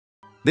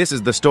This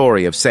is the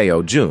story of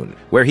Seo-jun,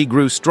 where he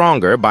grew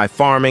stronger by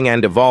farming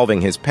and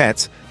evolving his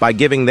pets by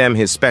giving them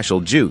his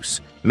special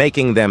juice,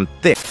 making them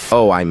thick.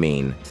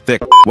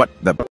 Thick.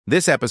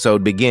 This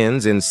episode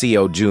begins in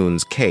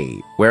Seo-jun's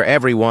cave, where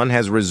everyone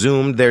has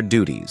resumed their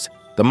duties.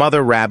 The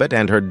mother rabbit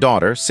and her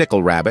daughter,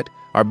 Sickle Rabbit,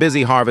 are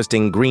busy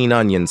harvesting green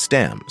onion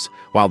stems,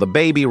 while the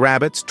baby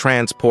rabbits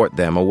transport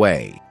them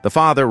away. The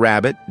father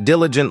rabbit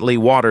diligently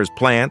waters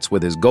plants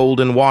with his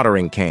golden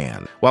watering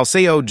can, while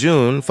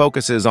Seo-jun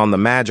focuses on the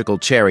magical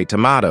cherry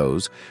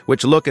tomatoes,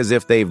 which look as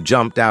if they've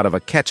jumped out of a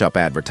ketchup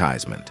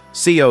advertisement.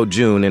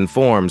 Seo-jun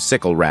informs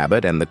Sickle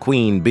Rabbit and the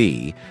queen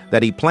bee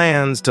that he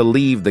plans to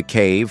leave the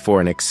cave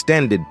for an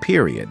extended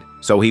period,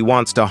 so he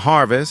wants to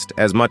harvest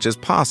as much as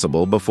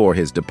possible before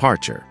his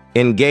departure.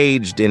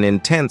 Engaged in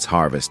intense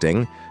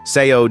harvesting,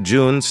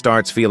 Seo-jun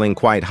starts feeling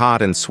quite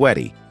hot and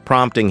sweaty,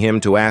 prompting him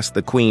to ask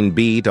the queen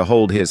bee to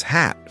hold his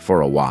hat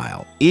for a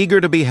while.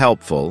 Eager to be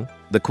helpful,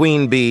 the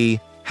queen bee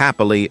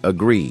happily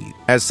agreed.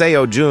 As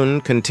Seo-jun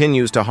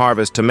continues to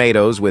harvest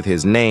tomatoes with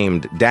his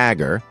named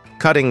dagger,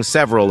 cutting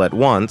several at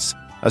once,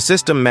 a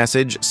system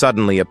message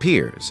suddenly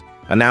appears,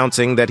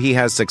 announcing that he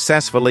has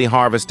successfully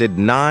harvested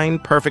 9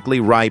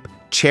 perfectly ripe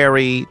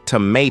cherry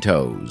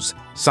tomatoes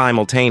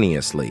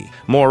simultaneously.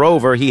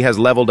 Moreover, he has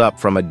leveled up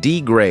from a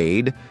D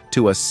grade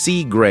to a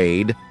C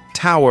grade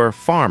tower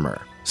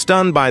farmer.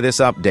 Stunned by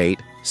this update,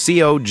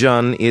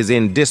 Seo-jun is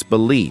in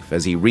disbelief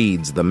as he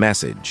reads the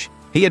message.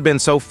 He had been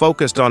so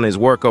focused on his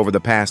work over the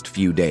past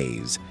few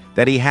days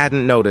that he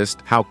hadn't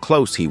noticed how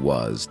close he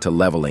was to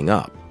leveling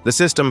up. The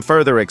system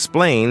further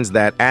explains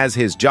that as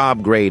his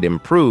job grade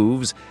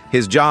improves,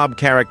 his job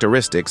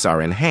characteristics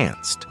are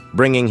enhanced,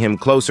 bringing him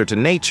closer to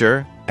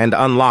nature and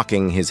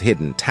unlocking his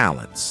hidden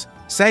talents.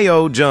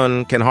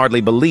 Seo-jun can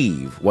hardly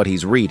believe what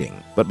he's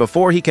reading, but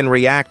before he can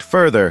react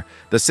further,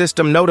 the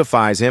system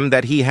notifies him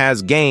that he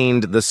has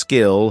gained the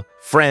skill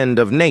Friend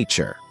of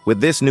Nature.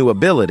 With this new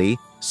ability,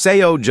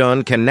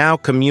 Seo-jun can now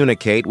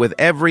communicate with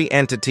every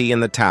entity in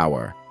the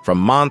tower, from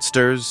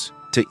monsters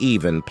to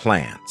even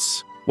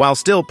plants. While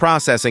still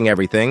processing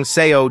everything,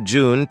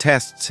 Seo-jun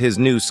tests his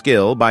new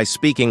skill by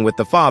speaking with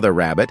the father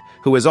rabbit,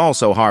 who is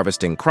also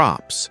harvesting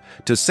crops.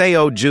 To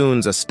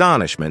Seo-jun's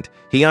astonishment,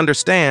 he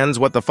understands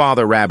what the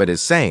father rabbit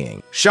is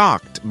saying.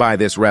 Shocked by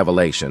this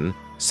revelation,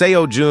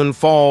 Seo-jun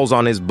falls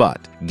on his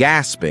butt,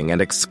 gasping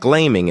and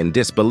exclaiming in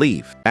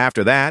disbelief.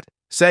 After that,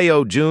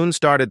 Seo-jun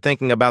started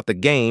thinking about the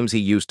games he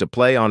used to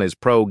play on his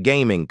pro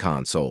gaming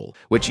console,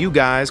 which you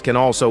guys can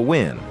also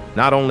win.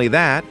 Not only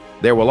that,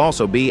 there will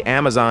also be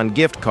Amazon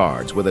gift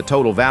cards with a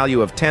total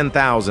value of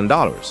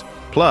 $10,000.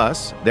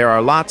 Plus, there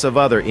are lots of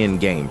other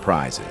in-game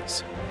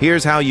prizes.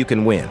 Here's how you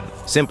can win.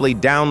 Simply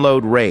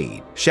download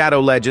Raid,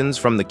 Shadow Legends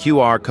from the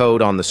QR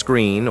code on the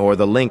screen or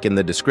the link in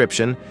the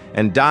description,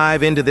 and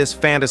dive into this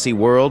fantasy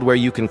world where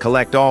you can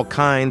collect all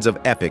kinds of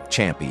epic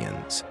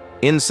champions.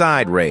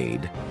 Inside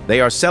Raid,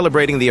 they are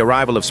celebrating the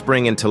arrival of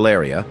spring in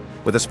Teleria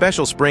with a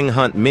special Spring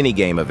Hunt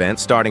minigame event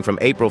starting from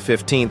April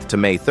 15th to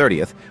May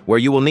 30th, where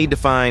you will need to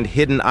find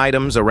hidden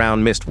items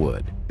around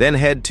Mistwood. Then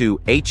head to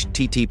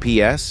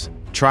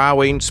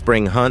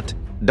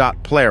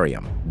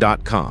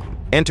https://trawingspringhunt.plarium.com.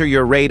 Enter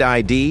your Raid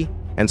ID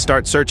and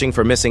start searching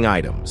for missing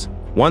items.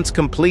 Once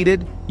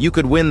completed, you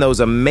could win those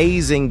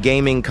amazing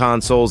gaming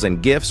consoles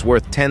and gifts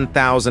worth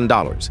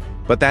 $10,000.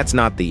 But that's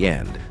not the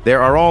end.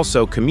 There are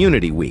also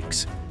community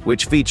weeks,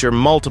 which feature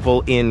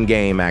multiple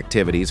in-game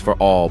activities for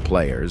all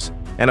players,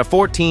 and a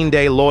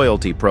 14-day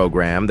loyalty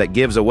program that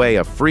gives away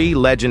a free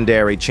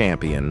legendary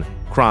champion,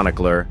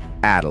 Chronicler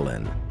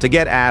Adeline. To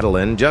get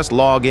Adeline, just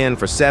log in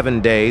for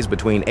 7 days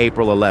between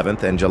April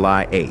 11th and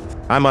July 8th.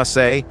 I must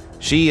say,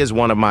 she is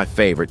one of my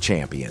favorite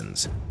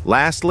champions.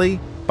 Lastly,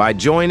 by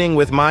joining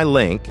with my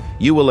link,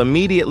 you will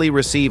immediately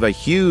receive a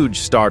huge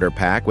starter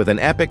pack with an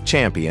epic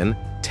champion,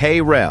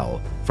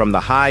 Tayrel, from the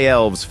High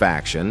Elves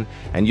faction,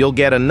 and you'll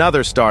get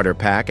another starter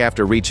pack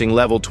after reaching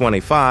level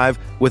 25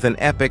 with an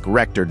epic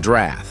Rector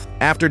Drath.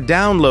 After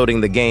downloading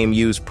the game,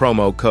 use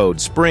promo code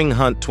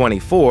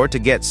SPRINGHUNT24 to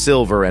get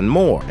silver and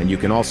more. And you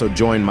can also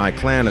join my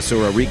clan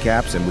Asura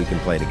recaps and we can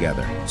play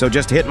together. So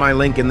just hit my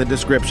link in the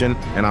description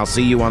and I'll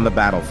see you on the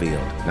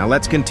battlefield. Now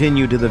let's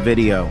continue to the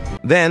video.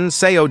 Then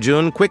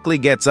Seo-jun quickly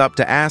gets up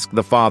to ask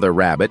the father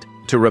rabbit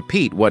to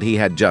repeat what he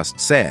had just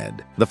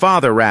said. The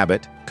father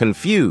rabbit,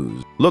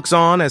 confused, looks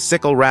on as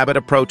Sickle Rabbit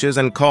approaches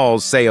and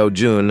calls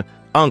Seo-jun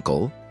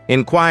Uncle,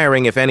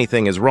 inquiring if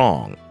anything is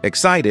wrong.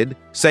 Excited,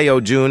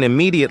 Seo-jun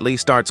immediately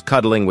starts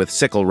cuddling with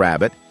Sickle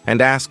Rabbit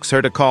and asks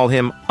her to call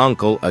him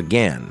Uncle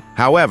again.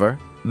 However,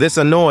 this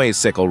annoys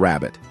Sickle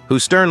Rabbit, who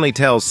sternly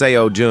tells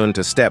Seo-jun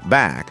to step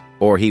back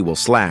or he will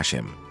slash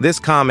him. This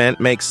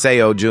comment makes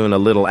Seo-jun a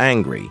little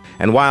angry,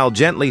 and while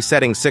gently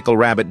setting Sickle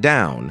Rabbit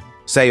down,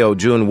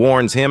 Seo-jun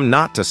warns him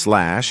not to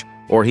slash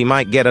or he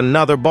might get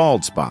another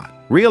bald spot.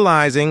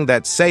 Realizing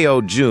that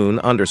Seo-jun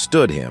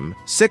understood him,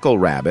 Sickle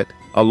Rabbit,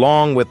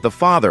 along with the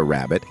father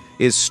rabbit,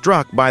 is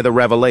struck by the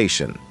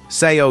revelation.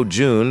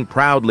 Seo-jun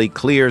proudly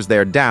clears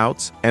their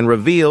doubts and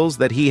reveals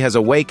that he has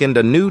awakened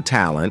a new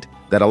talent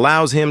that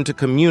allows him to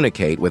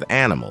communicate with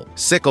animals.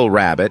 Sickle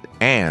Rabbit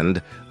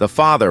and the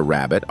father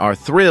rabbit are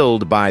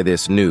thrilled by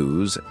this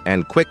news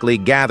and quickly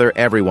gather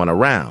everyone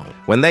around.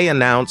 When they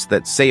announce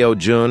that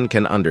Seo-jun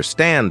can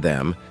understand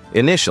them,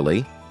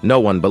 initially, no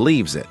one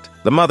believes it.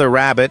 The mother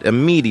rabbit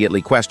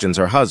immediately questions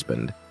her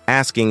husband,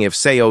 asking if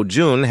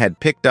Seo-jun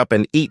had picked up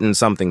and eaten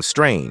something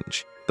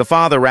strange. The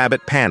father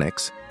rabbit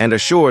panics and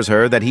assures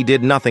her that he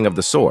did nothing of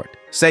the sort.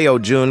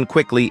 Seo-jun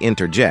quickly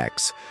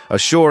interjects,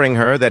 assuring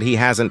her that he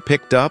hasn't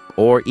picked up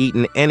or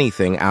eaten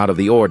anything out of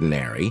the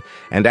ordinary,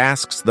 and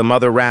asks the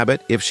mother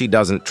rabbit if she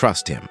doesn't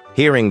trust him.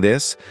 Hearing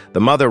this,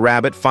 the mother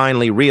rabbit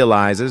finally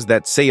realizes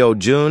that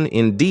Seo-jun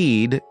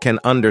indeed can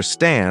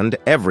understand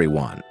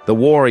everyone. The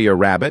warrior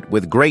rabbit,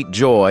 with great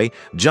joy,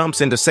 jumps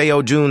into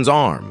Seo-jun's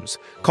arms,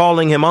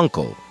 calling him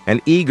uncle,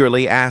 and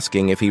eagerly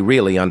asking if he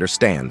really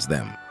understands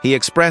them. He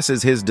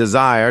expresses his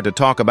desire to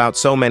talk about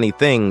so many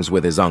things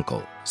with his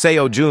uncle.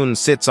 Seo-jun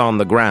sits on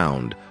the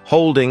ground,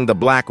 holding the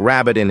black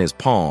rabbit in his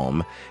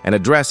palm, and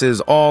addresses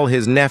all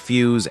his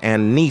nephews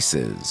and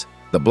nieces.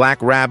 The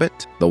black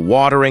rabbit, the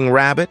watering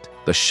rabbit,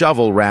 the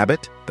shovel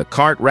rabbit, the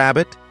cart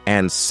rabbit,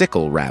 and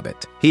sickle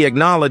rabbit. He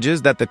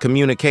acknowledges that the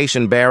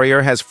communication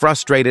barrier has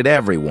frustrated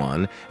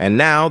everyone, and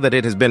now that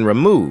it has been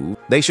removed,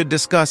 they should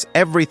discuss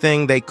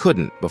everything they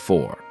couldn't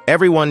before.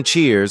 Everyone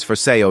cheers for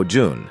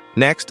Seo-jun.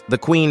 Next, the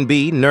queen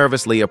bee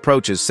nervously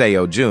approaches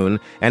Seo-jun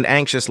and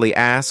anxiously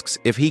asks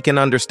if he can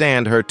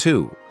understand her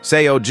too.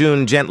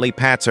 Seo-jun gently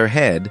pats her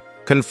head,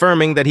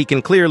 confirming that he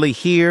can clearly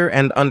hear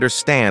and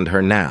understand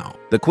her now.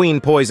 The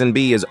queen poison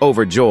bee is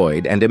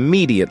overjoyed and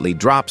immediately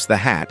drops the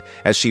hat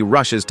as she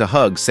rushes to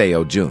hug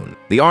Seo-jun.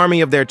 The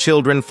army of their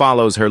children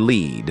follows her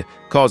lead,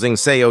 causing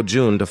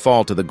Seo-jun to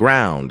fall to the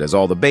ground as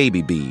all the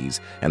baby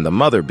bees and the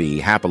mother bee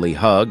happily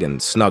hug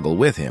and snuggle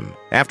with him.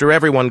 After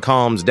everyone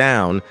calms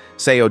down,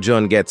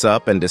 Seo-jun gets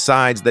up and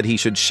decides that he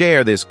should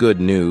share this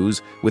good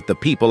news with the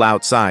people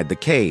outside the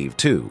cave,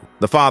 too.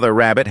 The father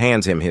rabbit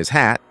hands him his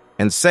hat,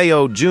 and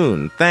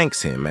Seo-jun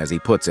thanks him as he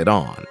puts it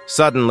on.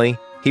 Suddenly,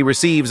 he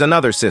receives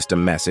another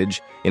system message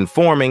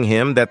informing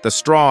him that the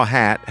straw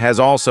hat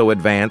has also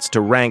advanced to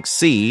rank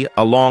C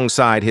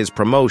alongside his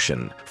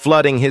promotion,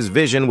 flooding his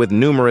vision with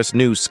numerous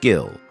new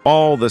skills.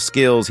 All the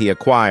skills he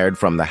acquired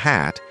from the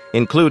hat,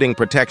 including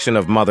protection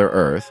of Mother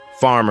Earth,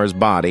 farmer's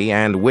body,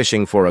 and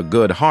wishing for a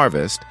good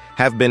harvest,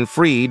 have been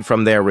freed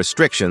from their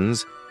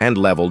restrictions and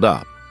leveled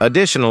up.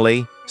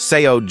 Additionally,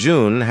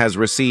 Seo-jun has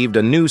received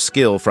a new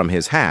skill from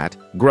his hat,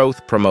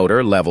 Growth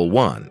Promoter Level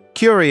 1.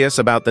 Curious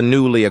about the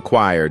newly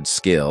acquired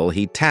skill,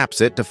 he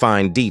taps it to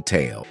find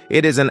detail.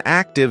 It is an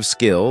active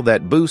skill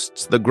that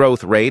boosts the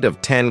growth rate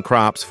of 10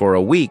 crops for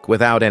a week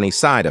without any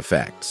side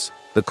effects.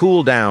 The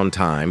cooldown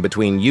time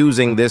between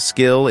using this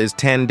skill is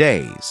 10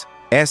 days.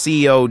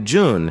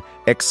 Seo-jun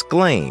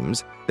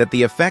exclaims that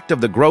the effect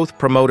of the growth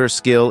promoter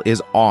skill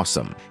is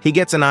awesome. He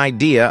gets an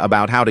idea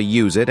about how to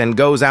use it and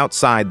goes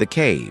outside the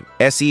cave.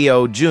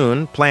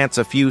 Seo-jun plants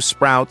a few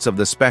sprouts of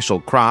the special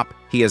crop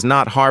he has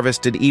not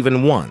harvested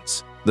even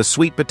once, the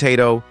sweet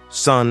potato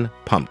sun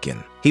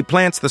pumpkin. He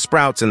plants the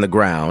sprouts in the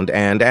ground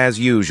and, as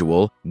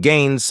usual,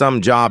 gains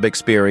some job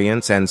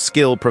experience and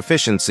skill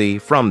proficiency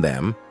from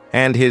them,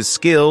 and his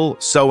skill,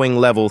 sowing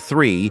level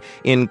 3,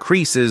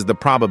 increases the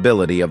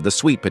probability of the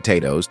sweet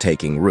potatoes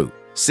taking root.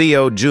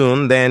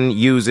 Seo-jun then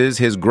uses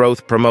his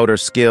growth promoter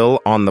skill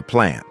on the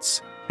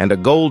plants, and a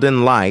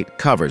golden light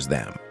covers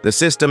them. The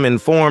system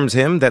informs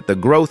him that the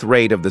growth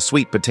rate of the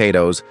sweet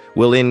potatoes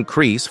will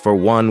increase for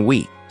 1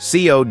 week.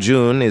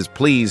 Seo-jun is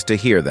pleased to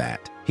hear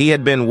that. He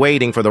had been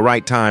waiting for the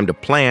right time to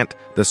plant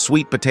the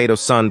sweet potato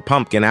sun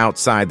pumpkin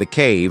outside the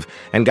cave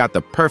and got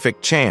the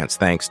perfect chance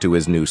thanks to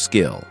his new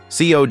skill.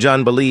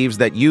 Seo-jun believes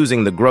that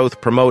using the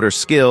growth promoter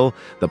skill,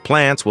 the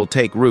plants will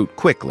take root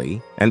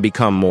quickly and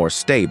become more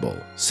stable.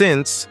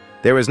 Since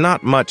there is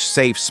not much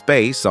safe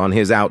space on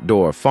his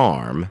outdoor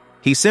farm,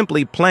 he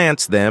simply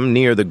plants them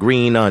near the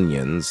green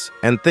onions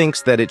and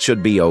thinks that it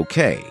should be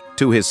okay.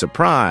 To his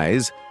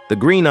surprise, the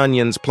green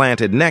onions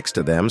planted next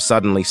to them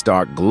suddenly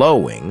start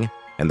glowing,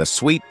 and the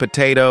sweet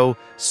potato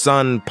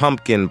sun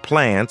pumpkin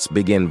plants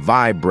begin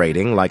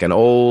vibrating like an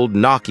old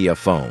Nokia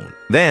phone.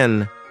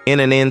 Then, in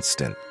an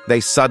instant,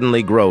 they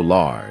suddenly grow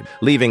large,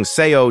 leaving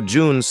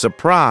Seo-jun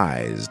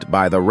surprised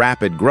by the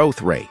rapid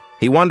growth rate.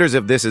 He wonders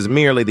if this is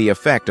merely the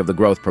effect of the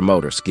growth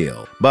promoter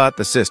skill, but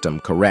the system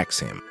corrects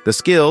him. The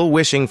skill,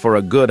 wishing for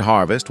a good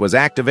harvest, was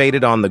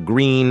activated on the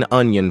green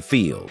onion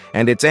field,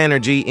 and its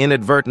energy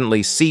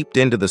inadvertently seeped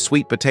into the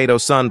sweet potato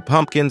sun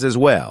pumpkins as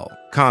well.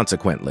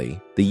 Consequently,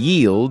 the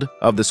yield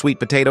of the sweet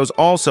potatoes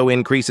also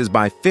increases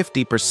by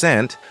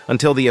 50%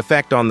 until the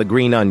effect on the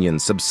green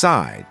onions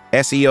subsides.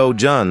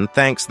 Seo-jun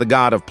thanks the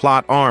god of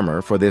plot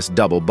armor for this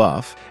double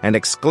buff and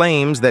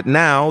exclaims that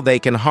now they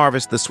can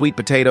harvest the sweet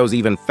potatoes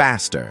even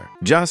faster.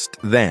 Just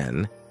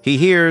then, he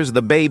hears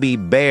the baby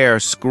bear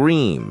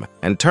scream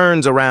and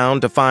turns around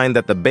to find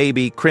that the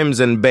baby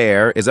crimson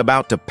bear is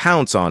about to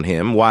pounce on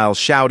him while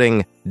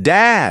shouting,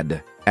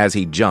 "Dad!" as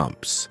he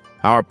jumps.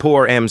 Our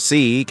poor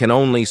MC can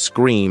only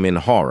scream in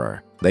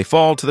horror. They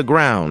fall to the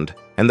ground,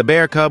 and the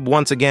bear cub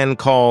once again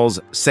calls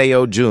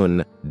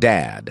Seo-jun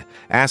Dad,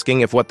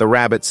 asking if what the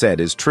rabbit said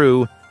is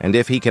true and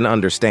if he can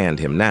understand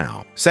him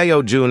now.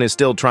 Seo-jun is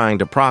still trying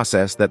to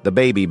process that the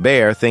baby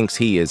bear thinks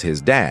he is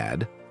his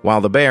dad,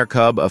 while the bear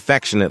cub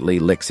affectionately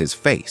licks his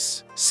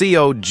face.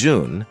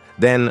 Seo-jun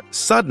then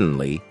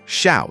suddenly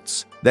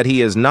shouts that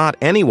he is not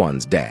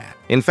anyone's dad.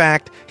 In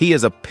fact, he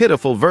is a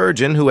pitiful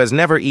virgin who has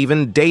never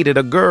even dated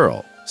a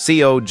girl.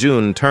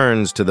 Seo-jun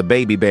turns to the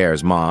baby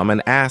bear's mom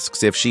and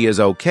asks if she is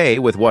okay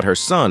with what her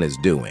son is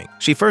doing.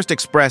 She first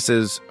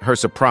expresses her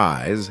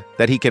surprise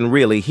that he can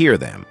really hear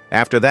them.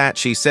 After that,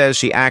 she says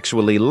she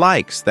actually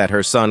likes that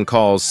her son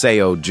calls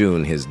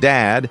Seo-jun his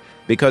dad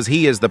because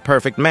he is the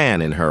perfect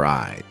man in her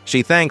eye.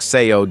 She thanks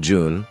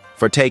Seo-jun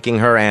for taking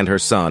her and her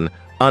son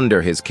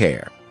under his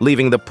care,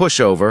 leaving the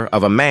pushover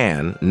of a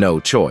man no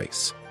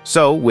choice.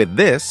 So, with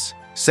this,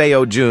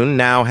 Seo-jun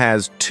now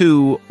has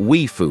 2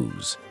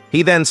 waifus.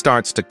 He then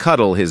starts to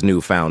cuddle his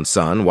newfound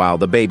son while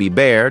the baby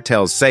bear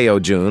tells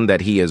Seo-jun that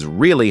he is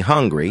really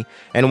hungry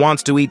and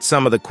wants to eat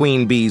some of the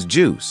queen bee's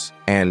juice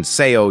and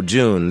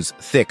Seo-jun's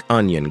thick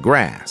onion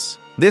grass.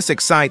 This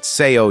excites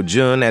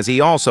Seo-jun as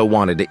he also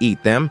wanted to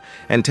eat them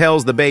and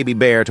tells the baby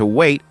bear to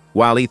wait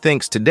while he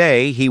thinks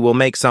today he will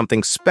make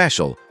something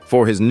special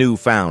for his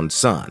newfound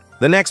son.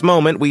 The next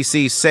moment, we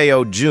see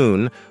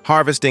Seo-jun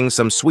harvesting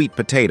some sweet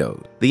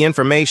potatoes. The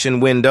information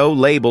window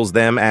labels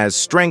them as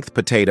strength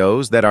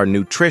potatoes that are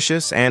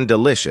nutritious and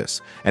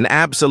delicious, an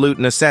absolute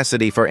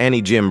necessity for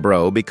any gym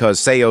bro because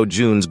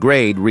Seo-jun's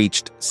grade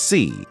reached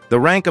C. The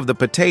rank of the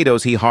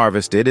potatoes he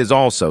harvested is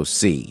also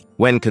C.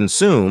 When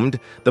consumed,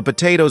 the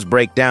potatoes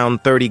break down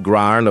 30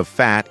 grams of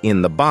fat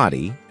in the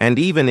body and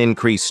even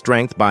increase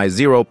strength by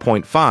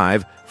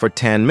 0.5 for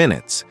 10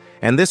 minutes.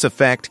 And this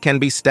effect can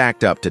be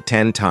stacked up to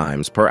 10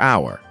 times per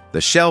hour.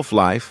 The shelf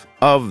life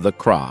of the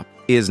crop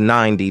is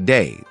 90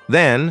 days.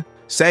 Then,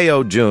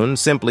 Seo-jun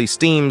simply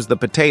steams the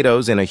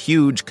potatoes in a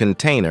huge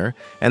container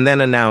and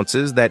then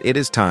announces that it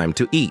is time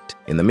to eat.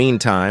 In the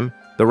meantime,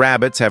 the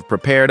rabbits have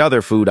prepared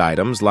other food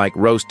items like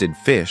roasted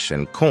fish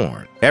and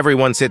corn.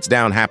 Everyone sits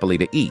down happily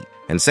to eat,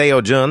 and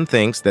Seo-jun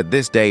thinks that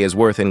this day is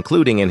worth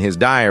including in his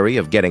diary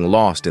of getting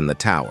lost in the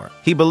tower.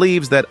 He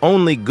believes that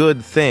only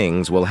good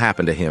things will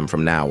happen to him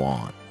from now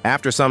on.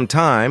 After some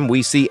time,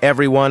 we see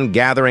everyone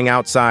gathering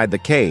outside the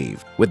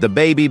cave, with the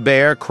baby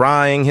bear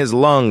crying his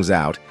lungs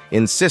out,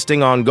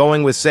 insisting on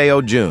going with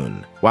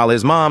Seo-jun. While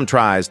his mom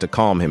tries to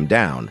calm him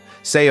down,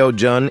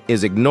 Seo-jun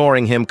is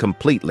ignoring him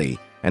completely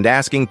and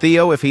asking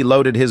Theo if he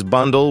loaded his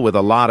bundle with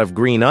a lot of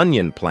green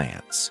onion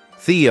plants.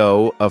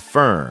 Theo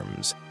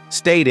affirms,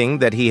 stating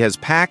that he has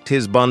packed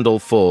his bundle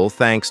full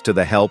thanks to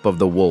the help of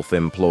the wolf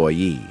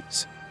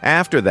employees.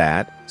 After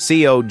that,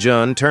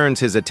 Seo-jun turns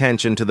his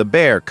attention to the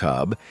bear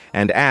cub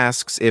and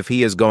asks if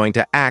he is going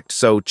to act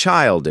so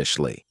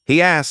childishly.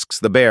 He asks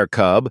the bear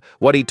cub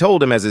what he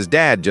told him as his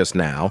dad just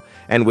now,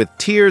 and with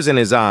tears in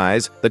his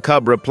eyes, the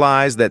cub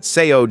replies that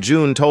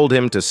Seo-jun told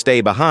him to stay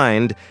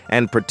behind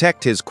and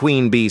protect his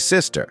queen bee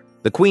sister.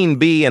 The queen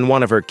bee and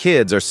one of her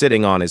kids are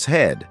sitting on his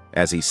head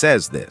as he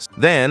says this.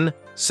 Then,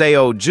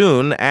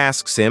 Seo-jun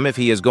asks him if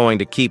he is going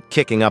to keep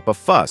kicking up a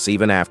fuss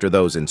even after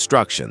those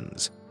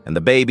instructions. And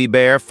the baby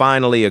bear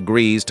finally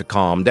agrees to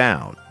calm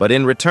down. But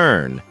in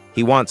return,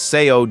 he wants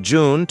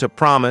Seo-jun to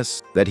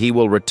promise that he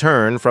will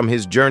return from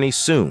his journey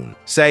soon.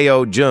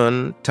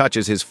 Seo-jun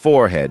touches his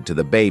forehead to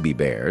the baby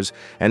bear's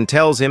and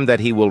tells him that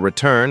he will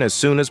return as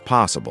soon as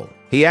possible.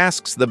 He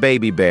asks the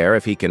baby bear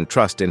if he can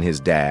trust in his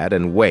dad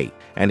and wait,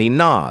 and he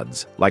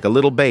nods like a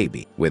little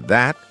baby. With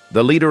that,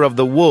 the leader of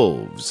the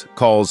wolves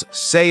calls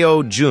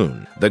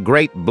Seo-jun the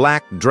great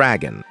black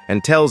dragon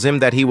and tells him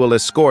that he will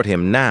escort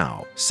him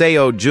now.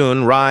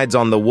 Seo-jun rides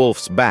on the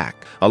wolf's back,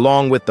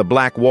 along with the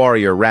black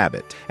warrior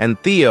rabbit, and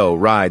Theo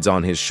rides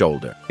on his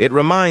shoulder. It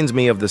reminds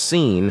me of the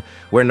scene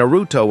where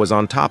Naruto was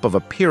on top of a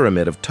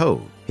pyramid of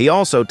toads. He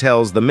also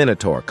tells the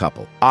Minotaur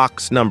couple,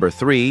 ox number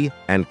 3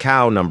 and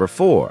cow number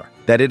 4,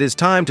 that it is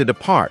time to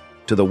depart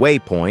to the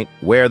waypoint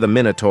where the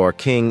Minotaur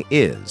King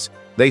is.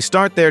 They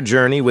start their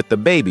journey with the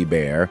baby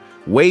bear,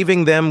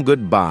 waving them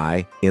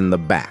goodbye in the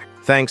back.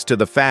 Thanks to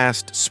the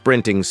fast,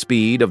 sprinting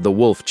speed of the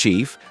wolf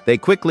chief, they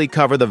quickly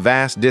cover the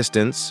vast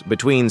distance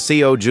between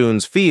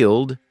Seo-jun's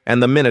field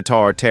and the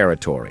Minotaur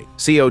territory.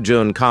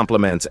 Seo-jun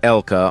compliments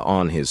Elka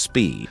on his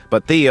speed,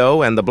 but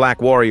Theo and the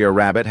black warrior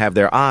rabbit have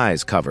their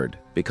eyes covered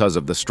because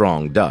of the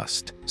strong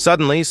dust.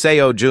 Suddenly,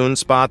 Seo-jun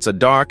spots a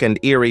dark and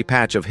eerie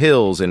patch of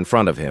hills in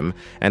front of him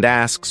and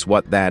asks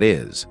what that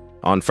is.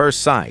 On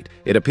first sight,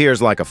 it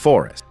appears like a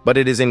forest, but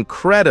it is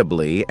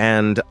incredibly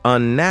and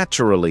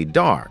unnaturally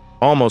dark,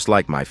 almost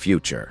like my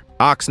future.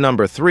 Ox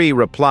number 3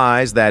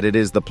 replies that it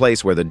is the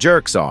place where the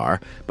jerks are,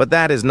 but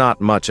that is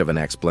not much of an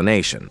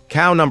explanation.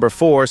 Cow number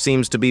 4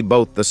 seems to be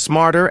both the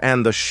smarter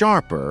and the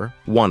sharper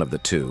one of the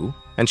two,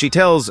 and she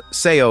tells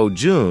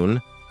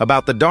Seo-jun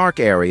about the dark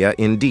area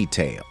in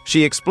detail.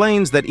 She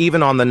explains that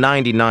even on the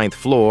 99th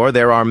floor,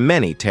 there are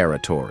many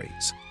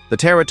territories. The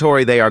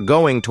territory they are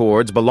going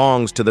towards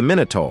belongs to the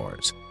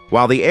Minotaurs,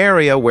 while the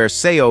area where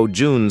Seo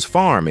Jun's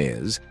farm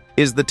is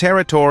the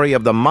territory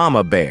of the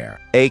mama bear,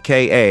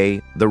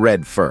 aka the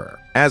red fur.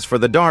 As for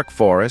the dark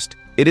forest,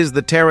 it is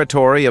the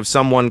territory of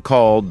someone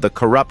called the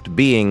corrupt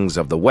beings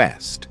of the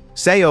West.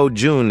 Seo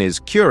Jun is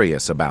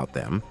curious about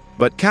them,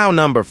 but cow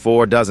number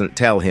 4 doesn't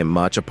tell him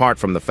much apart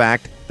from the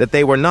fact that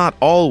they were not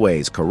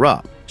always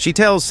corrupt. She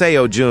tells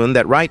Seo Jun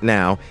that right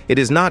now it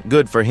is not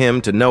good for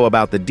him to know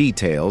about the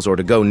details or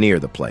to go near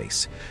the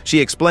place. She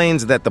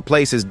explains that the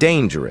place is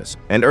dangerous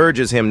and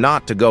urges him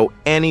not to go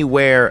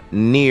anywhere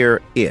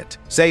near it.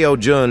 Seo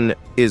Jun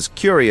is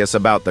curious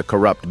about the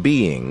corrupt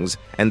beings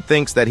and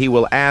thinks that he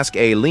will ask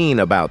Aileen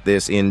about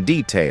this in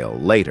detail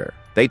later.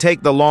 They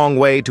take the long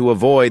way to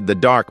avoid the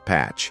dark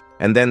patch,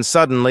 and then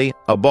suddenly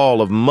a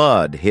ball of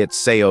mud hits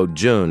Seo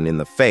Jun in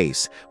the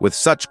face with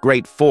such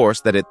great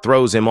force that it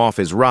throws him off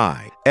his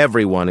ride.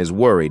 Everyone is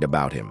worried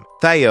about him.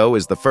 Theo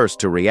is the first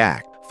to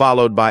react,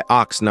 followed by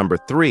ox number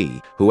 3,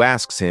 who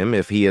asks him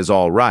if he is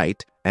all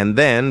right, and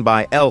then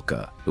by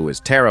Elka, who is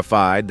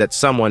terrified that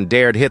someone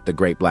dared hit the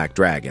great black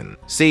dragon.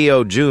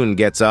 Seo Jun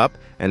gets up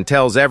and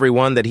tells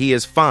everyone that he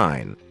is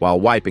fine while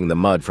wiping the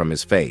mud from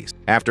his face.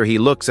 After he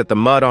looks at the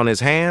mud on his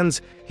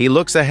hands, he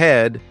looks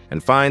ahead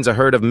and finds a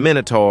herd of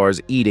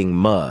minotaurs eating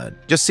mud.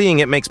 Just seeing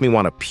it makes me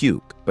want to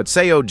puke. But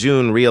Seo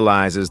Jun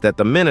realizes that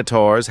the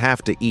minotaurs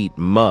have to eat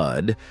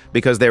mud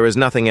because there is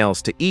nothing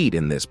else to eat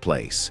in this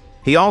place.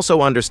 He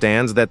also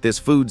understands that this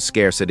food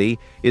scarcity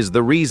is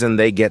the reason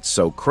they get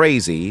so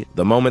crazy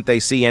the moment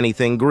they see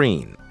anything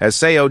green. As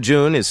Seo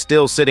Jun is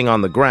still sitting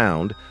on the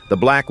ground, the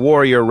black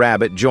warrior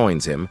rabbit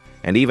joins him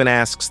and even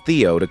asks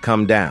Theo to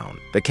come down.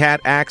 The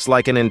cat acts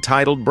like an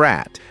entitled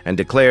brat and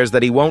declares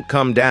that he won't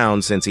come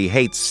down since he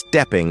hates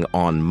stepping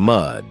on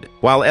mud.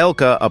 While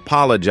Elka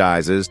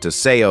apologizes to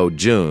Seo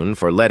Jun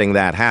for letting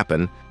that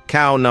happen,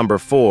 cow number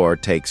 4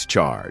 takes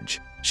charge.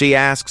 She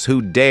asks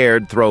who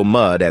dared throw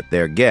mud at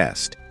their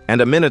guest, and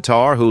a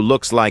minotaur who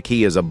looks like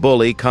he is a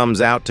bully comes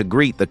out to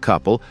greet the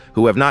couple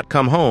who have not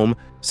come home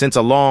since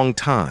a long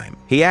time.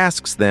 He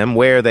asks them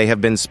where they have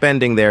been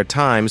spending their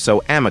time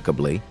so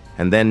amicably,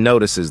 and then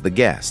notices the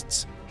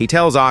guests. He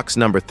tells ox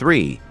number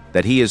 3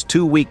 that he is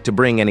too weak to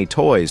bring any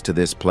toys to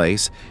this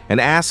place and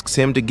asks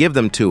him to give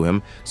them to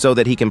him so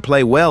that he can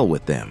play well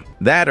with them.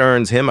 That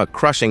earns him a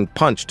crushing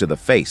punch to the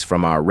face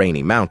from our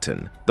rainy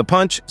mountain. The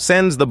punch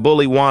sends the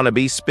bully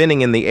wannabe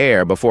spinning in the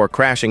air before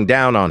crashing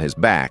down on his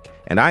back,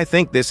 and I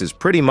think this is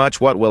pretty much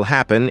what will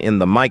happen in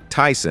the Mike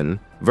Tyson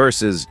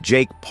versus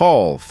Jake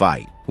Paul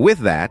fight. With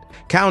that,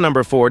 cow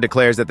number 4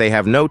 declares that they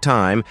have no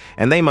time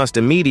and they must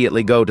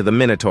immediately go to the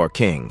Minotaur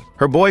King.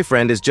 Her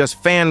boyfriend is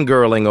just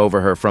fangirling over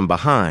her from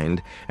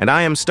behind, and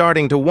I am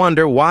starting to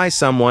wonder why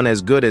someone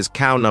as good as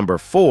cow number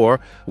 4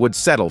 would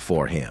settle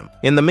for him.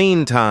 In the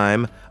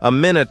meantime, a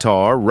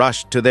Minotaur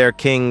rushed to their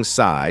king's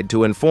side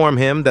to inform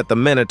him that the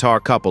Minotaur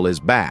couple is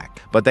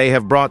back, but they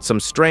have brought some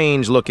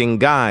strange-looking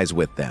guys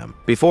with them.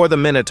 Before the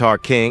Minotaur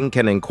King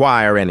can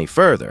inquire any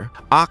further,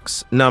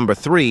 ox number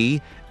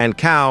 3 and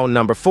cow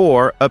number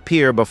 4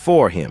 appear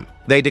before him.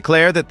 They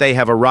declare that they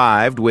have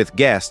arrived with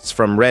guests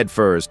from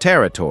Redfur's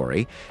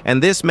territory,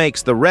 and this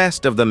makes the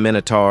rest of the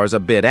Minotaurs a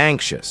bit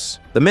anxious.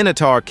 The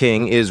Minotaur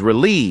King is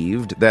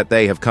relieved that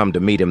they have come to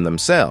meet him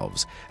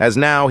themselves, as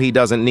now he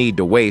doesn't need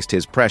to waste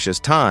his precious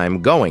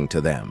time going to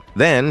them.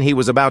 Then he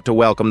was about to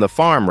welcome the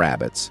farm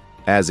rabbits,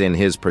 as in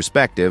his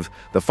perspective,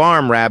 the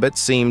farm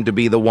rabbits seem to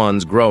be the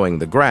ones growing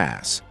the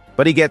grass.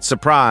 But he gets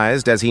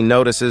surprised as he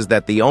notices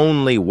that the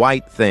only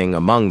white thing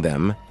among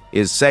them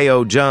is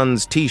Seo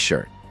Jun's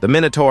t-shirt. The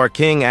Minotaur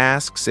King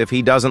asks if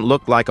he doesn't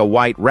look like a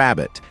white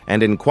rabbit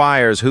and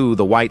inquires who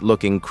the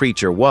white-looking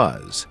creature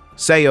was.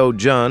 Seo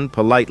Jun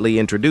politely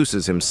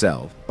introduces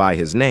himself by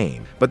his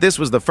name, but this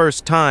was the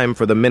first time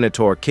for the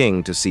Minotaur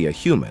King to see a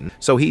human,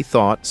 so he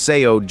thought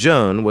Seo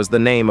Jun was the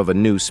name of a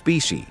new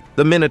species.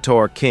 The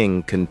Minotaur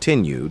King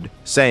continued,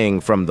 saying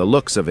from the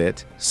looks of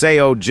it,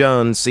 Seo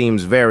Jun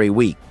seems very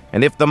weak,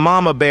 and if the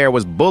mama bear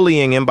was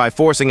bullying him by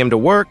forcing him to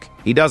work,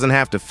 he doesn't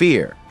have to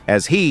fear,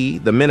 as he,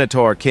 the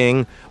Minotaur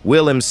King,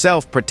 will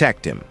himself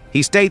protect him.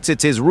 He states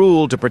it's his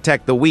rule to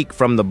protect the weak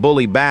from the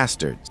bully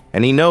bastards,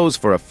 and he knows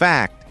for a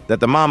fact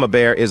that the mama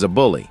bear is a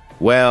bully.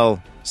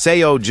 Well,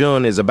 Seo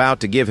Jun is about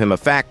to give him a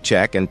fact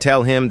check and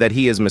tell him that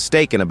he is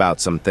mistaken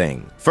about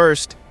something.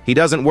 First, he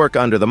doesn't work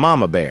under the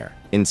mama bear.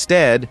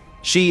 Instead,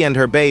 she and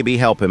her baby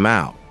help him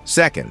out.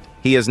 Second,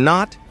 he is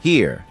not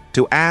here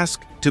to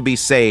ask to be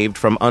saved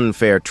from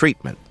unfair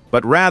treatment,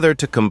 but rather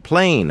to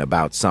complain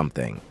about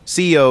something.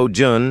 Seo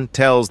Jun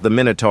tells the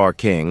Minotaur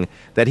King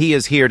that he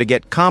is here to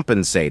get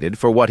compensated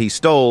for what he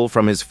stole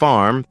from his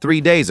farm 3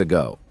 days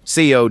ago.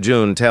 Seo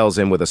Jun tells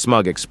him with a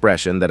smug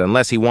expression that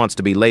unless he wants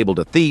to be labeled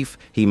a thief,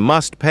 he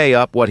must pay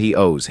up what he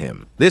owes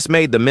him. This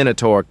made the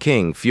Minotaur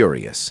King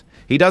furious.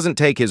 He doesn't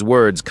take his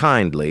words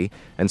kindly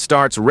and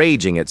starts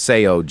raging at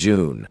Seo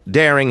Jun,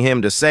 daring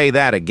him to say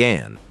that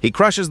again. He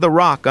crushes the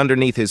rock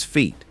underneath his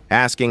feet,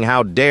 asking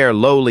how dare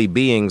lowly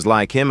beings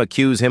like him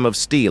accuse him of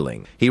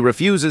stealing. He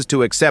refuses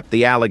to accept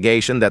the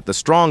allegation that the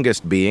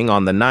strongest being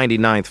on the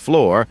 99th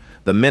floor,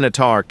 the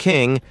Minotaur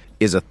King,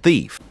 is a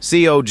thief.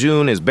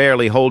 Seo-jun is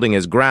barely holding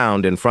his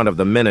ground in front of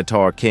the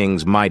Minotaur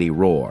King's mighty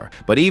roar.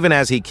 But even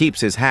as he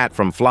keeps his hat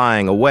from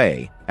flying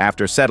away,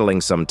 after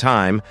settling some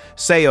time,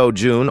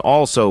 Seo-jun,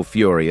 also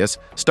furious,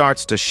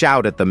 starts to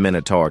shout at the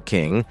Minotaur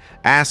King,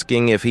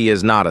 asking if he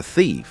is not a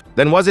thief.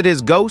 Then was it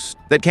his ghost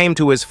that came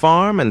to his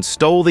farm and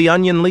stole the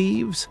onion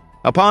leaves?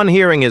 Upon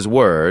hearing his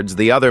words,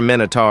 the other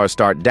Minotaurs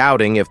start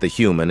doubting if the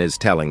human is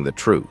telling the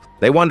truth.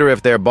 They wonder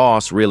if their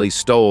boss really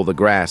stole the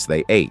grass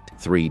they ate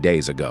 3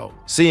 days ago.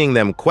 Seeing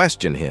them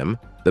question him,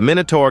 the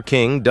Minotaur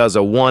King does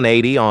a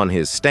 180 on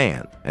his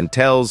stand and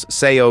tells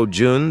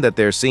Seo-jun that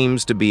there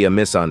seems to be a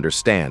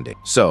misunderstanding.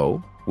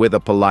 So, with a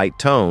polite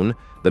tone,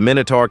 the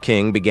Minotaur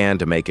King began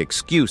to make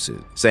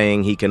excuses,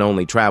 saying he can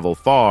only travel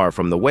far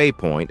from the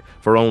waypoint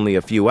for only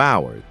a few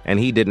hours, and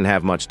he didn't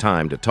have much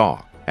time to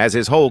talk. As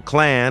his whole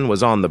clan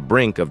was on the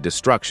brink of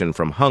destruction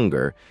from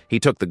hunger, he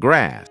took the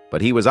grass,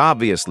 but he was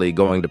obviously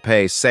going to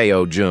pay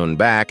Seo-jun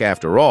back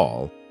after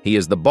all. He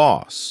is the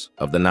boss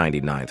of the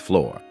 99th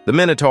floor. The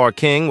Minotaur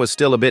King was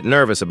still a bit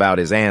nervous about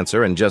his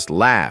answer and just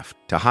laughed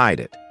to hide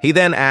it. He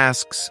then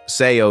asks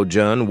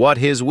Seo-jun what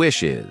his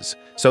wish is,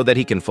 so that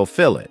he can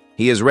fulfill it.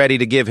 He is ready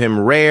to give him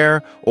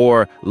rare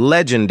or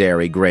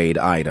legendary grade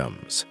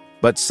items.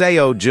 But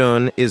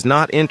Seo-jun is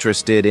not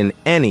interested in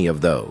any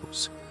of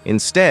those.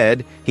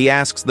 Instead, he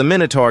asks the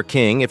Minotaur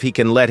King if he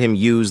can let him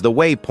use the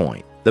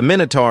waypoint. The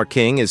Minotaur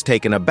King is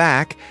taken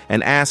aback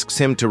and asks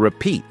him to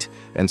repeat,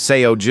 and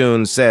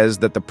Seo-jun says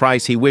that the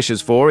price he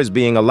wishes for is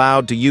being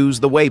allowed to use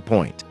the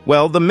waypoint.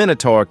 Well, the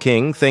Minotaur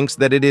King thinks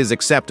that it is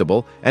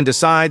acceptable and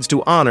decides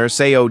to honor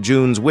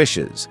Seo-jun's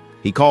wishes.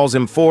 He calls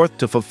him forth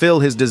to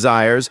fulfill his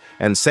desires,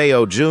 and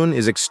Seo-jun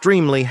is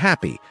extremely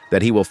happy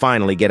that he will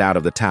finally get out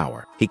of the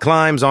tower. He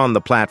climbs on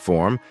the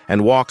platform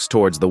and walks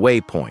towards the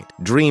waypoint,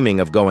 dreaming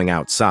of going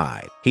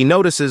outside. He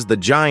notices the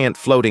giant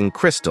floating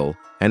crystal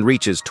and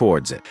reaches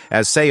towards it.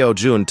 As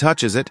Seo-jun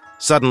touches it,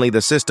 suddenly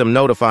the system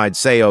notified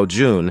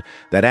Seo-jun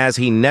that as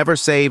he never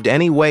saved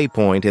any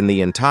waypoint in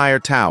the entire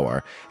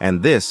tower,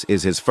 and this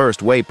is his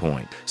first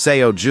waypoint,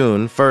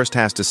 Seo-jun first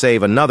has to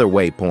save another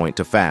waypoint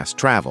to fast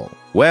travel.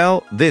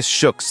 Well, this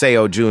shook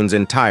Seo-jun's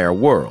entire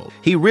world.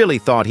 He really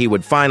thought he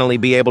would finally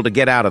be able to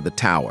get out of the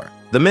tower.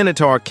 The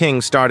Minotaur King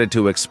started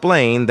to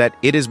explain that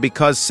it is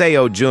because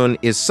Seo-jun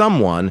is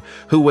someone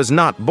who was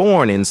not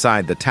born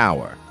inside the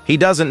tower. He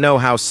doesn't know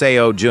how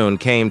Seo-jun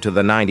came to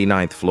the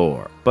 99th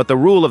floor, but the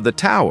rule of the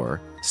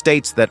tower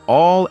states that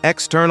all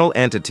external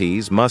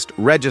entities must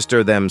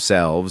register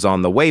themselves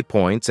on the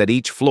waypoints at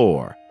each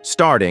floor,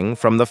 starting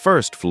from the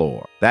first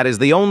floor. That is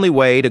the only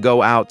way to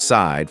go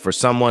outside for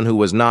someone who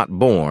was not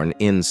born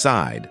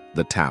inside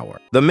the tower.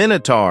 The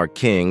Minotaur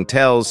King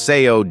tells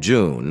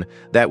Seo-jun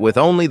that with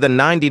only the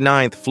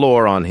 99th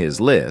floor on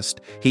his list,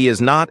 he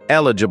is not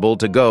eligible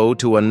to go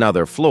to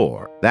another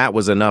floor. That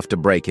was enough to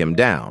break him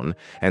down,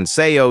 and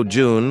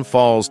Seo-jun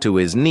falls to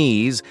his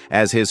knees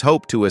as his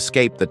hope to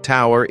escape the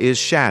tower is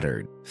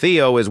shattered.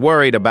 Theo is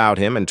worried about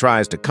him and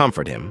tries to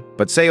comfort him,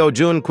 but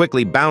Seo-jun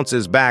quickly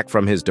bounces back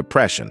from his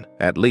depression,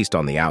 at least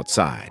on the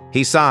outside.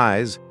 He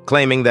sighs,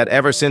 claiming that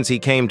ever since he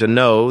came to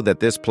know that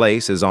this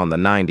place is on the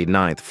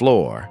 99th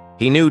floor,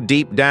 he knew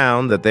deep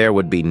down that there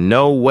would be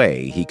no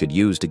way he could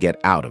use to get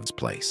out of this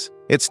place.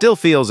 It still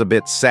feels a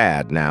bit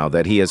sad now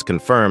that he has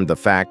confirmed the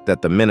fact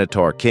that the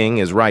Minotaur King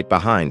is right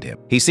behind him.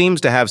 He seems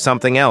to have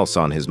something else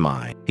on his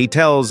mind. He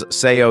tells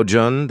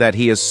Seo-jun that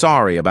he is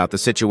sorry about the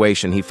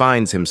situation he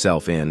finds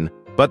himself in,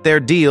 but their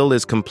deal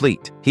is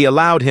complete. He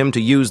allowed him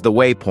to use the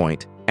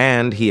waypoint,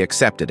 and he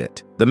accepted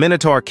it. The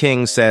Minotaur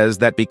King says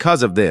that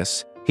because of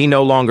this, he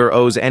no longer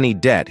owes any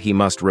debt he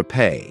must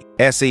repay.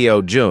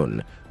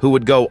 Seo-jun, who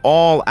would go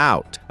all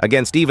out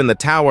against even the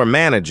tower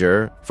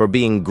manager for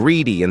being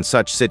greedy in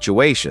such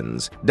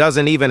situations,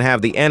 doesn't even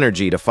have the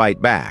energy to fight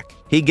back.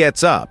 He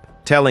gets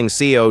up, telling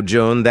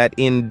Seo-jun that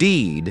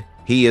indeed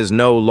he is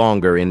no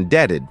longer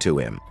indebted to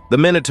him. The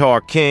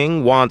Minotaur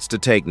King wants to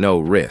take no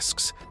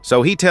risks,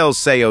 so he tells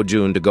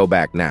Seo-jun to go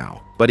back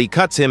now. But he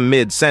cuts him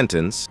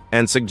mid-sentence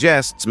and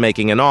suggests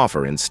making an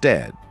offer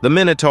instead. The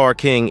Minotaur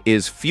King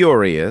is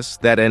furious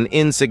that an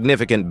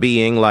insignificant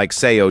being like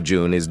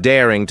Seo-jun is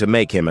daring to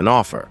make him an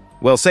offer.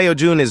 Well,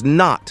 Seo-jun is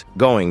not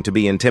going to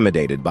be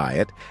intimidated by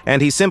it,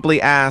 and he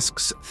simply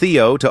asks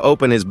Theo to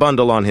open his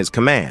bundle on his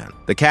command.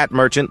 The cat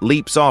merchant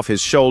leaps off his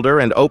shoulder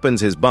and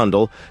opens his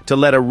bundle to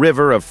let a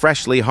river of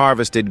freshly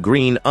harvested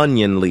green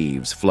onion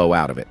leaves flow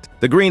out of it.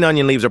 The green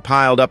onion leaves are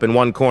piled up in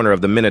one corner of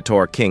the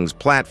Minotaur King's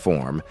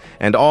platform,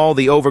 and all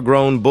the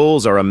overgrown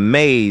bulls are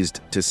amazed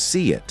to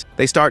see it.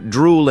 They start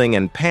drooling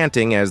and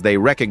panting as they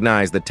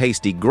recognize the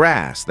tasty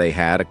grass they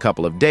had a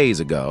couple of days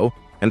ago,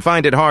 and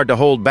find it hard to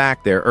hold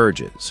back their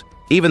urges.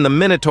 Even the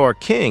Minotaur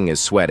King is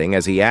sweating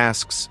as he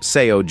asks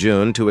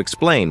Seo-jun to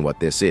explain what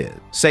this is.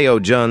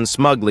 Seo-jun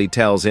smugly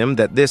tells him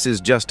that this is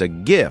just a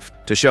gift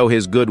to show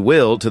his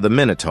goodwill to the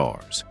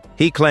Minotaurs.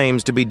 He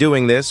claims to be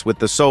doing this with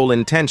the sole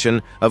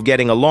intention of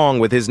getting along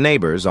with his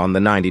neighbors on the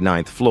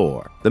 99th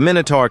floor. The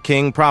Minotaur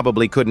King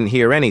probably couldn't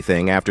hear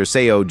anything after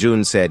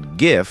Seo-jun said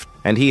gift,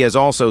 and he has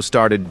also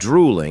started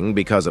drooling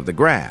because of the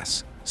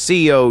grass.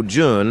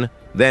 Seo-jun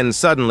then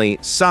suddenly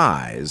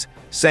sighs,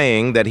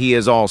 saying that he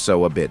is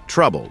also a bit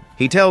troubled.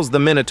 He tells the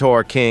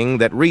Minotaur King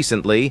that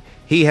recently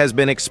he has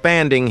been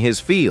expanding his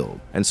field,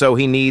 and so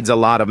he needs a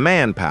lot of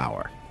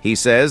manpower. He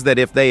says that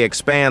if they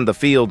expand the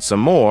field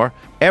some more,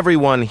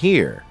 everyone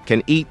here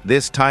can eat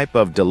this type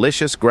of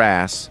delicious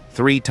grass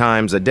 3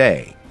 times a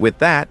day. With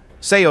that,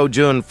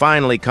 Seo-jun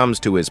finally comes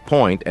to his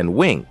point and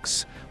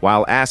winks,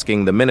 while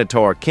asking the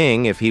Minotaur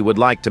King if he would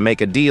like to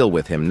make a deal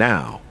with him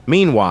now.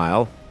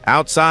 Meanwhile,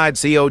 outside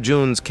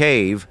Seo-jun's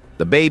cave,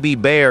 the baby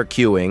bear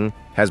queuing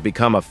has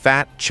become a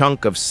fat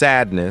chunk of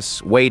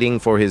sadness waiting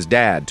for his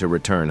dad to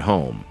return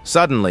home.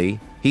 Suddenly,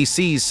 he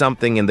sees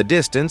something in the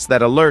distance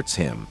that alerts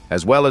him,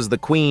 as well as the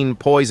queen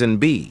poison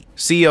bee.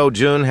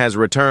 Seo-jun has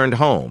returned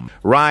home,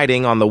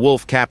 riding on the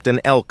wolf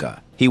captain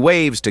Elka. He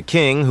waves to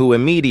King, who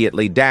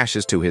immediately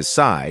dashes to his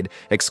side,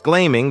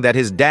 exclaiming that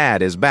his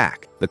dad is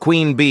back. The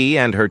queen bee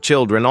and her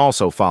children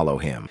also follow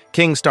him.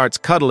 King starts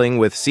cuddling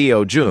with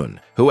Seo-jun,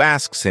 who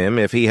asks him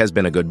if he has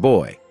been a good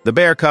boy. The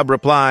bear cub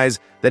replies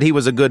that he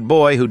was a good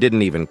boy who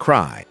didn't even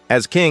cry.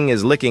 As King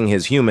is licking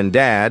his human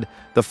dad,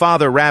 the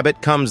father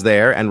rabbit comes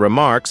there and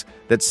remarks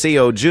that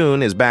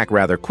Seo-jun is back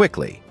rather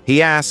quickly.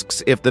 He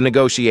asks if the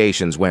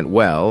negotiations went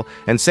well,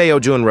 and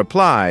Seo-jun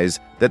replies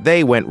that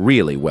they went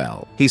really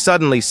well. He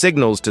suddenly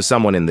signals to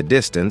someone in the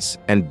distance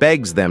and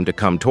begs them to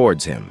come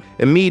towards him.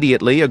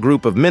 Immediately, a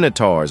group of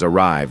minotaurs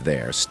arrive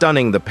there,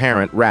 stunning the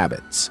parent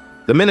rabbits.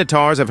 The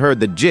minotaurs have heard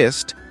the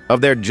gist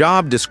of their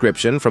job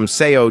description from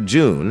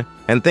Seo-jun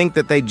and think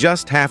that they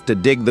just have to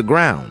dig the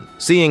ground.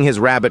 Seeing his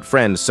rabbit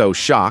friend so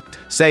shocked,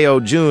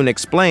 Seo-jun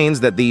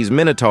explains that these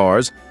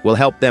minotaurs will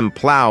help them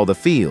plow the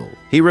field.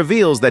 He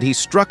reveals that he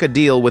struck a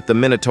deal with the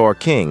Minotaur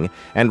King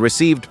and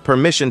received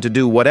permission to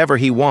do whatever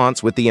he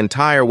wants with the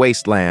entire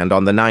wasteland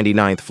on the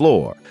 99th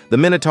floor. The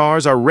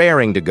minotaurs are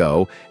raring to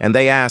go, and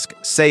they ask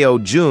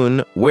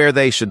Seo-jun where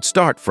they should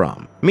start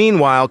from.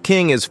 Meanwhile,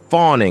 King is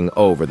fawning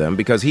over them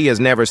because he has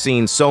never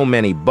seen so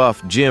many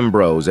buff gym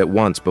bros at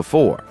once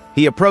before.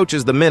 He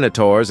approaches the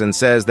minotaurs and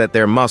says that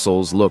their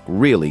muscles look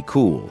really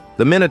cool.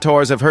 The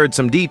minotaurs have heard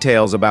some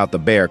details about the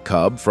bear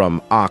cub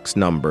from ox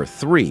number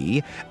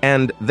 3,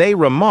 and they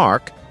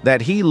remark that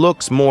he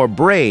looks more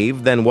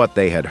brave than what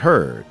they had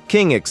heard.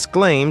 King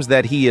exclaims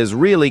that he is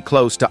really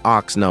close to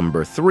ox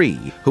number 3,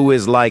 who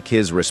is like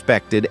his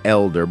respected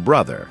elder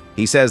brother.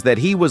 He says that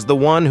he was the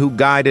one who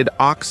guided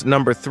ox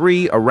number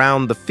 3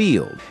 around the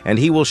field, and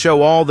he will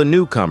show all the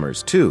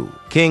newcomers too.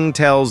 King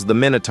tells the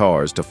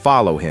minotaurs to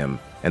follow him,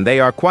 and they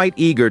are quite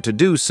eager to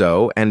do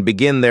so and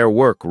begin their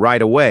work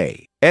right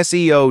away.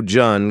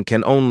 Seo-jun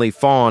can only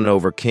fawn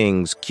over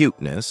King's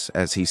cuteness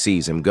as he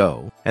sees him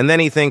go, and then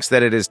he thinks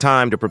that it is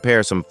time to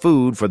prepare some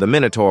food for the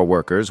Minotaur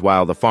workers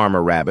while the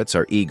farmer rabbits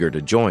are eager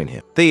to join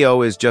him.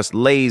 Theo is just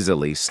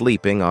lazily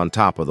sleeping on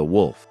top of the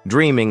wolf,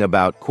 dreaming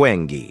about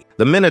Quengi.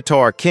 The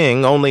Minotaur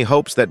King only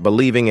hopes that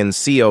believing in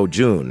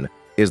Seo-jun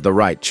is the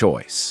right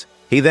choice.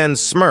 He then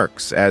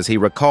smirks as he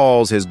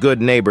recalls his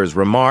good neighbor's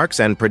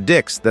remarks and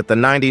predicts that the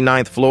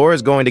 99th floor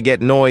is going to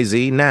get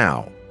noisy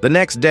now. The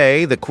next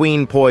day, the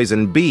queen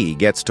poison bee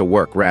gets to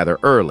work rather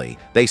early.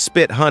 They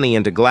spit honey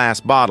into glass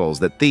bottles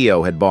that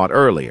Theo had bought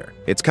earlier.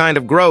 It's kind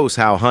of gross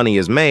how honey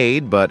is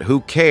made, but who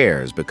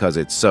cares because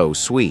it's so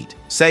sweet.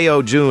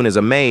 Seo-jun is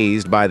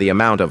amazed by the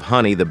amount of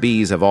honey the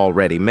bees have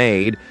already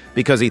made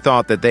because he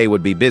thought that they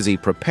would be busy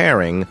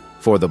preparing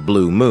for the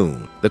blue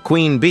moon. The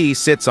queen bee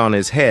sits on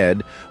his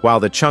head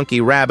while the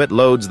chunky rabbit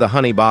loads the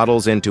honey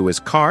bottles into his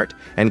cart,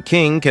 and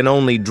King can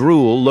only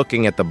drool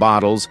looking at the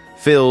bottles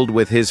filled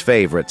with his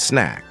favorite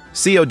snack.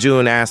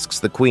 Seo-jun asks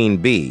the queen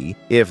bee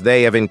if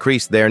they have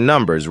increased their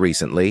numbers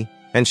recently,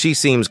 and she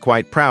seems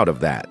quite proud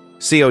of that.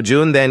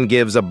 Seo-jun then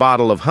gives a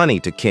bottle of honey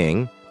to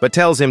King, but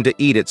tells him to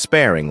eat it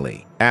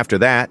sparingly. After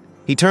that,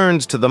 he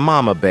turns to the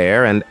mama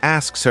bear and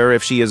asks her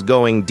if she is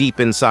going deep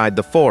inside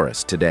the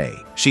forest today.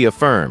 She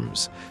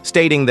affirms,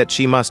 stating that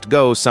she must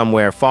go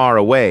somewhere far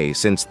away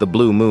since the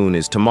blue moon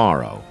is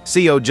tomorrow.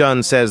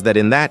 Seo-jun says that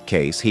in that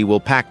case he will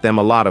pack them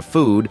a lot of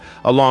food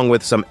along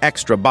with some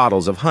extra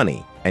bottles of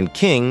honey, and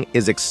King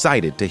is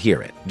excited to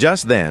hear it.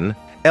 Just then,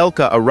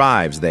 Elka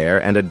arrives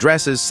there and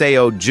addresses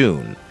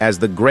Seo-jun as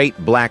the Great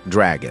Black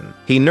Dragon.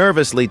 He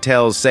nervously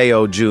tells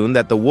Seo-jun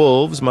that the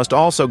wolves must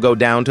also go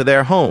down to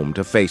their home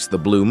to face the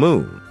blue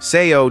moon.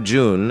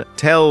 Seo-jun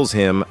tells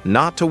him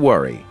not to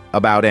worry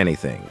about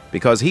anything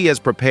because he has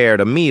prepared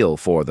a meal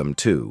for them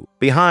too.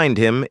 Behind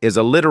him is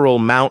a literal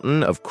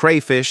mountain of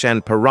crayfish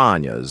and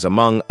piranhas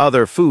among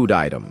other food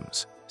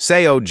items.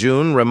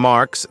 Seo-jun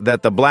remarks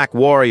that the Black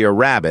Warrior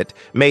Rabbit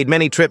made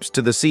many trips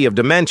to the Sea of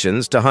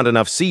Dimensions to hunt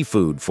enough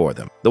seafood for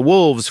them. The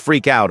wolves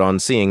freak out on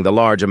seeing the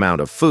large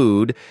amount of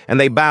food, and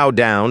they bow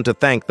down to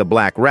thank the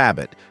Black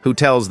Rabbit, who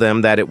tells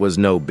them that it was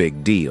no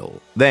big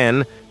deal.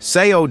 Then,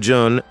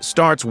 Seo-jun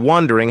starts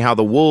wondering how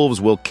the wolves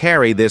will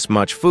carry this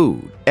much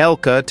food.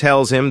 Elka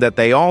tells him that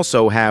they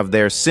also have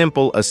their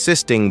simple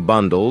assisting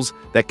bundles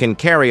that can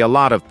carry a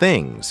lot of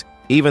things,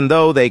 even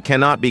though they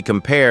cannot be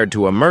compared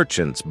to a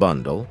merchant's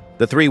bundle.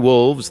 The three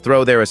wolves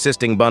throw their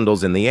assisting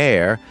bundles in the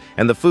air,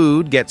 and the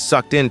food gets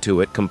sucked into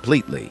it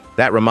completely.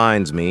 That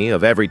reminds me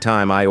of every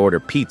time I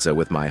order pizza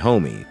with my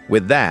homie.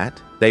 With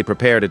that, they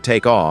prepare to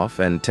take off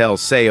and tell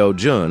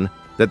Seo-jun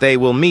that they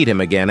will meet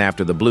him again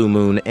after the blue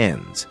moon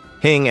ends.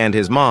 Hing and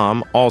his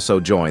mom also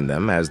join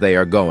them as they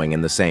are going in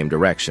the same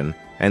direction,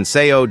 and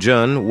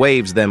Seo-jun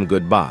waves them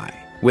goodbye.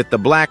 With the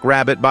black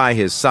rabbit by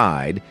his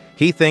side,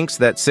 he thinks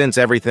that since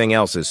everything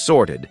else is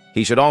sorted,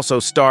 he should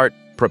also start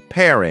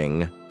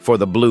preparing for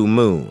the blue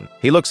moon.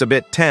 He looks a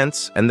bit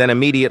tense and then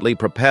immediately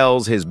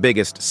propels his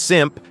biggest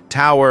simp,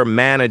 tower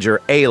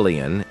manager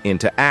alien,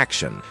 into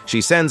action. She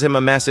sends him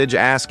a message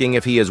asking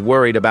if he is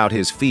worried about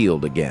his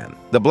field again.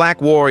 The Black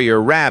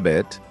Warrior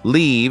Rabbit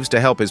leaves to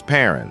help his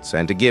parents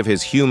and to give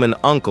his human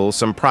uncle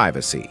some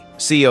privacy.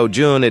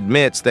 Seo-jun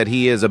admits that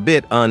he is a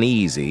bit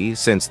uneasy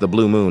since the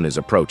blue moon is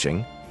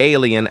approaching.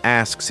 Alien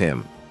asks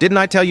him, "Didn't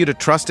I tell you to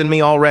trust in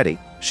me already?"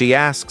 She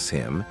asks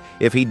him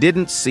if he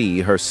didn't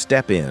see her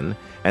step in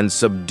and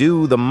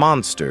subdue the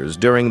monsters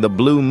during the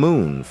blue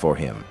moon for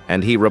him,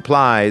 and he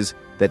replies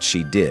that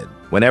she did.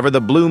 Whenever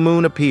the blue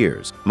moon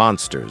appears,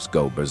 monsters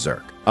go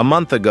berserk. A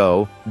month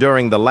ago,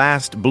 during the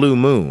last blue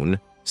moon,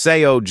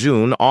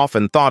 Seo-jun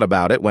often thought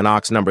about it when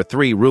ox number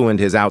 3 ruined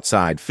his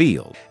outside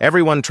field.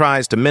 Everyone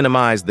tries to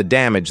minimize the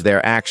damage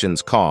their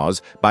actions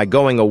cause by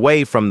going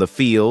away from the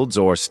fields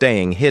or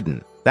staying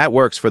hidden. That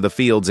works for the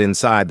fields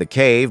inside the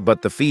cave,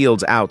 but the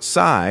fields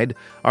outside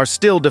are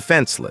still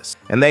defenseless,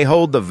 and they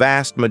hold the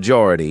vast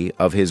majority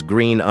of his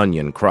green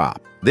onion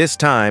crop. This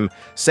time,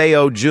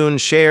 Seo-jun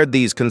shared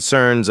these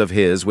concerns of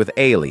his with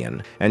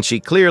Alien, and she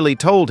clearly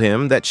told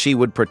him that she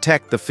would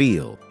protect the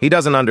field. He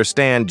doesn't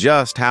understand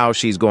just how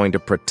she's going to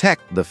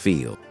protect the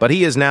field, but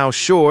he is now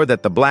sure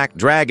that the black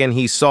dragon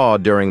he saw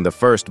during the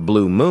first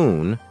blue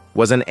moon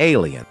was an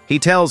alien. He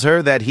tells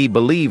her that he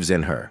believes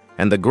in her,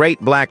 and the great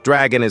black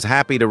dragon is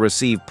happy to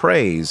receive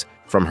praise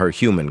from her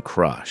human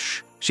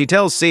crush. She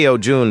tells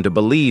Seo-jun to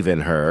believe in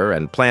her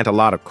and plant a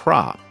lot of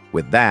crop.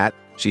 With that,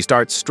 she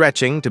starts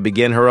stretching to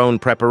begin her own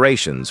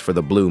preparations for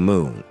the blue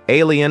moon.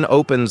 Alien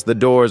opens the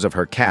doors of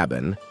her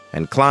cabin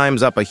and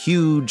climbs up a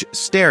huge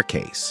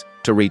staircase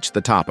to reach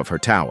the top of her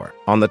tower.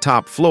 On the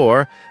top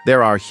floor,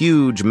 there are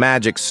huge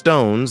magic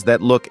stones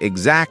that look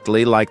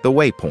exactly like the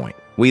waypoint.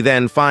 We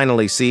then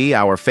finally see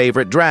our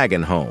favorite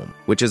dragon home,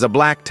 which is a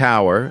black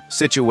tower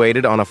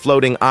situated on a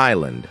floating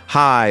island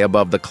high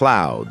above the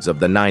clouds of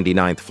the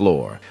 99th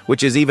floor,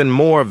 which is even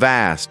more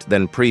vast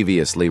than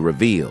previously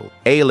revealed.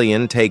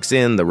 Alien takes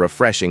in the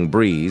refreshing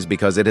breeze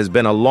because it has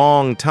been a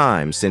long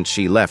time since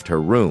she left her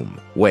room.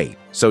 Wait,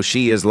 so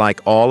she is like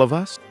all of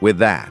us? With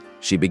that,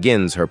 she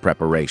begins her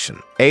preparation.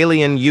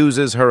 Alien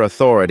uses her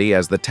authority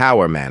as the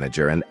tower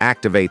manager and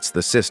activates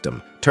the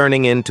system,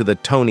 turning into the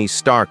Tony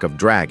Stark of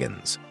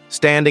dragons.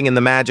 Standing in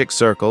the magic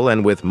circle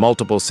and with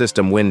multiple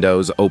system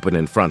windows open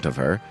in front of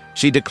her,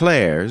 she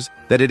declares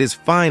that it is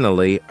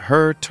finally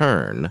her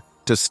turn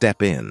to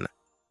step in.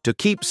 To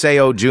keep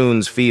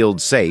Seo-jun's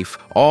field safe,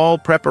 all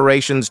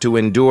preparations to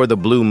endure the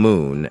blue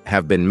moon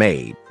have been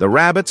made. The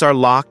rabbits are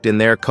locked in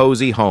their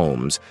cozy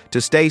homes to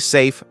stay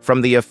safe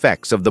from the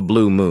effects of the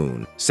blue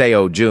moon.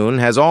 Seo-jun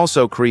has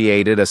also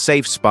created a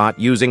safe spot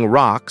using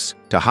rocks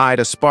to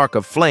hide a spark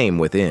of flame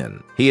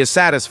within. He is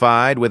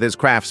satisfied with his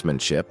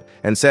craftsmanship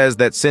and says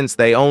that since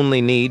they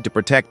only need to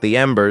protect the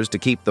embers to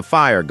keep the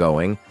fire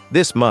going,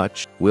 this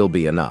much will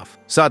be enough.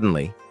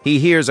 Suddenly, he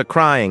hears a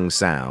crying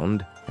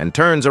sound and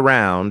turns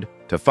around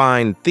to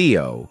find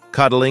Theo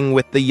cuddling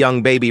with the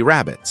young baby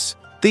rabbits.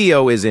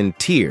 Theo is in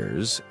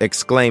tears,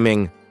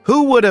 exclaiming,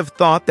 "Who would have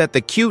thought that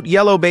the cute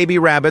yellow baby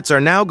rabbits are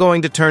now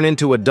going to turn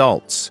into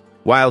adults?"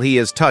 While he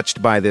is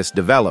touched by this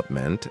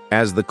development,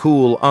 as the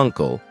cool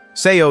uncle,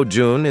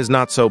 Seo-jun is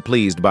not so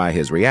pleased by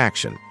his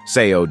reaction.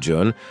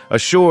 Seo-jun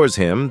assures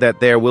him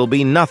that there will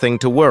be nothing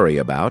to worry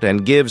about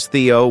and gives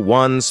Theo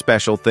one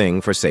special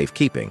thing for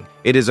safekeeping.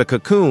 It is a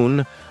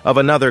cocoon of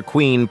another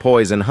queen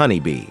poison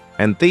honeybee,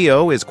 and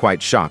Theo is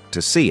quite shocked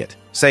to see it.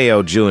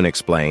 Seo-jun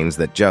explains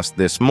that just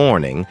this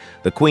morning,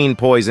 the queen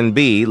poison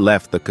bee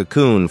left the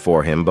cocoon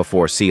for him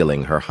before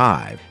sealing her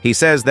hive. He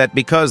says that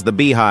because the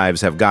beehives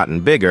have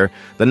gotten bigger,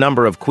 the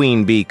number of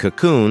queen bee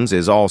cocoons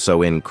is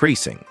also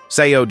increasing.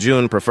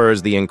 Seo-jun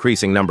prefers the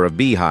increasing number of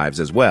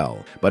beehives as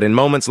well, but in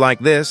moments like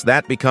this,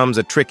 that becomes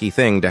a tricky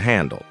thing to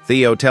handle.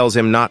 Theo tells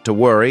him not to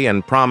worry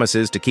and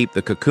promises to keep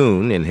the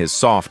cocoon in his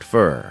soft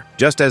fur.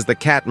 Just as the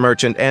cat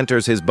merchant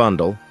enters his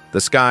bundle,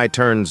 the sky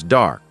turns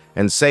dark,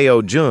 and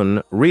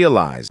Seo-jun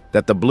realized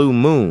that the blue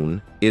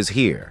moon is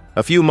here.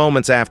 A few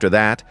moments after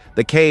that,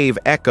 the cave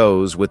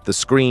echoes with the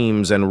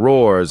screams and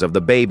roars of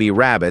the baby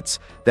rabbits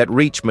that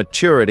reach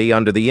maturity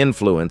under the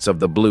influence of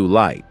the blue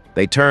light.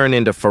 They turn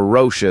into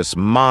ferocious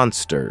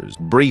monsters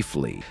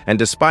briefly, and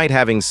despite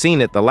having seen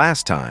it the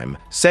last time,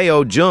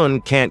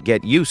 Seo-jun can't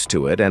get used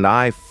to it, and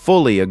I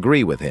fully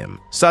agree with him.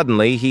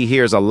 Suddenly, he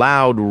hears a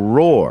loud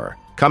roar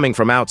coming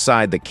from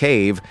outside the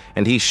cave,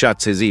 and he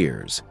shuts his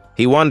ears.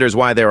 He wonders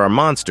why there are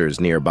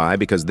monsters nearby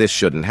because this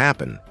shouldn't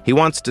happen. He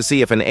wants to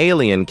see if an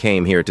alien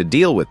came here to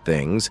deal with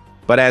things,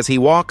 But as he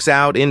walks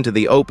out into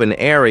the open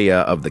area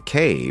of the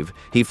cave,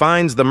 he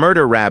finds the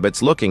murder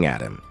rabbits looking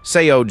at him.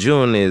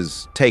 Seo-jun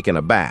is taken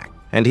aback,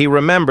 and he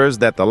remembers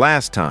that the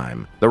last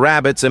time, the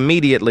rabbits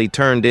immediately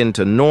turned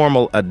into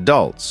normal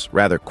adults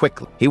rather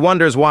quickly. He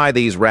wonders why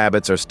these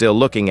rabbits are still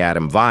looking at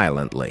him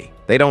violently.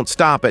 They don't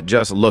stop at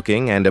just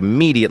looking and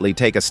immediately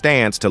take a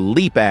stance to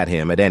leap at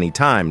him at any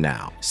time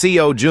now.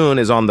 Seo-jun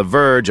is on the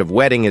verge of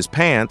wetting his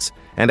pants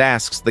and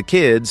asks the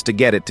kids to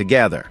get it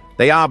together.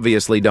 They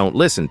obviously don't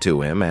listen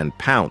to him and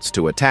pounce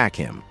to attack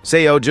him.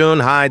 Seo-jun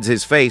hides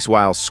his face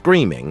while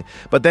screaming,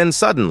 but then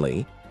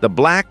suddenly, the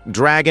black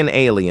dragon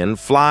alien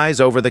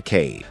flies over the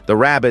cave. The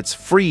rabbits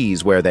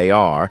freeze where they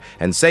are,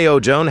 and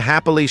Seo-jun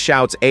happily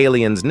shouts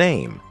Alien's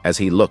name as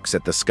he looks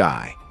at the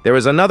sky. There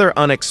is another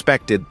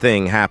unexpected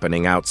thing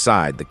happening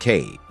outside the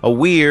cave. A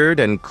weird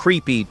and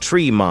creepy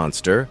tree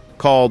monster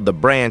called the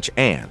branch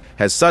ant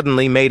has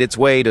suddenly made its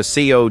way to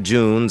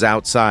Seo-jun's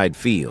outside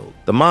field.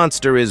 The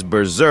monster is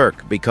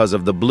berserk because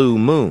of the blue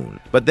moon,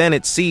 but then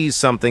it sees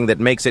something that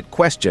makes it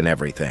question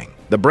everything.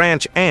 The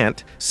branch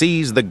ant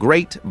sees the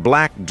great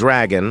black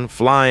dragon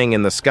flying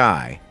in the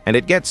sky, and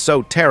it gets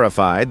so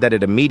terrified that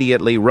it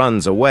immediately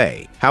runs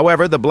away.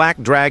 However, the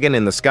black dragon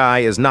in the sky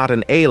is not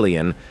an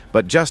alien,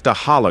 but just a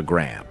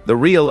hologram. The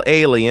real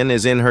alien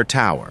is in her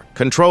tower,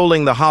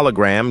 controlling the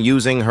hologram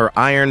using her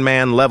Iron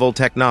Man-level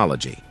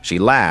technology. She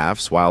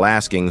laughs while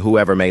asking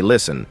whoever may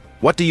listen,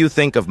 "What do you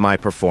think of my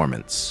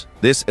performance?"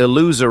 This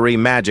illusory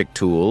magic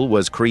tool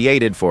was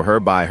created for her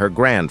by her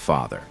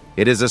grandfather.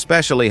 It is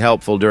especially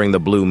helpful during the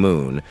blue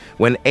moon,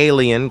 when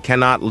Alien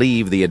cannot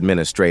leave the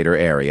administrator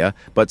area,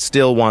 but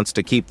still wants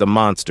to keep the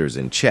monsters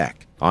in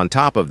check. On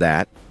top of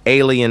that,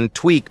 Alien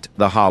tweaked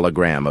the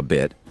hologram a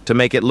bit to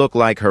make it look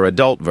like her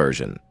adult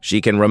version. She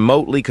can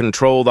remotely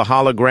control the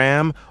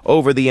hologram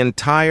over the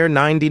entire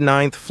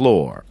 99th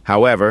floor.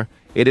 However,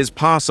 it is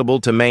possible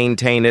to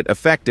maintain it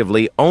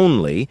effectively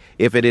only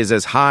if it is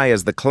as high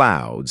as the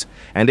clouds,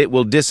 and it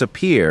will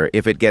disappear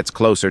if it gets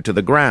closer to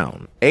the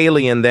ground.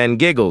 Alien then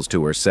giggles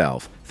to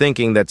herself,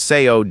 thinking that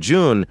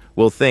Seo-jun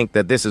will think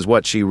that this is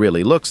what she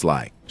really looks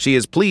like. She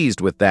is pleased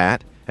with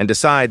that and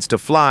decides to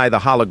fly the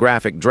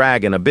holographic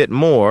dragon a bit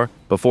more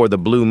before the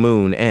blue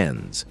moon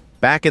ends.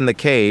 Back in the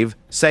cave,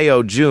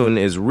 Seo-jun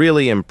is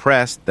really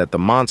impressed that the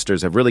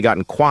monsters have really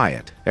gotten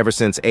quiet ever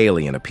since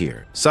Alien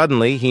appeared.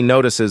 Suddenly, he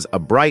notices a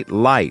bright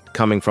light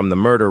coming from the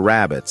murder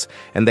rabbits,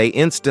 and they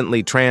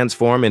instantly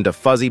transform into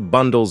fuzzy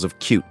bundles of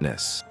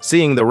cuteness.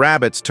 Seeing the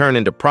rabbits turn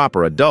into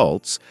proper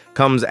adults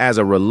comes as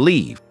a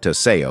relief to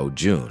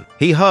Seo-jun.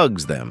 He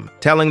hugs them,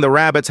 telling the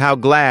rabbits how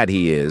glad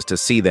he is to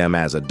see them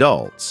as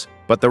adults.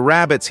 But the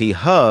rabbits he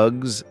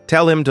hugs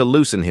tell him to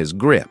loosen his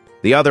grip.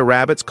 The other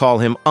rabbits call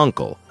him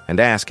Uncle and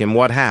ask him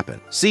what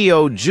happened.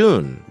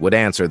 Seo-jun would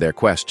answer their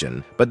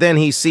question, but then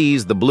he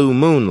sees the blue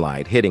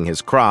moonlight hitting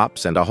his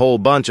crops and a whole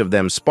bunch of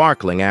them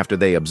sparkling after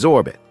they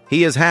absorb it.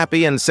 He is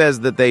happy and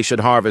says that they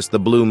should harvest the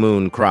blue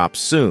moon crops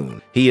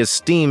soon. He is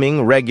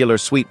steaming regular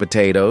sweet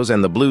potatoes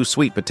and the blue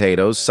sweet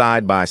potatoes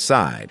side by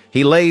side.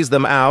 He lays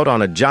them out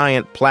on a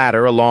giant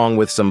platter along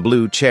with some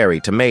blue cherry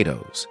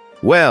tomatoes.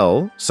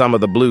 Well, some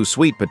of the blue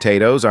sweet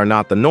potatoes are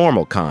not the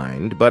normal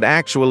kind, but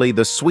actually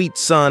the Sweet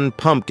Sun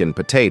pumpkin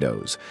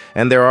potatoes,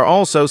 and there are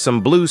also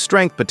some blue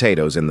strength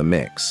potatoes in the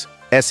mix.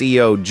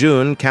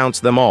 Seo-jun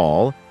counts them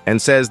all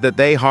and says that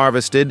they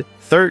harvested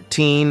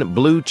 13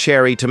 blue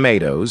cherry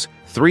tomatoes,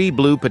 3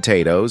 blue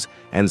potatoes,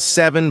 and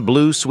 7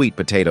 blue sweet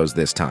potatoes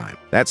this time.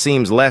 That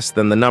seems less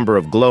than the number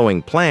of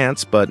glowing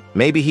plants, but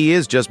maybe he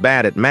is just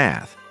bad at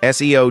math.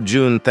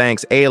 Seo-jun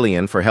thanks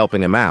Alien for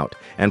helping him out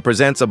and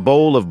presents a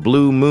bowl of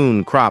blue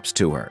moon crops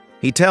to her.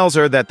 He tells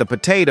her that the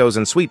potatoes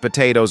and sweet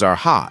potatoes are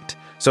hot,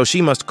 so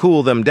she must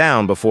cool them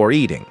down before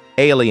eating.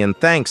 Alien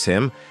thanks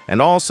him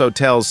and also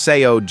tells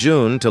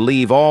Seo-jun to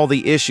leave all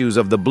the issues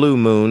of the blue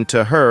moon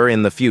to her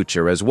in the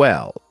future as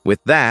well.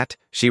 With that,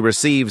 she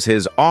receives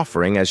his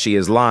offering as she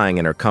is lying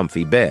in her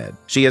comfy bed.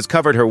 She has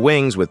covered her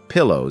wings with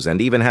pillows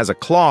and even has a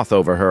cloth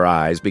over her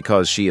eyes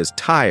because she is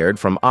tired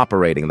from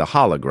operating the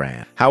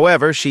hologram.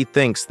 However, she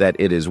thinks that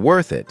it is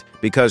worth it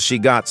because she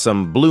got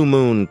some blue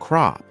moon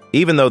crop.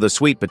 Even though the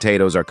sweet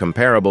potatoes are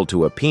comparable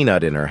to a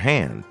peanut in her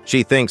hand,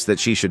 she thinks that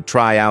she should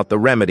try out the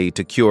remedy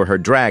to cure her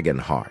dragon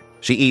heart.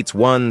 She eats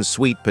 1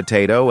 sweet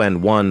potato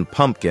and 1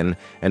 pumpkin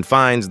and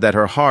finds that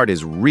her heart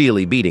is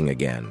really beating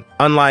again.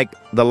 Unlike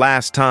the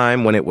last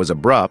time when it was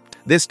abrupt,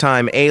 this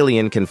time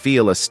Alien can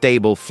feel a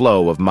stable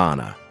flow of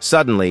mana.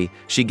 Suddenly,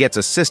 she gets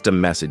a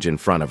system message in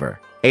front of her.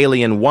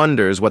 Alien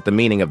wonders what the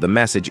meaning of the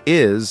message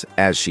is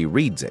as she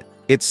reads it.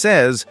 It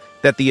says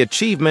that the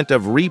achievement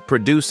of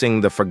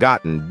reproducing the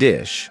forgotten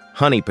dish,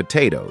 honey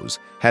potatoes,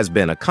 has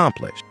been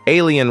accomplished.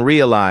 Alien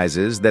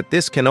realizes that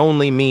this can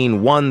only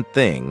mean one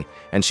thing,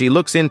 and she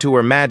looks into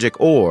her magic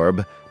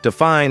orb to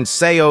find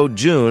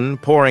Seo-jun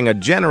pouring a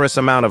generous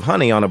amount of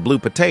honey on a blue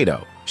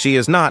potato. She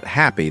is not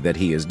happy that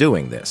he is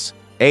doing this.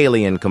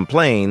 Alien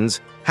complains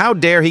How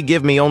dare he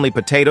give me only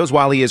potatoes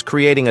while he is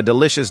creating a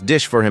delicious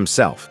dish for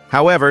himself?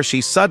 However,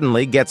 she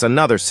suddenly gets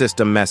another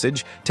system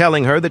message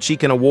telling her that she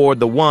can award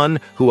the one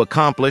who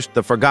accomplished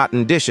the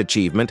forgotten dish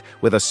achievement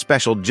with a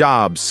special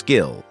job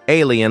skill.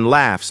 Alien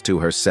laughs to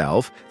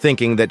herself,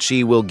 thinking that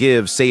she will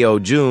give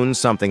Seo-jun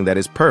something that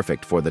is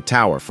perfect for the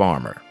tower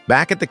farmer.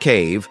 Back at the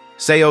cave,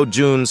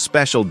 Seo-jun's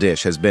special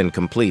dish has been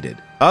completed.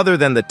 Other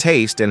than the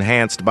taste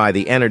enhanced by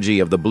the energy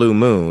of the blue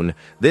moon,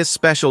 this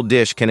special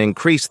dish can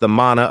increase the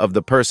mana of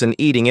the person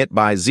eating it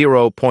by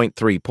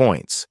 0.3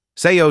 points.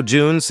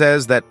 Seo-jun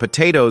says that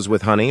potatoes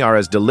with honey are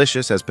as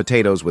delicious as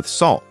potatoes with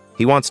salt.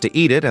 He wants to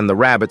eat it, and the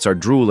rabbits are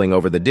drooling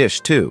over the dish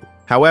too.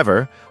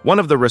 However, one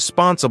of the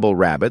responsible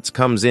rabbits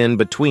comes in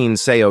between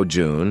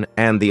Seo-jun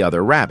and the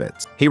other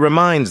rabbits. He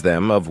reminds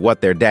them of what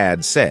their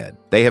dad said.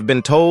 They have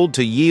been told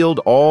to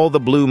yield all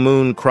the blue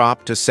moon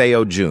crop to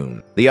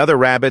Seo-jun. The other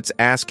rabbits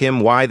ask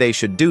him why they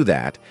should do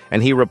that,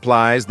 and he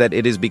replies that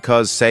it is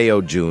because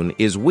Seo-jun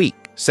is weak.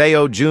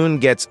 Seo-jun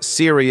gets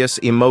serious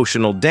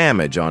emotional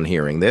damage on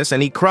hearing this,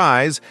 and he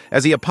cries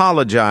as he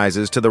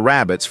apologizes to the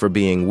rabbits for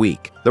being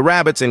weak. The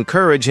rabbits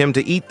encourage him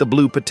to eat the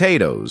blue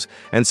potatoes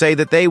and say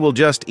that they will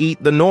just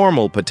eat the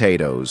normal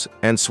potatoes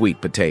and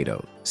sweet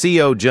potatoes.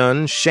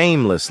 Seo-jun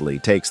shamelessly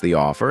takes the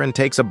offer and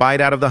takes a bite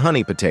out of the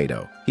honey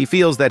potato. He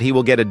feels that he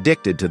will get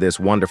addicted to this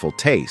wonderful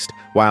taste,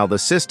 while the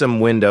system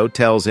window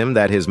tells him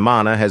that his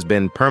mana has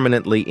been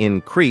permanently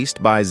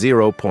increased by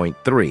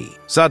 0.3.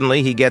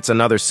 Suddenly, he gets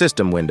another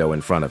system window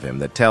in front of him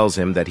that tells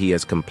him that he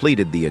has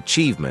completed the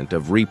achievement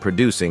of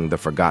reproducing the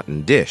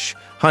forgotten dish,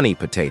 honey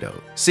potato.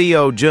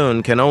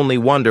 Seo-jun can only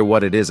wonder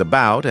what it is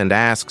about and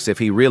asks if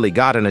he really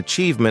got an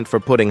achievement for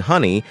putting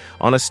honey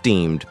on a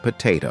steamed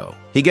potato.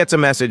 He gets a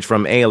message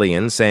from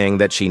Alien saying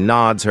that she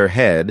nods her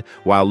head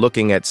while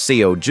looking at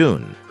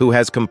Seo-jun, who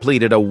has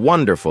completed a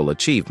wonderful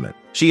achievement.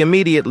 She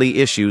immediately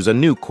issues a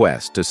new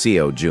quest to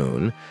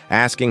Seo-jun,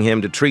 asking him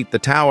to treat the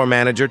tower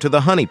manager to the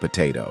honey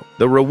potato.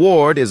 The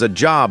reward is a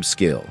job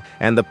skill,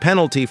 and the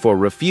penalty for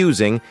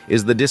refusing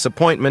is the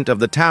disappointment of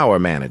the tower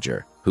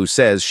manager, who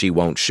says she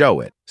won't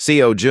show it.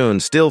 Seo-jun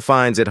still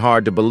finds it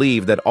hard to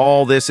believe that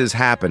all this is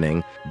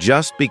happening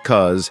just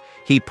because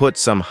he put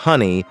some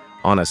honey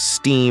on a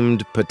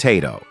steamed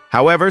potato.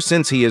 However,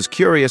 since he is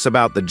curious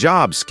about the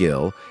job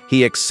skill,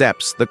 he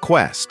accepts the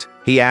quest.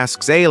 He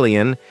asks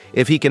Alien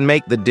if he can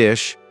make the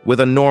dish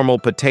with a normal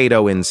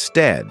potato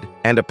instead,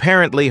 and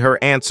apparently her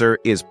answer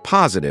is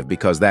positive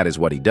because that is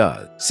what he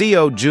does.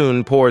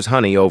 Seo-jun pours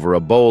honey over a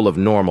bowl of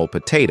normal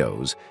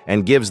potatoes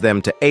and gives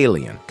them to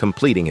Alien,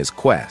 completing his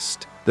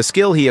quest. The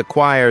skill he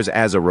acquires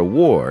as a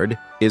reward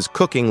is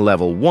Cooking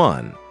Level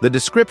 1. The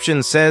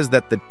description says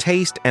that the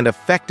taste and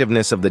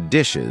effectiveness of the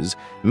dishes,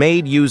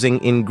 made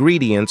using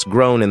ingredients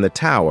grown in the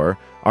tower,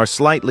 are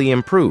slightly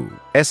improved.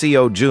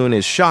 Seo-jun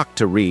is shocked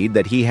to read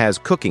that he has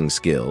cooking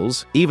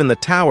skills. Even the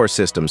tower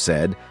system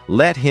said,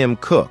 "Let him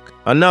cook."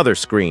 Another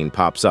screen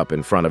pops up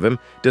in front of him,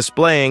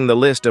 displaying the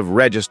list of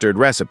registered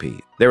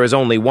recipes. There is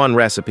only one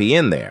recipe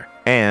in there,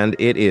 and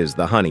it is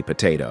the honey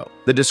potato.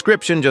 The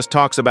description just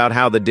talks about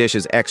how the dish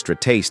is extra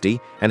tasty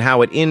and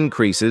how it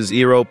increases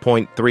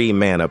 0.3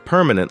 mana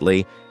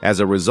permanently as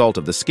a result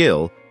of the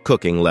skill,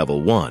 Cooking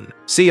Level 1.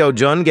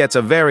 Seo-jun gets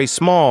a very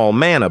small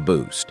mana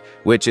boost,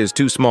 which is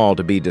too small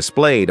to be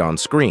displayed on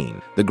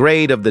screen. The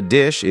grade of the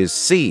dish is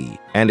C,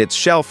 and its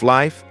shelf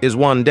life is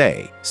 1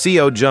 day.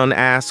 Seo-jun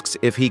asks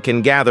if he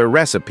can gather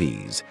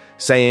recipes,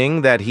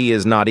 saying that he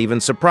is not even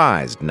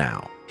surprised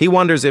now. He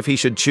wonders if he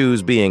should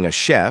choose being a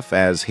chef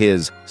as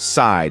his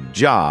side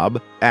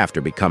job after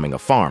becoming a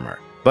farmer.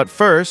 But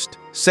first,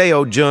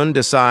 Seo-jun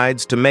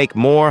decides to make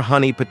more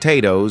honey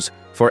potatoes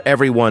for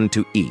everyone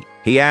to eat.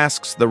 He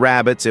asks the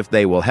rabbits if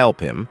they will help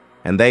him,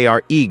 and they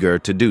are eager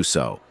to do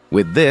so.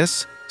 With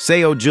this,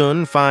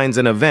 Seo-jun finds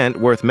an event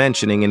worth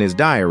mentioning in his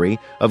diary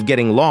of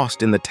getting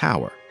lost in the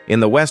tower. In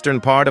the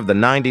western part of the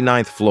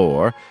 99th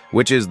floor,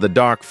 which is the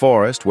dark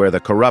forest where the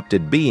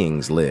corrupted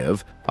beings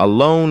live, a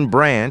lone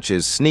branch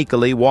is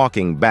sneakily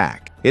walking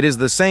back. It is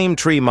the same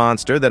tree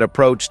monster that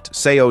approached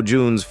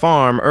Seo-jun's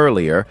farm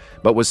earlier,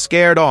 but was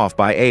scared off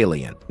by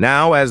Alien.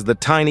 Now, as the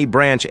tiny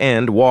branch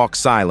end walks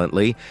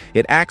silently,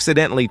 it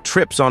accidentally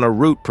trips on a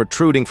root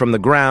protruding from the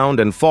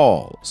ground and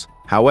falls.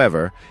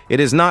 However,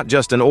 it is not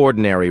just an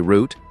ordinary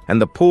root,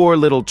 and the poor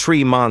little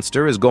tree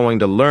monster is going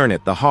to learn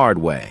it the hard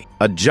way.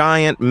 A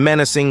giant,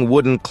 menacing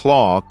wooden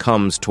claw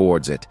comes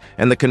towards it,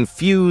 and the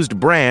confused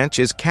branch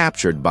is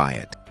captured by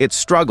it. It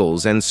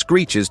struggles and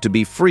screeches to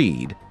be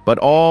freed, but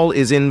all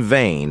is in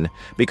vain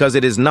because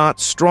it is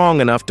not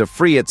strong enough to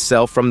free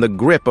itself from the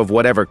grip of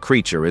whatever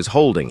creature is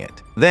holding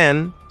it.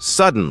 Then,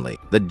 suddenly,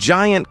 the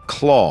giant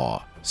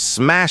claw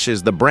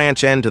smashes the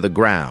branch end to the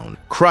ground,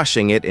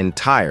 crushing it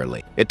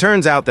entirely. It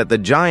turns out that the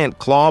giant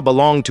claw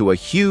belonged to a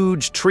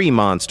huge tree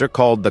monster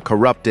called the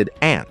corrupted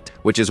ant,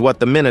 which is what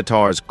the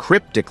Minotaurs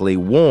cryptically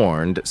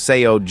warned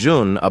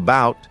Seo-jun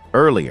about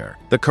earlier.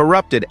 The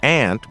corrupted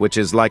ant, which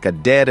is like a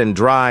dead and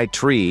dry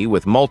tree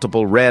with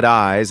multiple red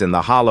eyes in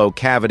the hollow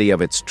cavity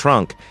of its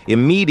trunk,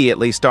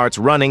 immediately starts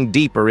running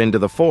deeper into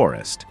the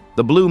forest.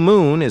 The blue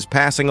moon is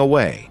passing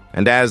away.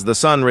 And as the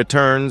sun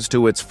returns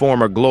to its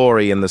former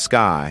glory in the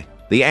sky,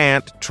 the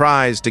ant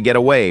tries to get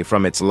away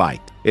from its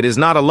light. It is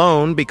not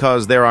alone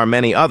because there are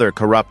many other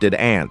corrupted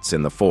ants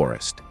in the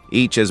forest,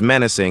 each as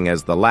menacing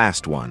as the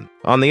last one.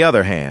 On the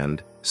other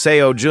hand,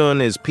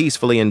 Seo-jun is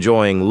peacefully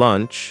enjoying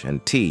lunch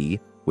and tea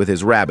with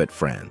his rabbit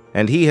friend,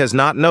 and he has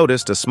not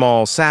noticed a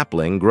small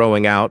sapling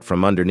growing out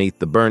from underneath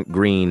the burnt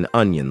green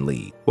onion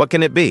leaf. What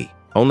can it be?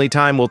 Only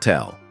time will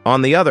tell.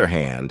 On the other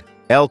hand,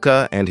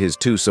 Elka and his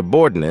two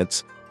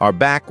subordinates are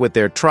back with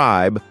their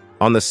tribe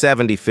on the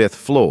 75th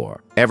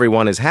floor.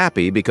 Everyone is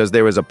happy because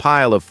there is a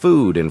pile of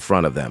food in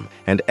front of them,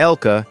 and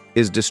Elka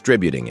is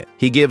distributing it.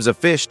 He gives a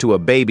fish to a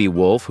baby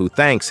wolf who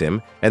thanks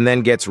him and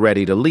then gets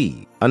ready to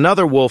leave.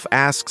 Another wolf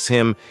asks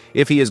him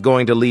if he is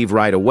going to leave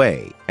right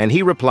away, and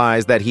he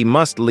replies that he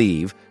must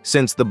leave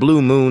since the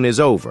blue moon is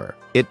over.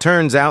 It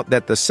turns out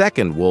that the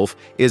second wolf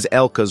is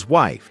Elka's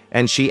wife,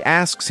 and she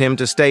asks him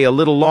to stay a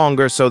little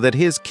longer so that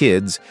his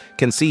kids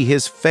can see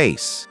his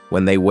face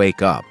when they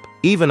wake up.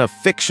 Even a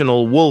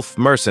fictional wolf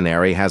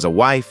mercenary has a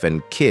wife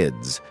and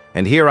kids,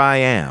 and here I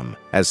am,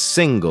 as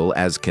single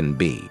as can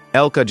be.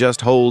 Elka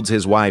just holds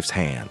his wife's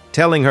hand,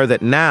 telling her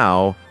that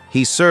now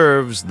he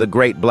serves the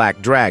great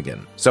black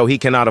dragon, so he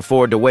cannot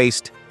afford to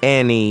waste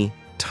any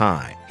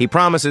time. He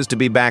promises to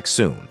be back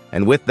soon,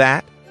 and with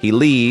that, he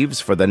leaves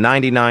for the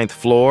 99th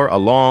floor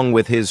along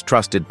with his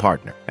trusted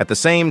partner. At the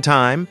same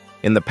time,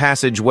 in the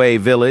passageway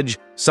village,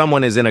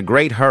 someone is in a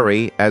great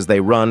hurry as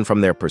they run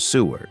from their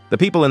pursuer. The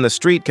people in the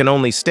street can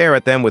only stare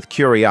at them with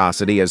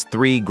curiosity as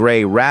three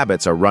gray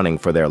rabbits are running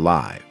for their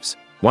lives.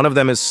 One of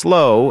them is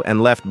slow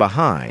and left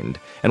behind,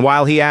 and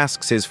while he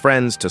asks his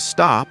friends to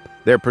stop,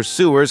 their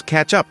pursuers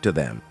catch up to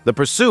them. The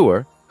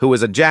pursuer, who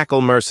is a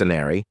jackal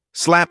mercenary,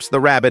 slaps the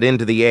rabbit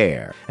into the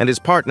air, and his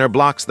partner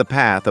blocks the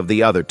path of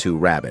the other two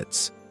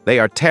rabbits. They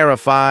are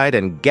terrified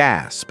and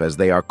gasp as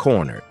they are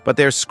cornered, but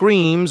their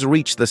screams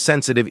reach the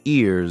sensitive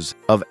ears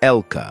of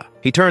Elka.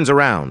 He turns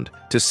around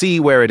to see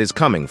where it is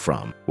coming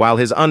from, while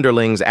his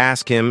underlings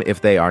ask him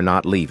if they are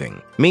not leaving.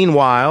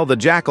 Meanwhile, the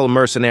jackal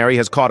mercenary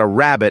has caught a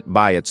rabbit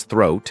by its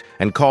throat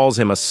and calls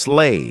him a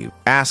slave,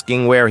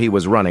 asking where he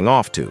was running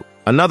off to.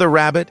 Another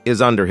rabbit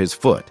is under his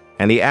foot,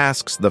 and he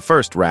asks the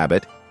first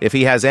rabbit if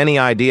he has any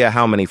idea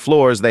how many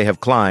floors they have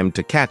climbed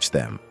to catch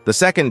them. The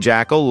second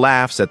jackal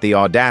laughs at the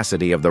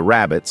audacity of the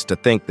rabbits to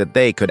think that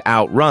they could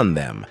outrun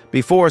them,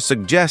 before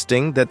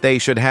suggesting that they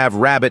should have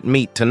rabbit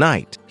meat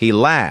tonight. He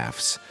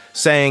laughs,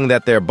 saying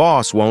that their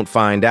boss won't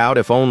find out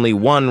if only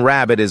one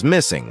rabbit is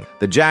missing.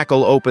 The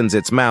jackal opens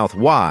its mouth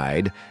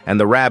wide, and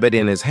the rabbit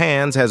in his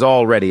hands has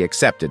already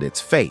accepted its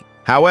fate.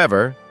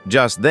 However,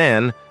 just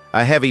then,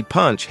 a heavy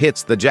punch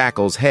hits the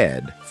jackal's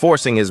head,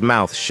 forcing his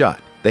mouth shut.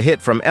 The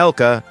hit from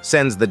Elka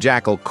sends the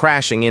jackal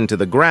crashing into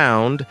the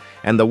ground,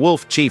 and the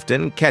wolf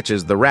chieftain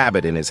catches the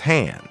rabbit in his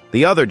hand.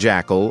 The other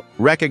jackal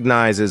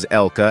recognizes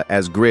Elka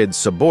as Grid's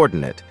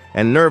subordinate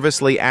and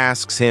nervously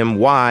asks him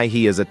why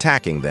he is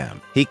attacking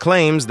them. He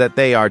claims that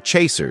they are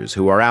chasers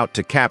who are out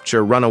to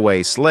capture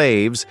runaway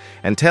slaves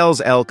and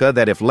tells Elka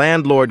that if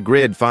Landlord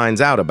Grid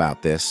finds out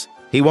about this,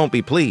 he won't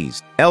be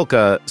pleased.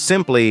 Elka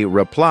simply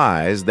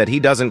replies that he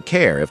doesn't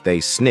care if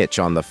they snitch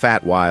on the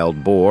fat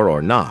wild boar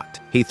or not.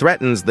 He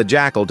threatens the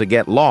jackal to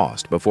get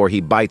lost before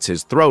he bites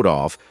his throat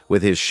off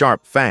with his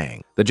sharp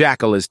fang. The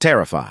jackal is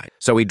terrified,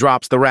 so he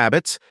drops the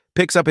rabbits,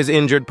 picks up his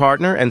injured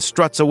partner, and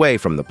struts away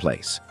from the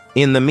place.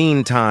 In the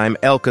meantime,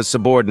 Elka's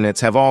subordinates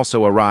have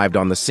also arrived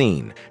on the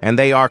scene, and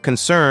they are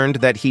concerned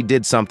that he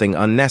did something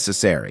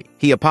unnecessary.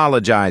 He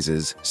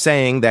apologizes,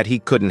 saying that he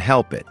couldn't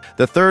help it.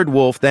 The third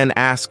wolf then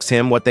asks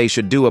him what they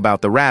should do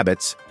about the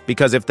rabbits,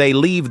 because if they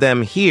leave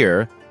them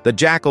here, the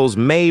jackals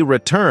may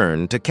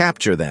return to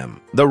capture them.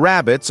 The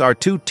rabbits are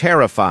too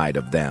terrified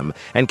of them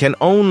and can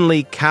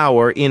only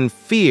cower in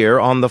fear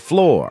on the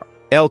floor.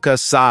 Elka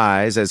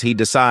sighs as he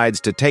decides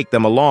to take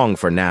them along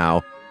for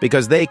now,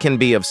 because they can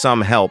be of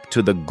some help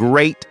to the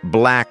Great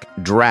Black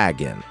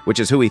Dragon, which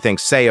is who he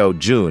thinks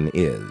Seo-jun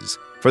is.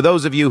 For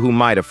those of you who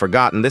might have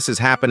forgotten, this is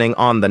happening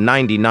on the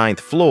 99th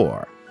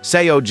floor.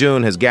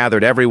 Seo-jun has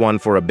gathered everyone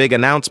for a big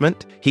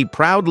announcement. He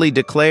proudly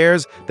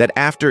declares that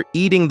after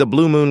eating the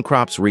blue moon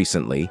crops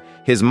recently,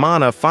 his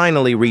mana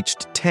finally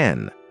reached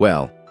 10.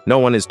 Well, no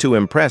one is too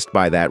impressed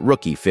by that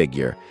rookie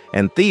figure,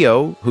 and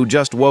Theo, who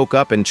just woke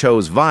up and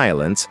chose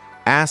violence,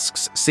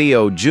 asks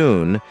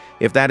Seo-jun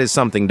if that is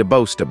something to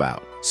boast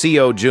about.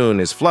 Seo-jun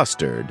is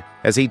flustered,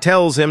 as he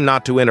tells him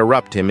not to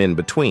interrupt him in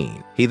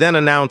between. He then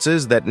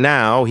announces that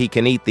now he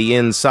can eat the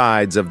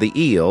insides of the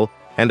eel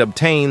and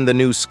obtain the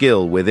new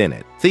skill within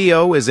it.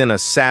 Theo is in a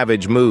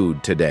savage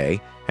mood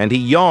today, and he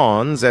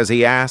yawns as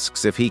he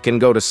asks if he can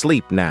go to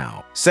sleep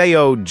now.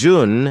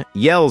 Seo-jun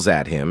yells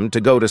at him to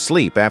go to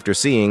sleep after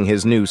seeing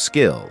his new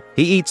skill.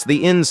 He eats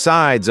the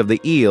insides of the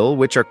eel,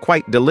 which are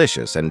quite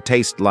delicious and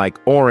taste like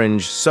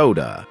orange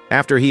soda.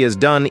 After he is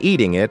done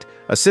eating it,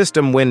 a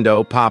system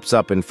window pops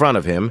up in front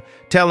of him,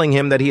 telling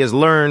him that he has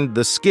learned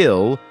the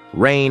skill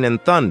Rain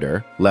and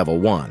Thunder, level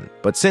 1.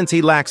 But since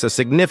he lacks a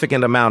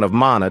significant amount of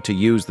mana to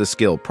use the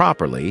skill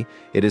properly,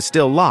 it is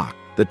still locked.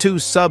 The two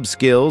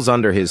sub-skills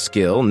under his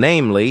skill,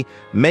 namely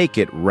Make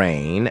It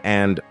Rain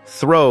and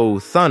Throw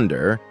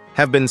Thunder,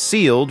 have been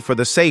sealed for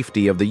the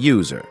safety of the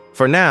user.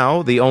 For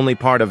now, the only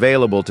part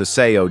available to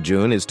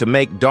Seo-jun is to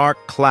make dark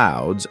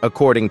clouds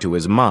according to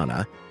his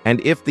mana, and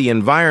if the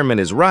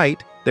environment is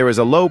right, there is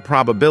a low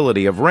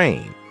probability of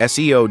rain.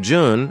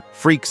 Seo-jun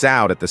freaks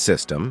out at the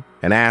system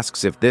and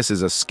asks if this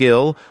is a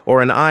skill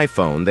or an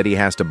iPhone that he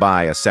has to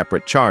buy a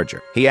separate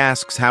charger. He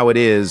asks how it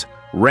is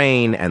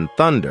rain and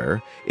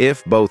thunder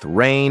if both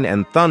rain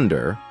and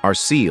thunder are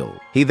sealed.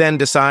 He then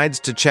decides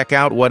to check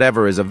out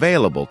whatever is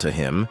available to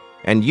him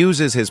and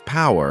uses his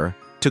power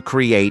to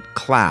create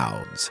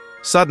clouds.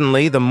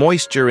 Suddenly, the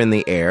moisture in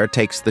the air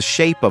takes the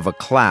shape of a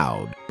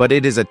cloud, but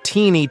it is a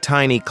teeny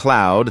tiny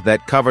cloud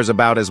that covers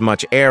about as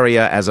much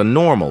area as a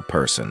normal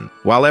person.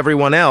 While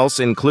everyone else,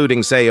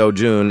 including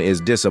Seo-jun,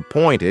 is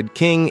disappointed,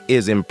 King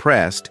is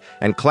impressed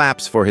and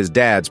claps for his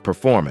dad's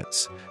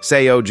performance.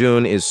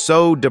 Seo-jun is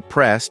so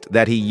depressed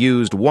that he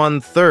used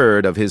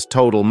 1/3 of his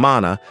total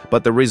mana,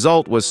 but the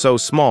result was so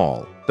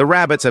small. The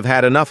rabbits have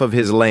had enough of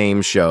his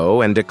lame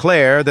show and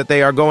declare that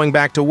they are going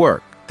back to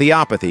work.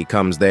 Theopathy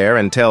comes there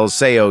and tells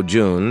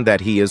Seo-jun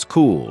that he is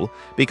cool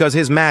because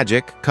his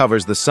magic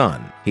covers the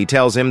sun. He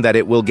tells him that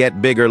it will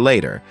get bigger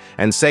later,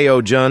 and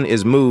Seo-jun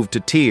is moved to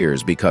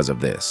tears because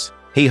of this.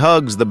 He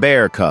hugs the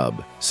bear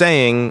cub,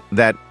 saying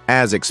that,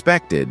 as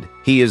expected,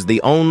 he is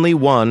the only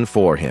one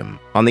for him.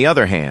 On the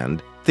other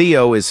hand,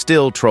 Theo is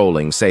still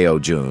trolling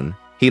Seo-jun.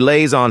 He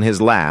lays on his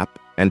lap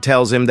and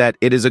tells him that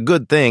it is a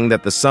good thing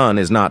that the sun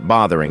is not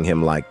bothering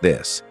him like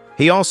this.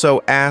 He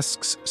also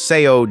asks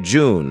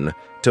Seo-jun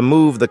to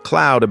move the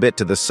cloud a bit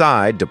to the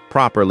side to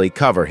properly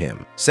cover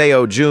him.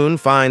 Seo-jun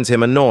finds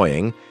him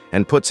annoying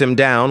and puts him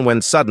down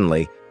when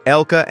suddenly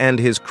Elka and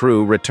his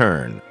crew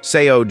return.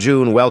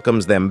 Seo-jun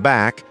welcomes them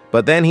back,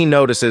 but then he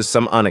notices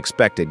some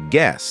unexpected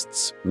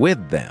guests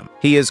with them.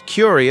 He is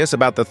curious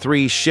about the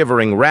 3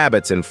 shivering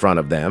rabbits in front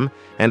of them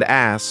and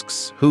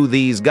asks who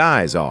these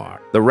guys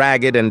are. The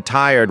ragged and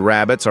tired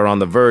rabbits are on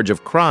the verge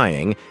of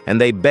crying,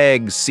 and they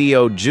beg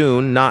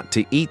Seo-jun not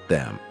to eat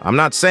them. I'm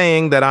not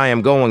saying that I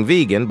am going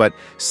vegan, but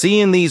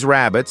seeing these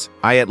rabbits,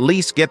 I at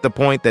least get the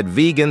point that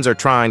vegans are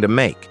trying to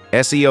make.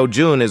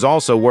 Seo-jun is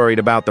also worried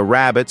about the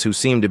rabbits who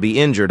seem to be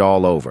injured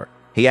all over.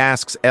 He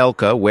asks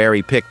Elka where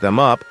he picked them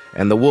up,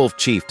 and the wolf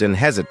chieftain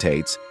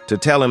hesitates to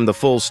tell him the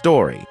full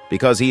story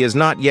because he is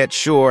not yet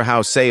sure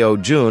how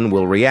Seo-jun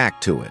will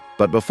react to it.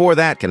 But before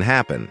that can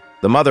happen,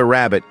 the mother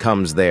rabbit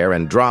comes there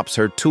and drops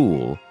her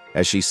tool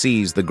as she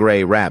sees the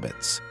gray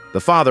rabbits.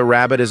 The father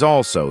rabbit is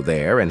also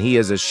there, and he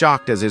is as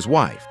shocked as his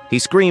wife. He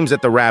screams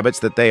at the rabbits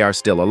that they are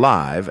still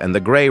alive, and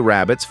the gray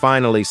rabbits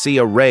finally see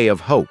a ray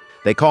of hope.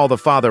 They call the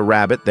father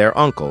rabbit their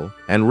uncle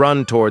and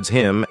run towards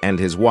him and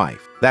his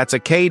wife. That's a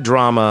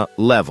K-drama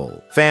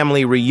level.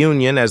 Family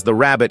reunion as the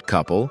rabbit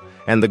couple,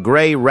 and the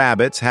gray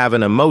rabbits have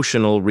an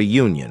emotional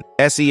reunion.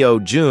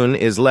 Seo-jun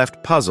is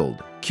left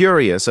puzzled,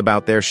 curious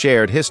about their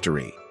shared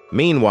history.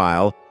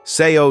 Meanwhile,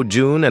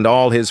 Seo-jun and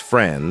all his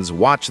friends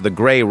watch the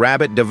gray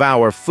rabbit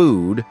devour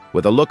food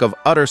with a look of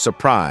utter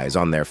surprise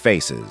on their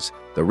faces.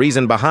 The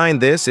reason behind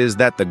this is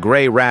that the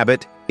gray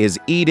rabbit is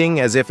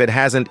eating as if it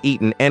hasn't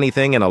eaten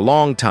anything in a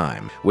long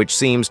time, which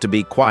seems to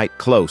be quite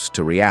close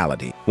to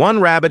reality. One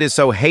rabbit is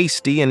so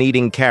hasty in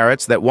eating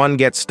carrots that one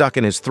gets stuck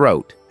in his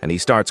throat, and he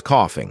starts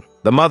coughing.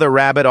 The mother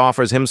rabbit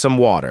offers him some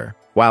water,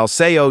 while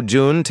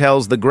Seo-jun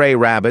tells the gray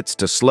rabbits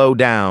to slow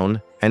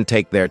down and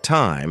take their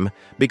time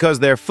because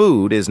their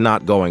food is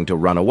not going to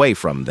run away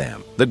from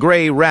them. The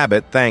gray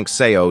rabbit thanks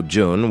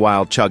Seo-jun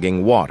while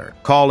chugging water,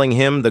 calling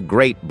him the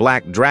Great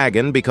Black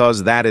Dragon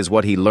because that is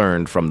what he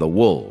learned from the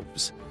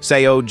wolves.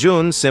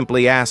 Seo-jun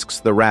simply asks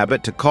the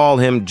rabbit to call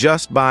him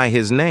just by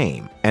his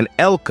name, and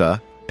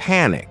Elka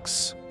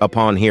panics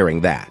upon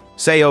hearing that.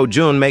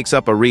 Seo-jun makes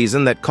up a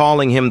reason that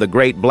calling him the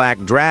Great Black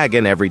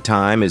Dragon every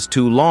time is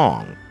too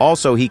long.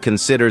 Also, he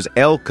considers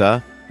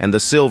Elka and the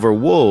Silver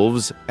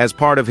Wolves as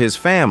part of his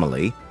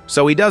family,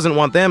 so he doesn't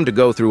want them to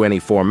go through any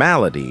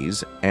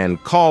formalities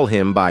and call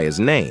him by his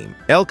name.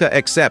 Elka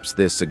accepts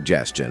this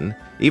suggestion,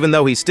 even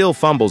though he still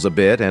fumbles a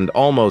bit and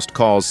almost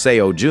calls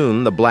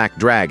Seo-jun the Black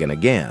Dragon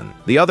again.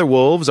 The other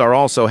wolves are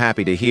also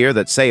happy to hear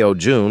that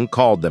Seo-jun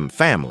called them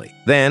family.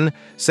 Then,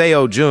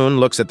 Seo-jun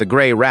looks at the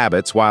gray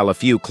rabbits while a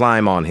few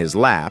climb on his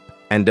lap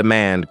and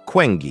demand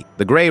kwengi.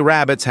 The gray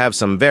rabbits have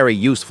some very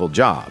useful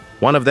job.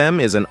 One of them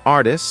is an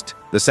artist,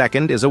 the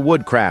second is a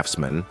wood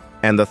craftsman,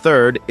 and the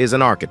third is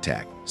an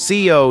architect.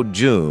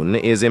 Seo-jun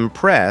is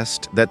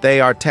impressed that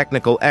they are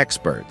technical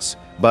experts,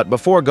 but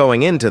before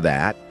going into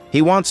that,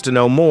 he wants to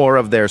know more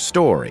of their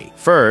story.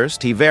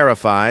 First, he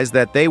verifies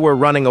that they were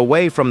running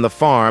away from the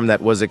farm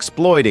that was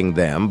exploiting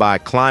them by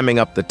climbing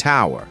up the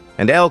tower,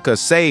 and Elka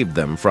saved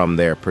them from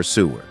their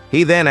pursuer.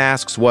 He then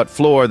asks what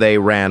floor they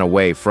ran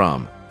away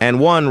from, and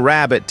one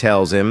rabbit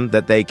tells him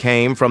that they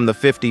came from the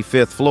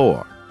 55th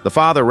floor. The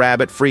father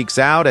rabbit freaks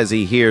out as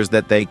he hears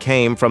that they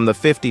came from the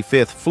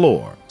 55th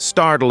floor,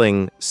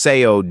 startling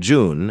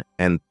Seo-jun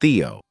and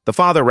Theo. The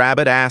father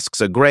rabbit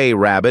asks a gray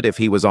rabbit if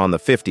he was on the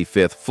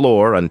 55th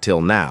floor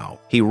until now.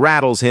 He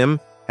rattles him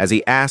as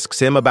he asks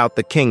him about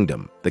the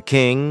kingdom, the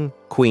king,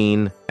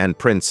 queen, and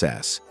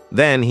princess.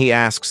 Then he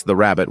asks the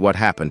rabbit what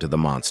happened to the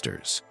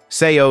monsters.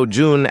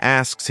 Seo-jun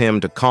asks him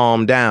to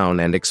calm down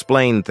and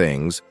explain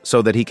things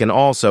so that he can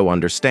also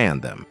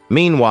understand them.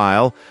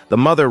 Meanwhile, the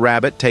mother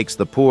rabbit takes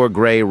the poor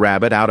gray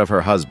rabbit out of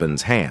her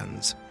husband's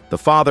hands. The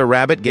father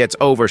rabbit gets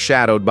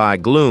overshadowed by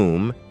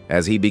gloom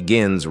as he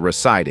begins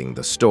reciting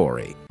the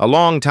story. A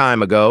long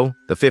time ago,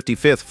 the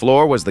 55th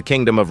floor was the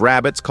kingdom of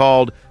rabbits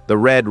called the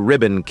Red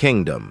Ribbon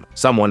Kingdom.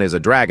 Someone is a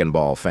Dragon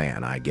Ball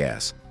fan, I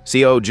guess.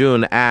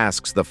 Seo-jun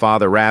asks the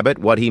father rabbit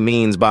what he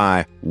means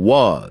by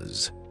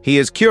was. He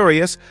is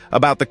curious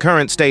about the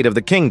current state of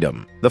the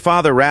kingdom. The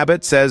father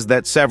rabbit says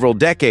that several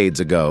decades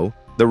ago,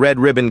 the Red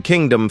Ribbon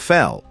Kingdom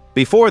fell.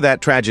 Before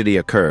that tragedy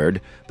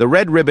occurred, the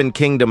Red Ribbon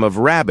Kingdom of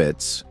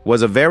rabbits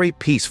was a very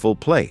peaceful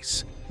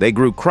place. They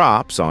grew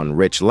crops on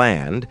rich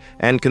land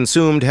and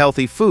consumed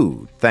healthy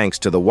food thanks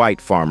to the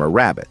white farmer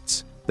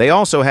rabbits. They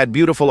also had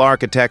beautiful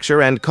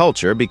architecture and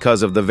culture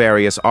because of the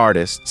various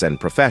artists and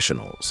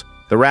professionals.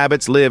 The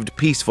rabbits lived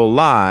peaceful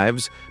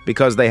lives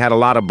because they had a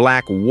lot of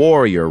black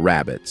warrior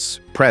rabbits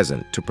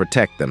present to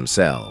protect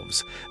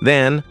themselves.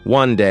 Then,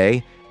 one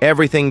day,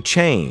 everything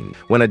changed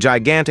when a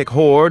gigantic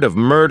horde of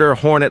murder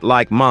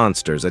hornet-like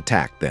monsters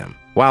attacked them.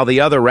 While the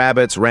other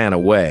rabbits ran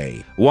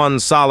away, one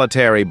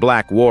solitary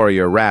black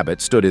warrior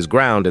rabbit stood his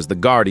ground as the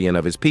guardian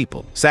of his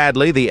people.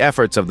 Sadly, the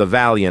efforts of the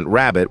valiant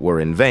rabbit were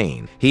in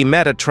vain. He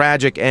met a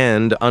tragic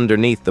end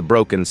underneath the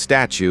broken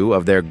statue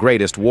of their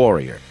greatest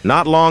warrior.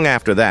 Not long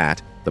after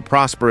that, the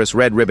prosperous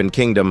Red Ribbon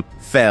Kingdom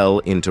fell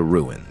into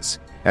ruins.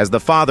 As the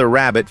father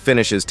rabbit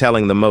finishes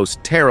telling the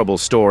most terrible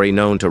story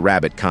known to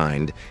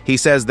rabbitkind, he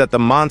says that the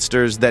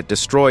monsters that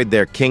destroyed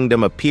their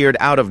kingdom appeared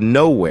out of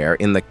nowhere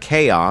in the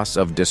chaos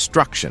of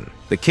destruction.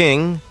 The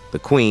king, the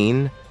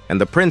queen,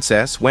 and the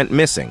princess went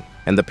missing,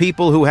 and the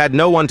people who had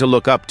no one to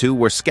look up to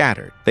were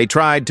scattered. They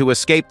tried to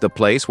escape the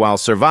place while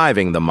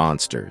surviving the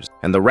monsters,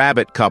 and the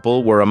rabbit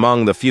couple were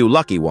among the few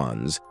lucky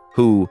ones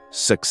who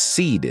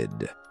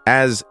succeeded.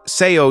 As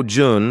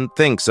Seo-jun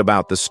thinks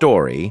about the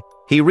story,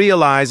 he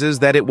realizes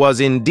that it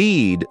was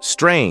indeed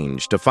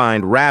strange to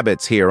find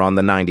rabbits here on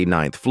the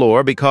 99th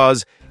floor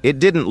because it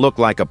didn't look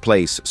like a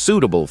place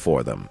suitable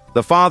for them.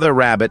 The father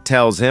rabbit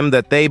tells him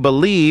that they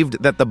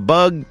believed that the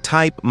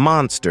bug-type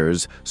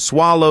monsters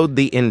swallowed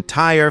the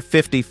entire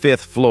 55th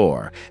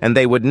floor, and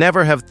they would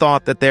never have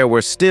thought that there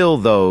were still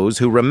those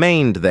who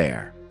remained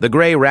there. The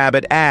gray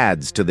rabbit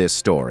adds to this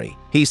story.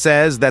 He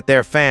says that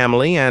their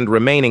family and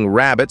remaining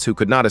rabbits who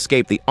could not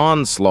escape the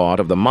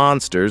onslaught of the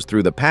monsters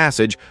through the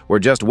passage were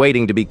just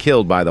waiting to be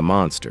killed by the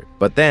monster.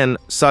 But then,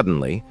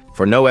 suddenly,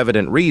 for no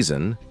evident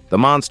reason, the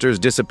monsters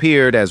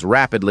disappeared as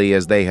rapidly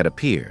as they had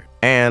appeared.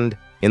 And,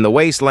 in the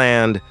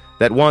wasteland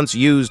that once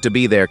used to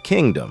be their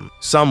kingdom,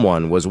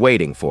 someone was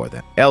waiting for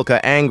them. Elka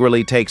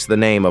angrily takes the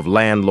name of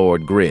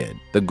Landlord Grid,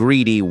 the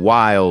greedy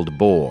wild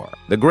boar.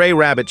 The gray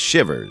rabbit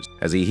shivers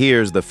as he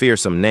hears the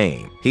fearsome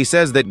name. He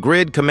says that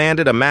Grid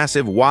commanded a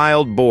massive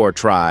wild boar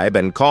tribe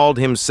and called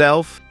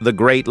himself the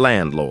Great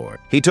Landlord.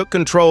 He took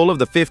control of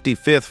the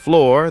 55th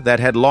floor that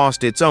had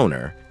lost its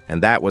owner,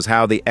 and that was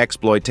how the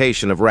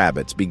exploitation of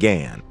rabbits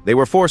began. They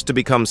were forced to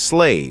become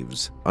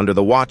slaves under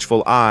the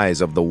watchful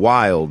eyes of the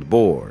wild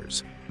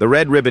boars. The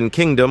Red Ribbon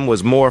Kingdom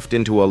was morphed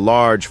into a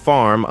large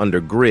farm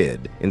under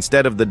Grid.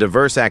 Instead of the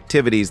diverse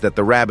activities that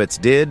the rabbits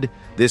did,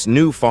 this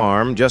new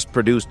farm just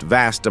produced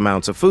vast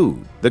amounts of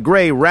food. The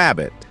gray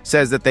rabbit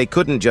says that they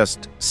couldn't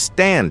just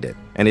stand it,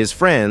 and his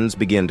friends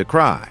begin to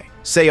cry.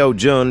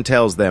 Seo-jun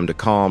tells them to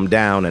calm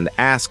down and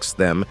asks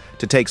them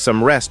to take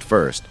some rest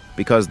first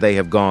because they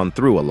have gone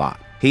through a lot.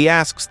 He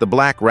asks the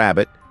black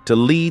rabbit to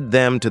lead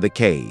them to the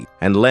cave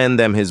and lend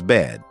them his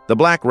bed. The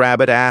black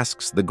rabbit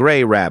asks the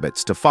gray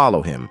rabbits to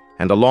follow him,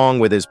 and along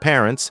with his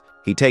parents,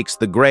 he takes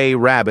the gray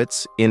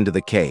rabbits into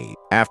the cave.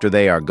 After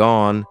they are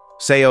gone,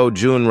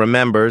 Seo-jun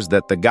remembers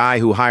that the guy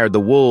who hired the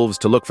wolves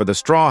to look for the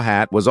straw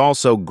hat was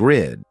also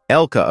Grid.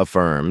 Elka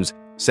affirms,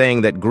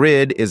 saying that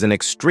Grid is an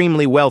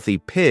extremely wealthy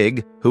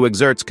pig who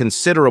exerts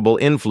considerable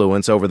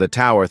influence over the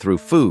tower through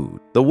food.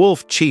 The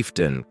wolf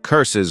chieftain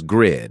curses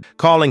Grid,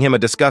 calling him a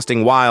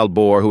disgusting wild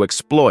boar who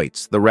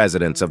exploits the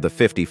residents of the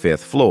 55th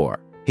floor.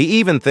 He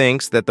even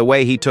thinks that the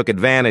way he took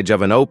advantage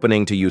of an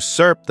opening to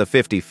usurp the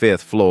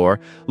 55th floor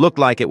looked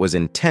like it was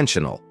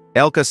intentional.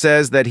 Elka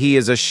says that he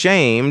is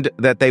ashamed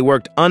that they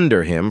worked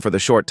under him for the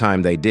short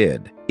time they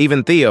did.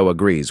 Even Theo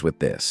agrees with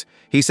this.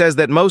 He says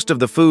that most of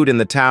the food in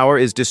the tower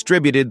is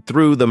distributed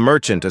through the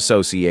Merchant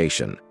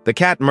Association. The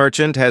cat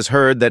merchant has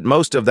heard that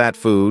most of that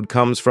food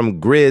comes from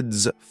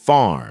Grid's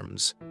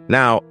farms.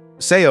 Now,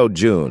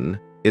 Seo-jun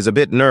is a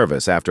bit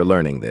nervous after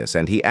learning this,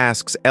 and he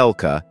asks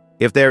Elka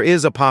if there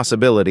is a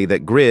possibility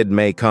that Grid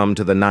may come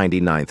to the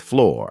 99th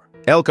floor.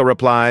 Elka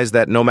replies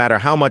that no matter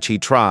how much he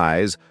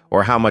tries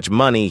or how much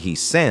money he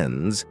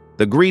sends,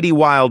 The greedy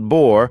wild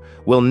boar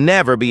will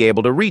never be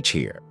able to reach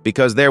here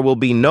because there will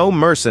be no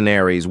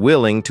mercenaries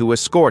willing to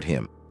escort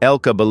him.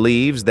 Elka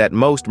believes that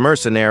most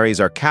mercenaries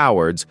are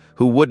cowards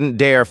who wouldn't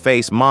dare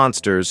face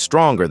monsters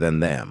stronger than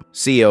them.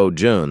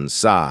 Seo-jun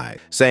sighed,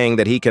 saying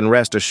that he can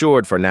rest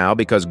assured for now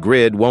because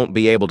Grid won't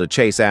be able to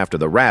chase after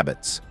the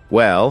rabbits.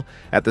 Well,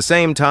 at the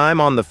same time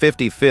on the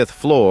 55th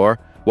floor,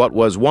 what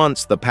was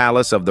once the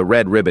palace of the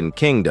Red Ribbon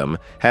Kingdom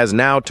has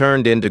now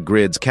turned into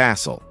Grid's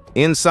castle.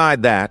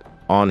 Inside that,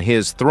 on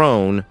his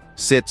throne,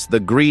 sits the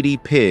greedy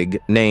pig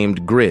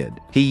named Grid.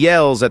 He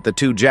yells at the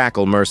two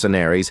jackal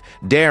mercenaries,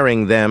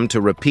 daring them to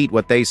repeat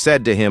what they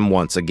said to him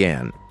once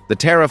again. The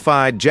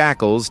terrified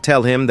jackals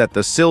tell him that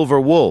the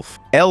silver wolf,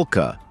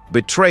 Elka,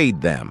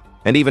 betrayed them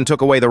and even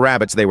took away the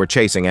rabbits they were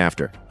chasing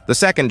after. The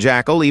second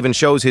jackal even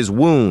shows his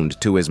wound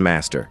to his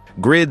master.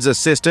 Grid's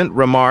assistant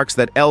remarks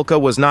that Elka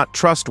was not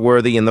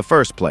trustworthy in the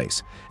first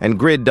place, and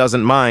Grid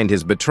doesn't mind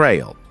his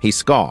betrayal. He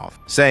scoffs,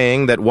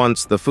 saying that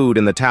once the food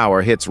in the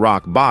tower hits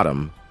rock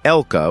bottom,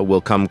 Elka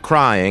will come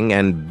crying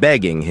and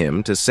begging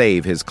him to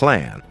save his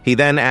clan. He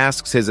then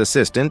asks his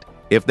assistant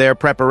if their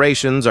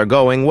preparations are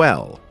going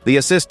well. The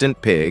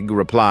assistant pig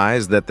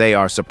replies that they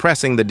are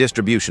suppressing the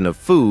distribution of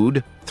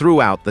food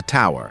throughout the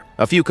tower.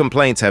 A few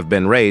complaints have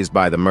been raised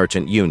by the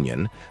merchant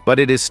union, but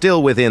it is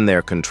still within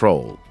their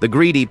control. The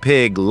greedy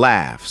pig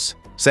laughs,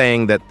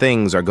 saying that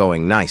things are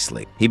going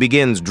nicely. He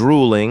begins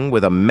drooling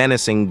with a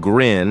menacing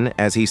grin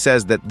as he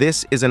says that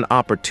this is an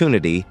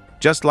opportunity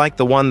just like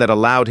the one that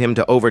allowed him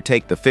to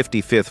overtake the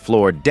 55th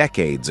floor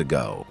decades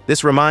ago.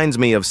 This reminds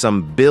me of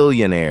some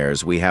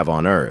billionaires we have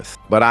on Earth,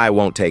 but I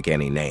won't take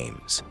any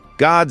names.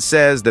 God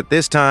says that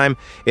this time,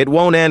 it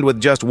won't end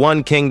with just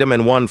one kingdom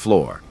and one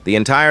floor. The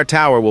entire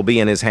tower will be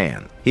in his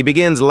hand. He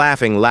begins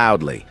laughing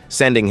loudly,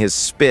 sending his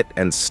spit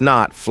and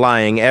snot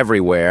flying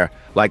everywhere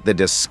like the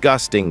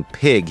disgusting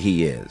pig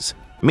he is.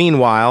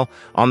 Meanwhile,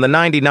 on the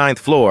 99th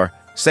floor,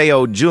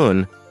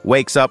 Seo-jun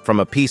wakes up from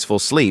a peaceful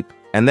sleep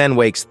and then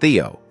wakes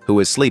Theo, who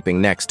is sleeping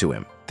next to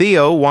him.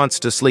 Theo wants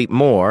to sleep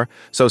more,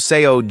 so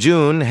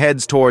Seo-jun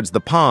heads towards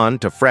the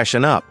pond to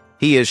freshen up.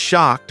 He is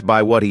shocked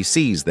by what he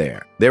sees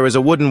there. There is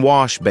a wooden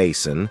wash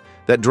basin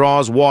that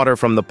draws water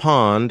from the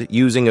pond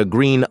using a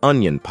green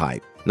onion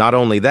pipe. Not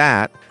only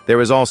that, there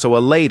is also a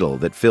ladle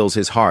that fills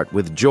his heart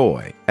with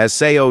joy. As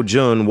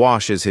Seo-jun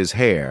washes his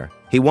hair,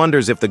 he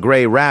wonders if the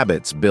gray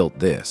rabbits built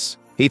this.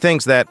 He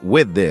thinks that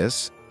with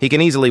this, he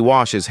can easily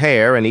wash his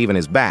hair and even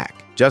his back.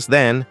 Just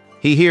then,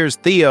 he hears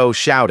Theo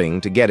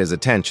shouting to get his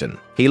attention.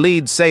 He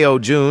leads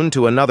Seo-jun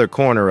to another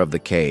corner of the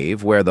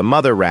cave where the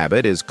mother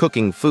rabbit is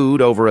cooking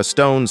food over a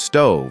stone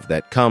stove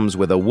that comes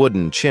with a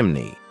wooden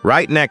chimney.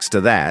 Right next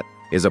to that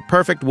is a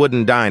perfect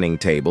wooden dining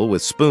table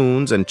with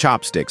spoons and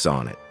chopsticks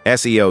on it.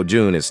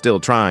 Seo-jun is still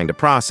trying to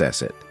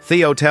process it.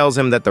 Theo tells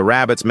him that the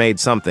rabbits made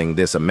something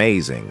this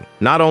amazing.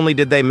 Not only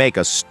did they make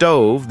a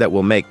stove that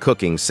will make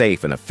cooking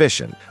safe and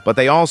efficient, but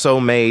they also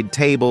made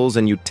tables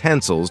and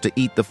utensils to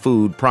eat the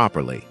food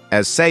properly.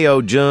 As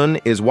Seo-jun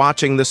is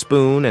watching the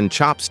spoon and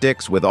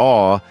chopsticks with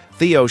awe,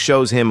 Theo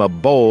shows him a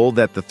bowl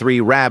that the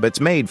three rabbits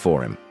made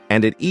for him,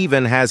 and it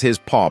even has his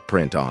paw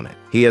print on it.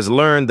 He has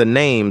learned the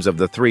names of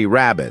the three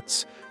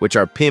rabbits, which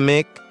are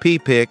Pimik,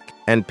 Pipik,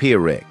 and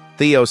Pirik.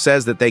 Theo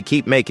says that they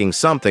keep making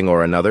something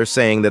or another,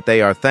 saying that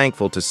they are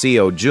thankful to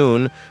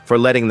Seo-jun for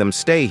letting them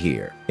stay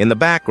here. In the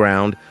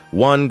background,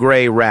 one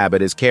gray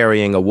rabbit is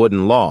carrying a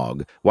wooden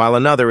log, while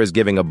another is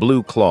giving a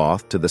blue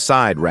cloth to the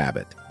side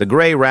rabbit. The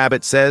gray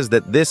rabbit says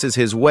that this is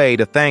his way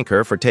to thank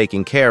her for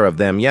taking care of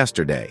them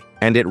yesterday,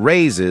 and it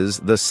raises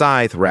the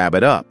scythe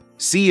rabbit up.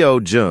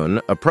 Seo-jun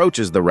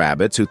approaches the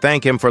rabbits who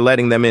thank him for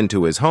letting them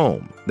into his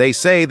home. They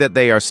say that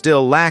they are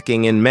still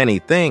lacking in many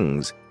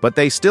things, but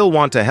they still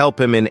want to help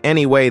him in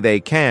any way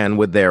they can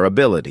with their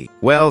ability.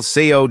 Well,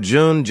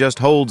 Seo-jun just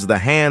holds the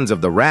hands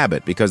of the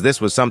rabbit because this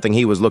was something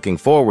he was looking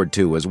forward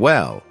to as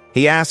well.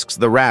 He asks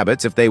the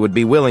rabbits if they would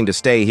be willing to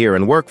stay here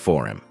and work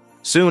for him.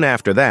 Soon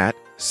after that,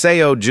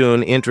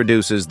 Seo-jun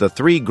introduces the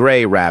three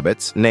gray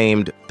rabbits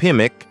named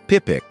Pimik,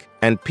 Pipik,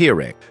 and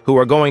Pirik, who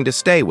are going to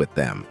stay with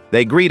them.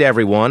 They greet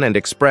everyone and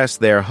express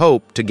their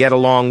hope to get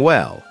along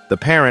well. The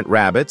parent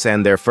rabbits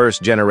and their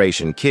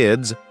first-generation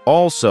kids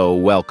also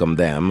welcome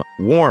them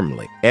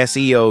warmly.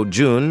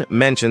 Seo-jun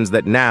mentions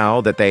that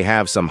now that they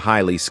have some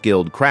highly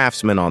skilled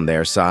craftsmen on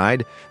their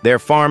side, their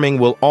farming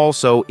will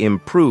also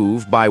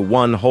improve by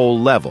one whole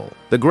level.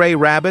 The gray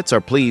rabbits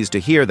are pleased to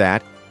hear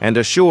that and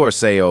assure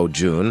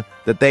Seo-jun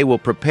that they will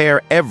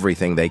prepare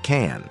everything they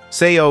can.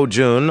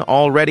 Seo-jun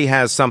already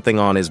has something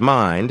on his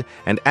mind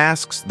and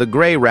asks the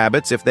gray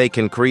rabbits if they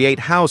can create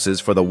houses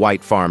for the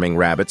white farming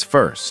rabbits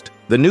first.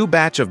 The new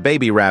batch of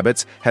baby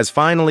rabbits has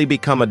finally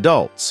become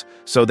adults,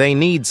 so they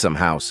need some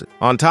houses.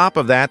 On top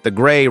of that, the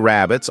gray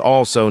rabbits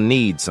also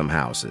need some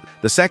houses.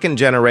 The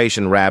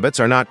second-generation rabbits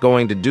are not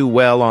going to do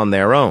well on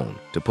their own,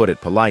 to put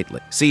it politely.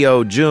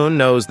 Seo-jun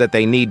knows that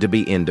they need to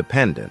be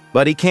independent,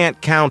 but he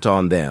can't count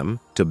on them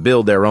to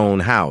build their own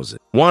houses.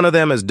 One of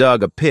them has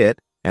dug a pit,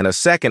 and a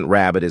second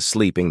rabbit is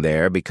sleeping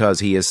there because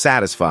he is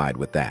satisfied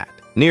with that.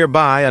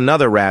 Nearby,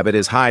 another rabbit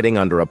is hiding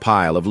under a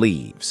pile of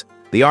leaves.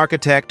 The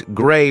architect,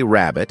 Gray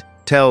Rabbit,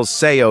 tells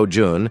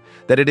Seo-jun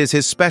that it is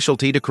his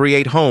specialty to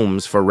create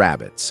homes for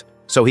rabbits,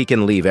 so he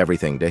can leave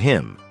everything to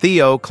him.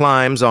 Theo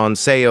climbs on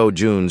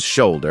Seo-jun's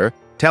shoulder,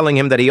 telling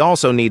him that he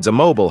also needs a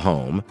mobile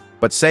home,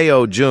 but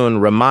Seo-jun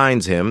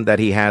reminds him that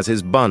he has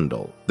his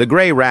bundle. The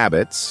Gray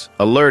Rabbits,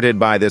 alerted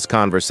by this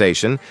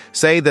conversation,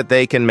 say that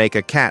they can make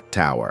a cat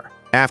tower.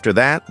 After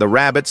that, the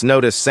rabbits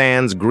notice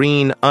San's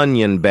green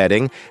onion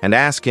bedding and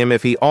ask him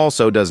if he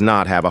also does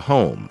not have a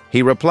home.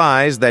 He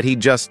replies that he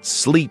just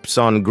sleeps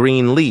on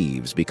green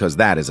leaves because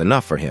that is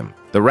enough for him.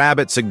 The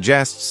rabbit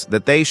suggests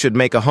that they should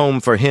make a home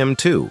for him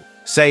too.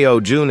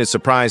 Seo-jun is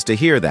surprised to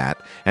hear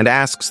that and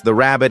asks the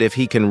rabbit if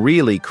he can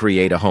really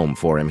create a home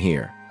for him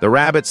here. The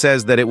rabbit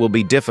says that it will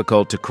be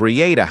difficult to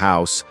create a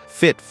house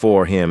fit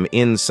for him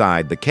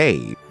inside the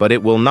cave, but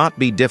it will not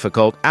be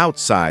difficult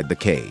outside the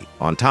cave.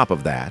 On top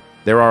of that,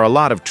 there are a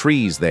lot of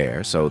trees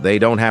there, so they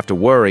don't have to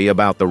worry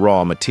about the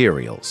raw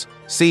materials.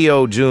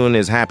 Seo-jun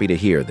is happy to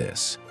hear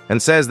this and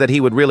says that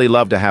he would really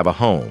love to have a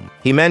home.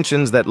 He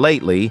mentions that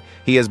lately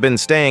he has been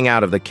staying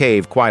out of the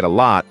cave quite a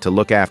lot to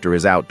look after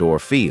his outdoor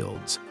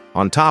fields.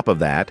 On top of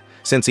that,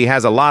 since he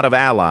has a lot of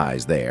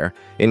allies there,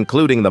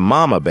 including the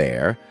mama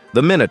bear,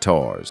 the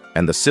minotaurs,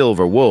 and the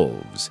silver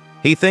wolves,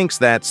 he thinks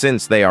that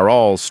since they are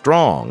all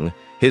strong,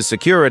 his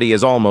security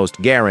is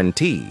almost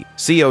guaranteed.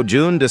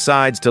 Seo-jun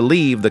decides to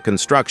leave the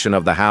construction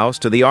of the house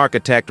to the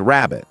architect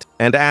Rabbit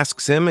and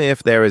asks him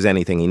if there is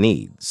anything he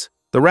needs.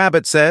 The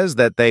rabbit says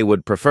that they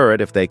would prefer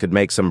it if they could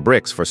make some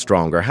bricks for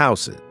stronger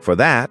houses. For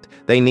that,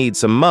 they need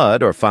some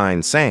mud or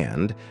fine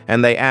sand,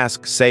 and they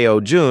ask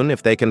Seo-jun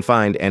if they can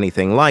find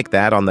anything like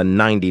that on the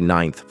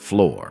 99th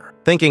floor.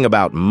 Thinking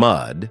about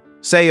mud,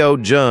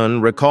 Seo-jun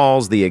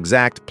recalls the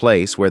exact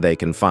place where they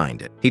can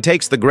find it. He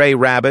takes the Gray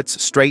Rabbits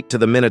straight to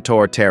the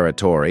Minotaur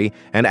territory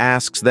and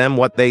asks them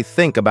what they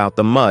think about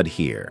the mud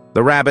here.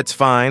 The rabbits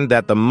find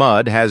that the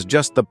mud has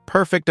just the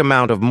perfect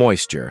amount of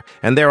moisture,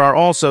 and there are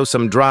also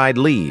some dried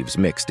leaves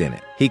mixed in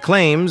it. He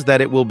claims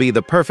that it will be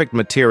the perfect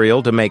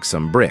material to make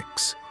some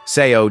bricks.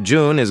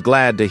 Seo-jun is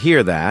glad to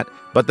hear that,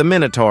 but the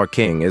Minotaur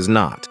King is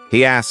not.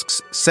 He asks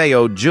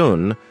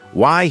Seo-jun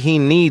why he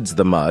needs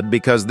the mud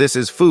because this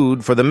is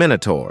food for the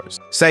Minotaurs.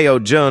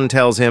 Seo-jun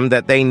tells him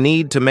that they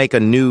need to make a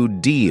new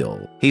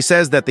deal. He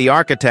says that the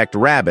architect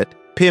Rabbit,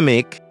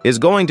 Pimik, is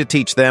going to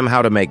teach them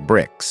how to make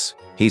bricks.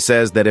 He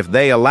says that if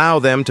they allow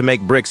them to make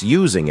bricks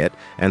using it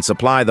and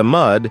supply the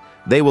mud,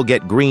 they will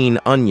get green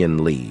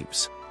onion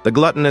leaves. The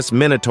gluttonous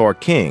Minotaur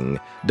King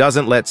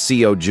doesn't let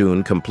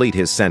Seo-jun complete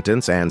his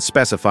sentence and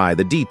specify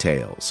the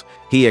details.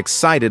 He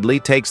excitedly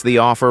takes the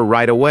offer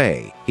right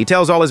away. He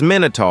tells all his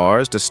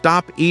Minotaurs to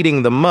stop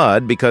eating the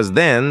mud because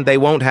then they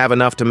won't have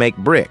enough to make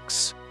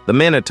bricks. The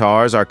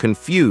Minotaurs are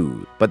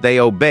confused, but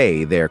they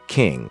obey their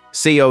king.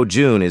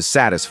 Seo-jun is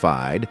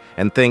satisfied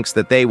and thinks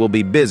that they will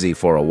be busy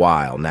for a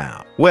while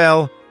now.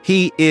 Well,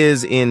 he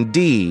is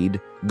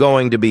indeed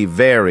going to be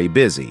very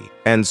busy,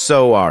 and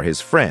so are his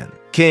friends.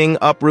 King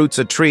uproots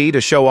a tree to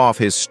show off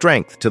his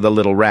strength to the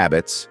little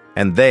rabbits,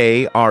 and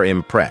they are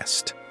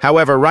impressed.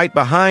 However, right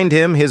behind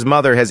him, his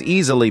mother has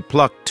easily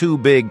plucked 2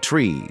 big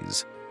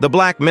trees. The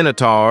black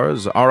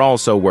Minotaurs are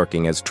also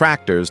working as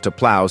tractors to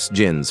plow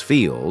Jin's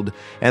field,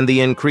 and the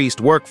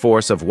increased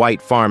workforce of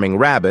white farming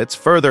rabbits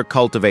further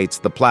cultivates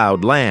the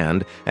plowed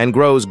land and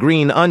grows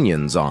green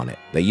onions on it.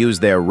 They use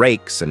their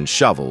rakes and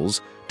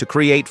shovels to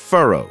create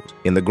furrows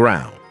in the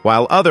ground,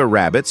 while other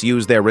rabbits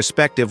use their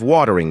respective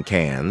watering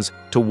cans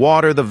to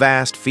water the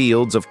vast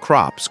fields of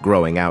crops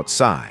growing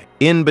outside.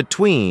 In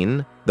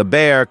between, the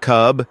bear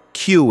cub,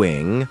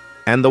 Queuing,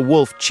 and the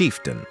wolf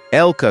chieftain,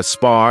 Elka,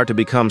 spar to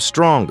become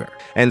stronger,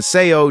 and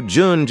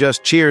Seo-jun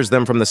just cheers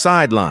them from the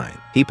sideline.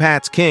 He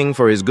pats King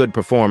for his good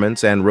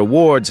performance and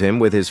rewards him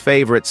with his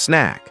favorite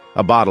snack,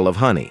 a bottle of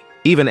honey.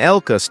 Even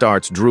Elka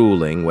starts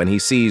drooling when he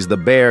sees the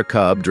bear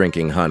cub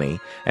drinking honey,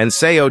 and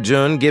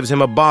Seo-jun gives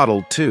him a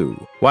bottle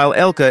too. While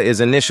Elka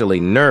is initially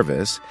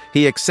nervous,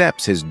 he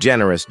accepts his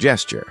generous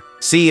gesture.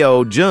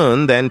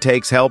 Seo-jun then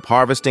takes help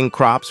harvesting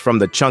crops from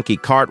the chunky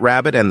cart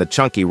rabbit and the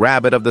chunky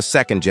rabbit of the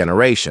 2nd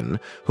generation,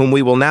 whom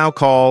we will now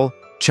call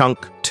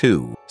Chunk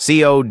 2.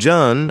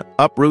 Seo-jun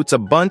uproots a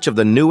bunch of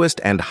the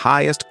newest and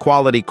highest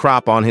quality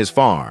crop on his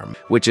farm,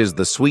 which is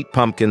the sweet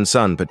pumpkin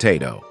sun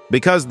potato.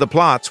 Because the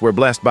plots were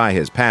blessed by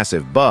his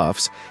passive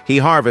buffs, he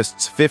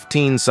harvests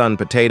 15 sun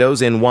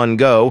potatoes in one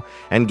go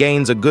and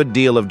gains a good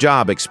deal of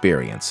job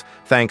experience,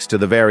 thanks to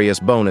the various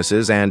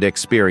bonuses and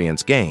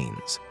experience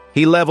gains.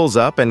 He levels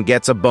up and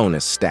gets a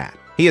bonus stat.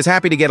 He is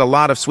happy to get a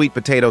lot of sweet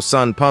potato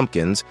sun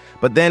pumpkins,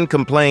 but then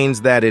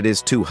complains that it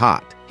is too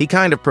hot. He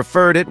kind of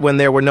preferred it when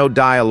there were no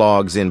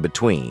dialogues in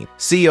between.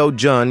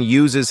 Seo-jun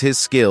uses his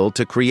skill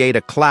to create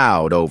a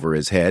cloud over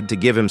his head to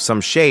give him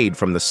some shade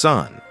from the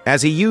sun.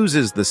 As he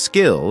uses the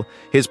skill,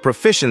 his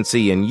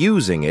proficiency in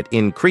using it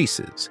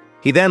increases.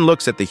 He then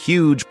looks at the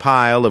huge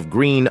pile of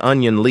green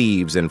onion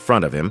leaves in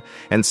front of him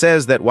and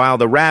says that while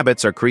the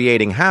rabbits are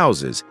creating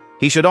houses,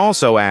 he should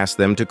also ask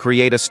them to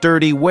create a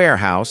sturdy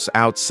warehouse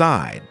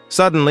outside.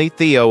 Suddenly,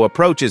 Theo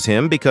approaches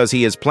him because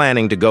he is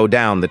planning to go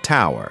down the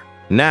tower.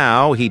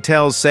 Now, he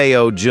tells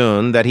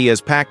Seo-jun that he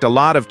has packed a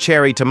lot of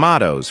cherry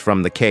tomatoes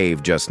from the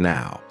cave just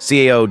now.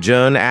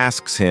 Seo-jun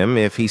asks him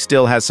if he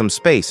still has some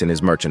space in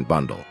his merchant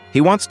bundle.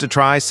 He wants to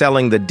try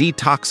selling the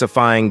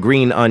detoxifying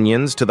green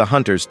onions to the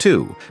hunters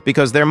too,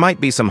 because there might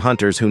be some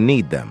hunters who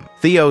need them.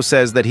 Theo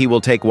says that he will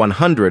take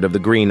 100 of the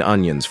green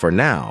onions for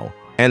now,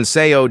 and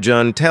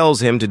Seo-jun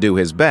tells him to do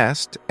his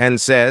best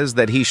and says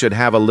that he should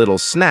have a little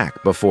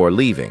snack before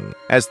leaving.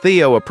 As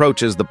Theo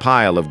approaches the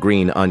pile of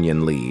green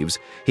onion leaves,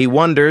 he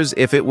wonders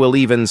if it will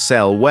even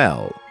sell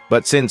well.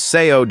 But since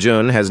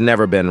Seo-jun has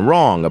never been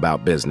wrong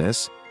about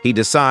business, he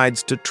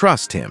decides to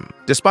trust him.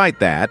 Despite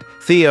that,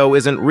 Theo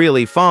isn't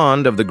really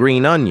fond of the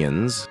green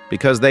onions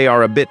because they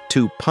are a bit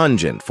too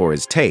pungent for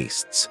his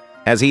tastes.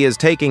 As he is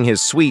taking his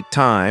sweet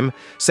time,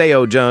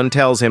 Seo-jun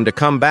tells him to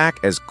come back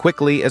as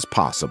quickly as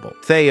possible.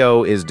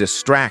 Theo is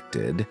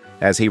distracted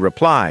as he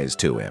replies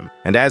to him,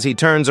 and as he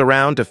turns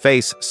around to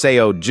face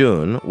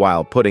Seo-jun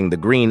while putting the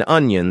green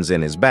onions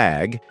in his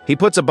bag, he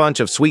puts a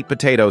bunch of sweet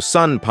potato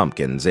sun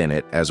pumpkins in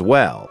it as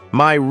well.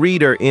 My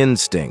reader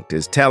instinct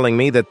is telling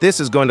me that this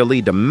is going to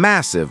lead to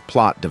massive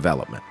plot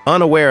development.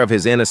 Unaware of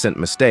his innocent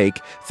mistake,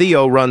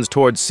 Theo runs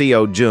towards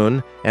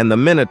Seo-jun, and the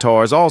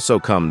Minotaurs also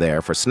come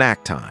there for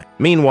snack time.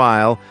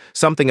 Meanwhile,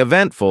 something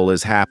eventful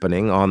is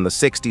happening on the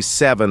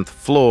 67th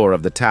floor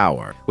of the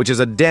tower, which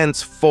is a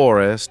dense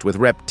forest with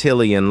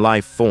reptilian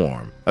life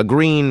form. A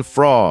green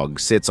frog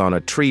sits on a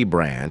tree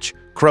branch,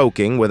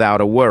 croaking without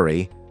a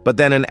worry, but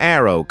then an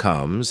arrow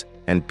comes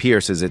and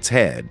pierces its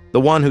head.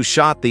 The one who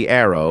shot the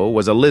arrow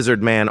was a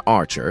lizard man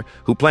archer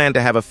who planned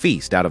to have a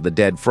feast out of the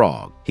dead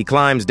frog. He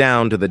climbs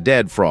down to the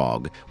dead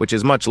frog, which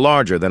is much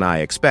larger than I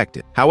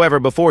expected. However,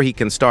 before he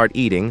can start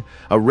eating,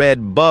 a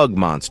red bug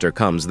monster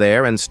comes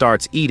there and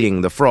starts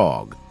eating the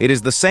frog. It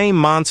is the same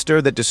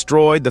monster that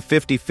destroyed the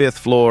 55th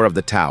floor of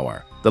the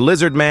tower. The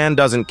lizard man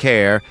doesn't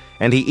care,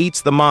 and he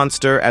eats the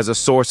monster as a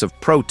source of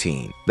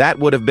protein. That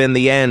would have been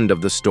the end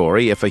of the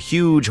story if a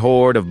huge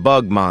horde of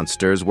bug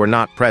monsters were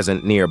not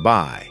present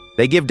nearby.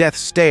 They give death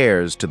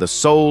stares to the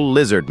sole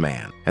lizard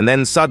man, and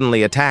then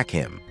suddenly attack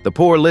him. The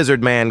poor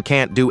lizard man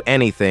can't do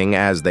anything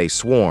as they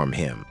swarm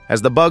him.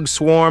 As the bug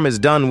swarm is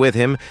done with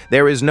him,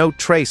 there is no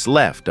trace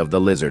left of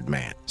the lizard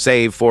man,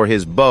 save for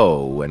his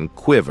bow and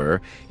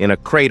quiver in a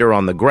crater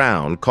on the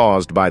ground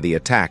caused by the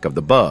attack of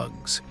the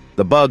bugs.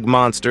 The bug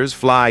monsters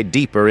fly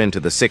deeper into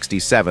the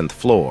 67th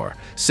floor,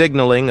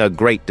 signaling a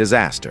great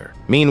disaster.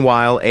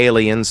 Meanwhile,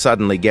 Alien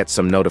suddenly gets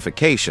some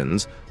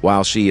notifications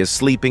while she is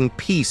sleeping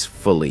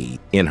peacefully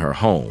in her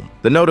home.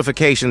 The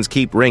notifications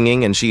keep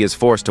ringing and she is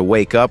forced to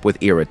wake up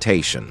with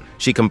irritation.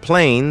 She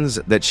complains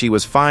that she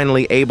was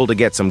finally able to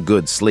get some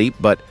good sleep,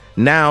 but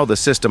now the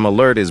system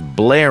alert is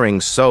blaring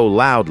so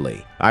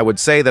loudly. I would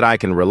say that I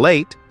can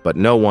relate, but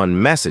no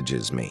one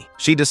messages me.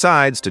 She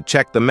decides to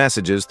check the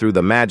messages through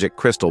the magic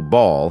crystal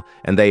ball,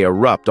 and they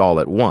erupt all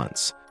at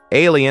once.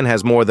 Alien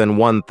has more than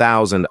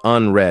 1,000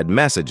 unread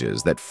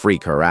messages that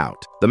freak her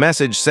out. The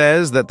message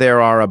says that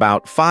there are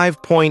about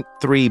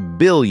 5.3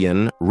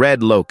 billion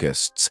red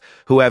locusts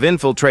who have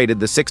infiltrated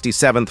the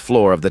 67th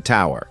floor of the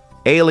tower.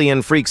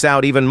 Alien freaks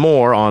out even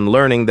more on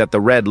learning that the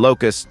red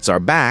locusts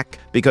are back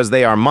because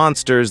they are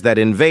monsters that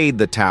invade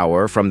the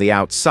tower from the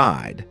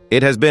outside.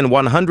 It has been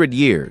 100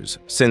 years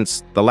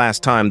since the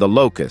last time the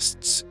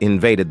locusts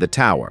invaded the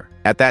tower.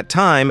 At that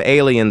time,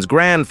 Alien's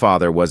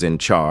grandfather was in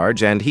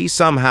charge, and he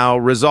somehow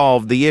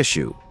resolved the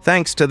issue.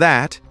 Thanks to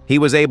that, he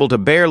was able to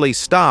barely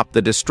stop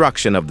the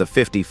destruction of the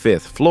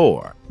 55th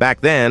floor.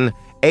 Back then,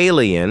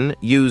 Alien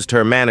used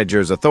her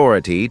manager's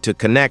authority to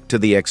connect to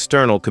the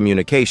external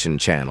communication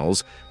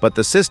channels, but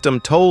the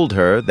system told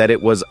her that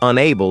it was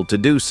unable to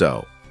do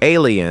so.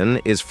 Alien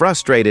is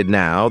frustrated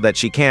now that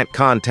she can't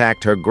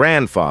contact her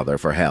grandfather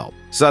for help.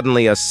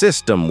 Suddenly, a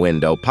system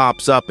window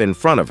pops up in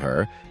front of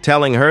her,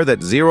 telling her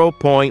that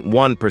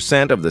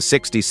 0.1% of the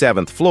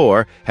 67th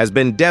floor has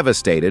been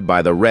devastated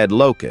by the red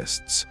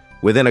locusts.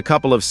 Within a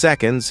couple of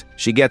seconds,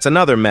 she gets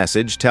another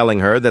message telling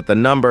her that the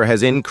number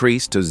has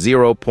increased to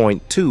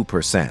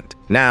 0.2%.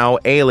 Now,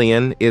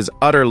 Alien is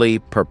utterly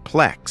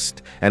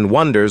perplexed and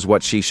wonders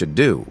what she should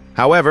do.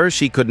 However,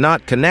 she could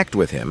not connect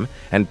with him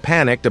and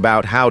panicked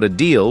about how to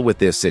deal with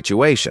this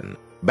situation.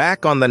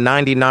 Back on the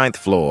 99th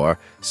floor,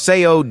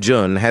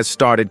 Seo-jun has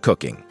started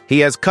cooking. He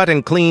has cut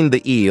and cleaned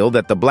the eel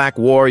that the Black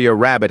Warrior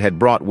Rabbit had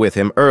brought with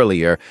him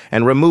earlier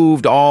and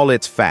removed all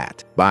its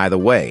fat. By the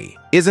way,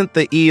 isn't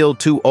the eel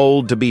too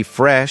old to be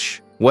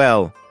fresh?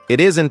 Well, it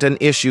isn't an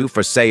issue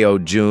for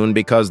Seo-jun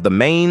because the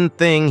main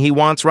thing he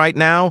wants right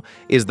now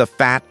is the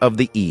fat of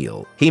the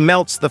eel. He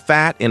melts the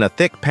fat in a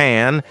thick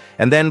pan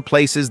and then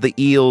places the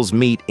eel's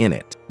meat in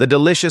it. The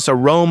delicious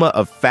aroma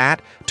of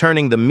fat,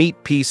 turning the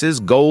meat pieces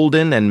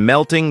golden and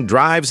melting,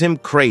 drives him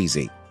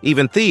crazy.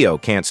 Even Theo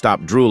can't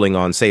stop drooling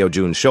on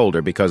Seo-jun's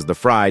shoulder because the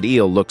fried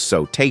eel looks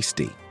so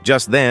tasty.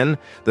 Just then,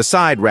 the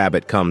side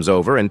rabbit comes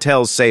over and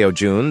tells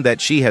Seo-jun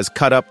that she has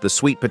cut up the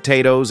sweet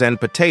potatoes and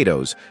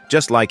potatoes,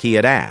 just like he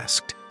had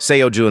asked.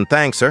 Seo-jun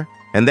thanks her,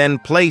 and then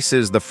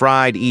places the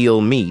fried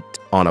eel meat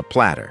on a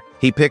platter.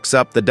 He picks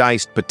up the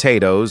diced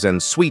potatoes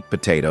and sweet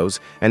potatoes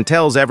and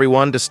tells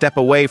everyone to step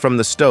away from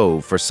the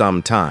stove for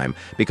some time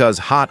because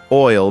hot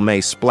oil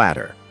may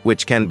splatter,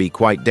 which can be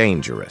quite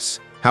dangerous.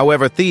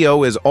 However,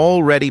 Theo is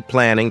already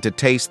planning to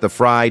taste the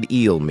fried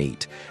eel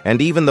meat,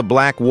 and even the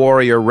Black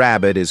Warrior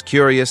Rabbit is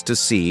curious to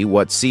see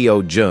what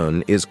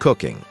Seo-jun is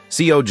cooking.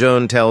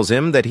 Seo-jun tells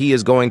him that he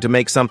is going to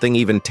make something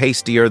even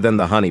tastier than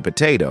the honey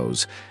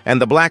potatoes,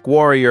 and the Black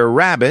Warrior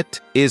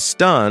Rabbit is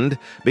stunned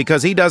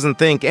because he doesn't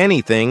think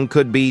anything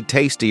could be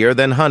tastier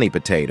than honey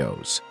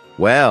potatoes.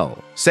 Well,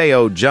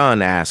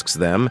 Seo-jun asks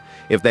them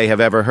if they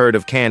have ever heard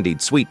of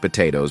candied sweet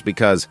potatoes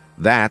because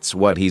that's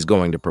what he's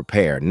going to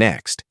prepare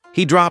next.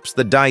 He drops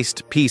the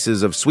diced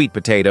pieces of sweet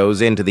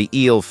potatoes into the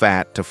eel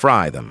fat to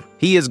fry them.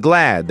 He is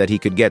glad that he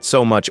could get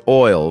so much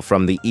oil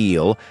from the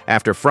eel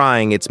after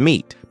frying its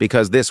meat,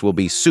 because this will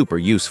be super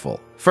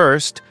useful.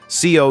 First,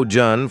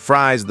 Seo-jun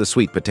fries the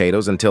sweet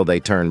potatoes until they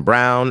turn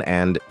brown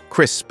and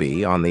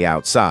crispy on the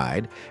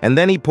outside, and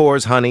then he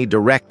pours honey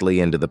directly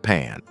into the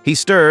pan. He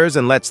stirs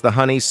and lets the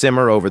honey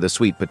simmer over the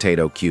sweet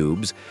potato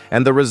cubes,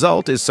 and the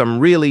result is some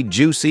really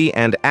juicy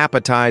and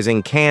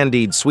appetizing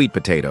candied sweet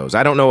potatoes.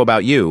 I don't know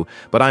about you,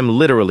 but I'm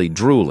literally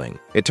drooling.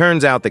 It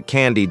turns out that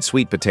candied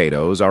sweet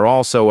potatoes are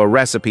also a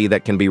recipe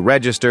that can be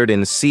registered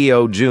in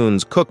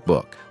Seo-jun's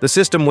cookbook. The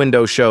system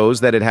window shows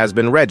that it has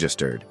been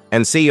registered,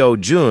 and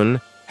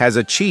Seo-jun has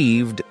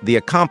achieved the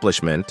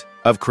accomplishment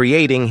of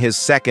creating his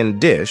second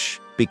dish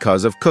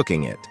because of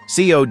cooking it.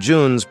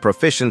 Seo-jun's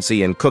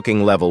proficiency in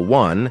cooking level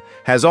 1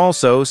 has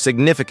also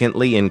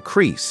significantly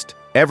increased.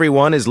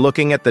 Everyone is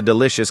looking at the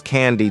delicious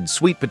candied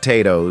sweet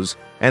potatoes,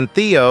 and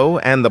Theo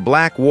and the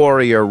Black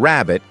Warrior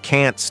Rabbit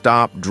can't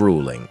stop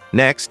drooling.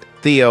 Next,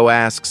 Theo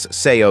asks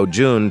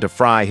Seo-jun to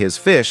fry his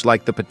fish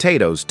like the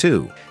potatoes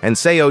too, and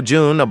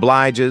Seo-jun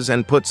obliges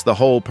and puts the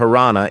whole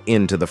piranha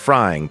into the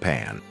frying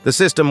pan. The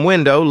system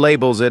window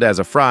labels it as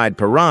a fried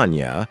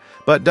piranha,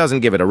 but doesn't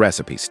give it a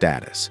recipe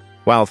status.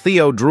 While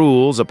Theo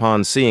drools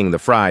upon seeing the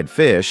fried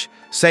fish,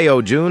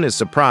 Seo-jun is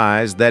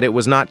surprised that it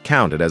was not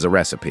counted as a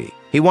recipe.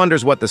 He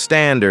wonders what the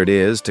standard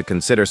is to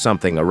consider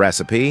something a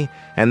recipe,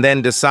 and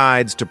then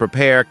decides to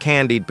prepare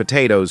candied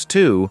potatoes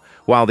too,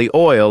 while the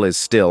oil is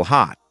still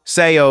hot.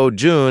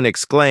 Seo-jun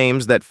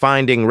exclaims that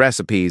finding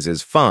recipes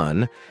is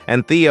fun,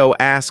 and Theo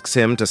asks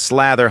him to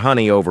slather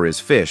honey over his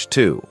fish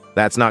too.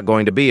 That's not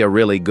going to be a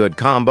really good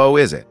combo,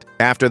 is it?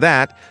 After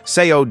that,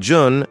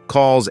 Seo-jun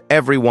calls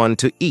everyone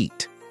to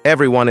eat.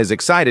 Everyone is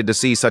excited to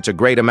see such a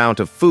great amount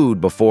of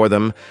food before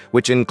them,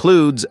 which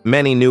includes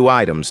many new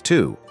items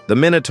too. The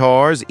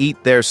Minotaurs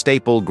eat their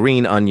staple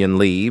green onion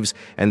leaves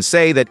and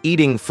say that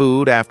eating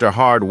food after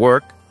hard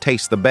work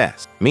tastes the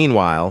best.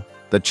 Meanwhile,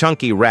 the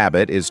chunky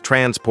rabbit is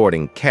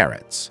transporting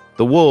carrots.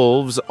 The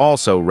wolves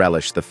also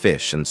relish the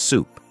fish and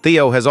soup.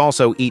 Theo has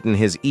also eaten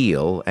his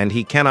eel, and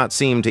he cannot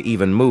seem to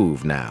even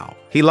move now.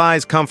 He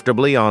lies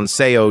comfortably on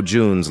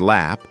Seo-jun's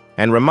lap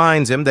and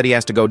reminds him that he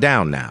has to go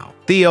down now.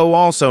 Theo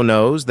also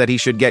knows that he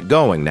should get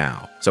going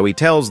now, so he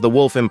tells the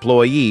wolf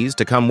employees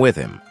to come with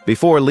him.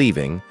 Before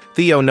leaving,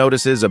 Theo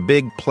notices a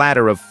big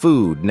platter of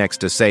food next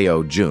to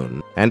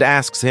Seo-jun and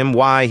asks him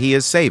why he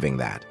is saving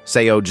that.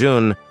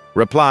 Seo-jun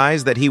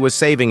replies that he was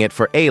saving it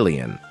for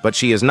Alien, but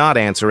she is not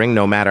answering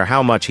no matter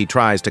how much he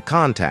tries to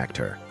contact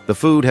her. The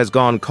food has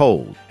gone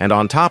cold, and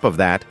on top of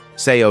that,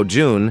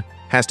 Seo-jun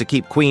has to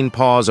keep Queen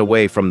Paws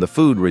away from the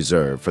food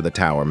reserve for the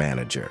tower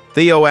manager.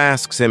 Theo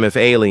asks him if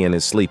Alien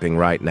is sleeping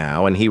right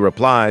now, and he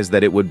replies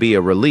that it would be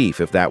a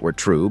relief if that were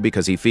true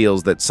because he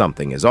feels that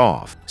something is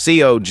off.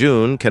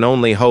 Seo-jun can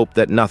only hope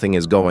that nothing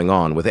is going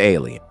on with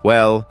Alien.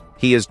 Well,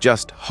 he is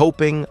just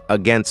hoping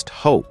against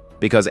hope,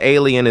 because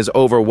Alien is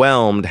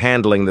overwhelmed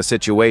handling the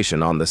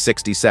situation on the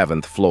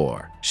 67th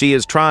floor. She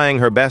is trying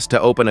her best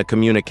to open a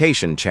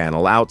communication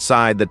channel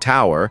outside the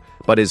tower,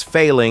 but is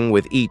failing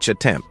with each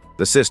attempt.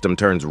 The system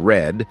turns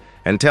red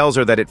and tells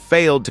her that it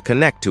failed to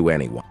connect to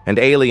anyone, and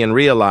Alien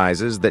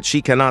realizes that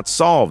she cannot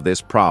solve this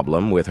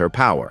problem with her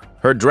power.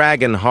 Her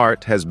dragon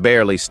heart has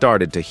barely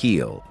started to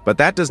heal, but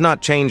that does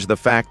not change the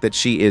fact that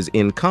she is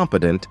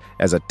incompetent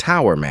as a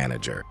tower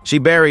manager. She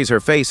buries her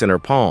face in her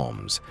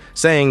palms,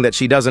 saying that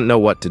she doesn't know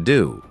what to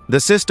do.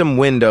 The system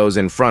windows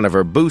in front of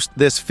her boost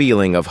this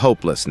feeling of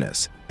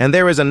hopelessness, and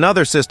there is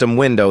another system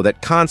window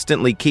that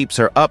constantly keeps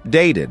her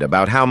updated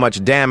about how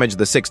much damage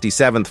the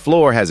 67th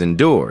floor has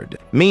endured.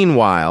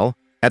 Meanwhile,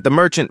 at the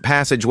Merchant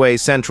Passageway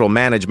Central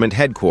Management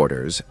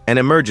Headquarters, an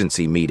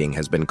emergency meeting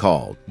has been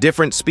called.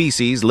 Different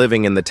species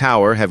living in the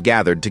tower have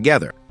gathered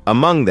together.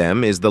 Among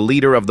them is the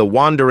leader of the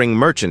Wandering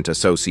Merchant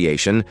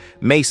Association,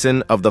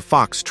 Mason of the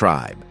Fox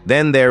Tribe.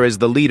 Then there is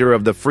the leader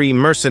of the Free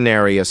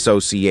Mercenary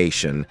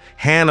Association,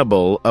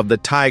 Hannibal of the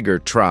Tiger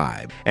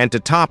Tribe. And to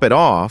top it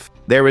off,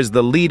 there is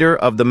the leader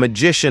of the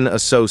Magician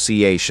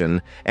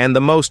Association and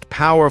the most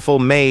powerful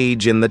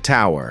mage in the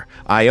tower,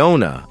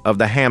 Iona of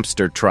the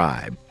Hamster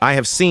Tribe. I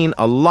have seen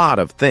a lot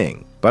of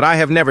things, but I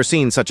have never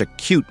seen such a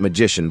cute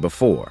magician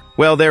before.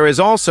 Well, there is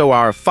also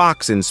our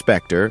fox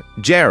inspector,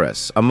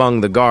 Jairus,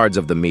 among the guards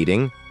of the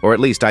meeting, or at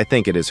least I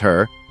think it is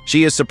her.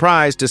 She is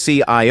surprised to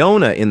see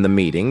Iona in the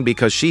meeting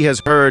because she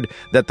has heard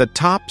that the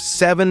top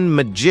 7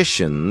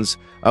 magicians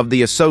of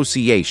the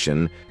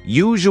association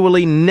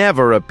usually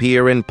never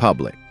appear in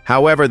public.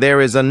 However,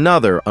 there is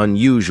another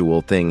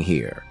unusual thing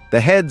here. The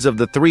heads of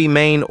the 3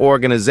 main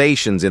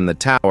organizations in the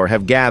tower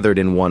have gathered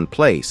in one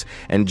place,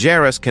 and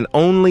Jairus can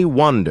only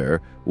wonder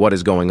what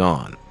is going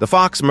on. The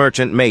fox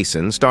merchant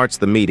Mason starts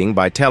the meeting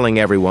by telling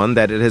everyone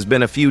that it has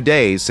been a few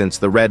days since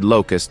the red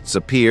locusts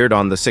appeared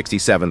on the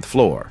 67th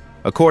floor.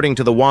 According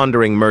to the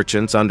wandering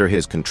merchants under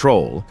his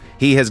control,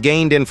 he has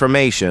gained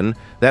information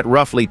that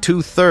roughly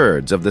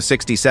 2/3 of the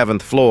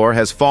 67th floor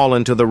has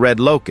fallen to the red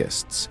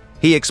locusts.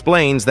 He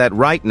explains that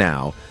right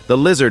now, the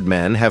lizard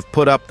men have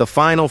put up the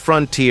final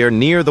frontier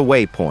near the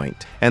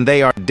waypoint, and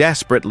they are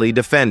desperately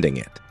defending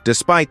it.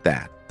 Despite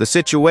that, the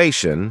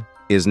situation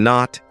is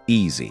not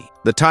easy.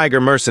 The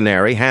tiger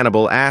mercenary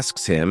Hannibal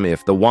asks him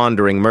if the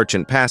wandering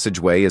merchant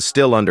passageway is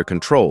still under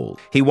control.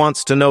 He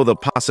wants to know the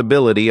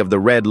possibility of the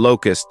red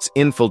locusts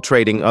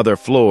infiltrating other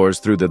floors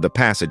through the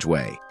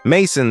passageway.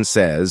 Mason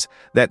says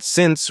that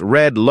since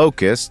red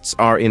locusts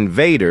are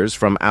invaders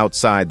from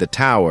outside the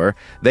tower,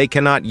 they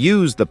cannot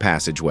use the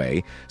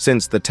passageway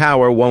since the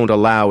tower won't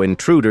allow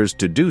intruders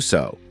to do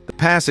so. The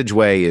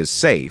passageway is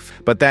safe,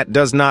 but that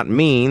does not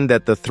mean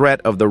that the threat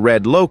of the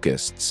red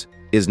locusts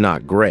is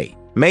not great.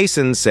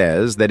 Mason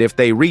says that if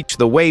they reach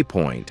the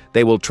waypoint,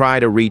 they will try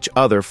to reach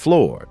other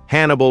floors.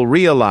 Hannibal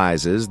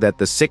realizes that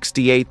the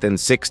 68th and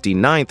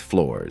 69th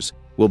floors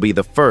will be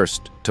the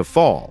first to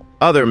fall.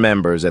 Other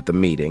members at the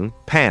meeting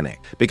panic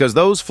because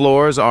those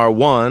floors are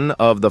one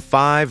of the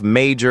 5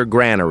 major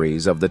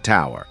granaries of the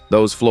tower.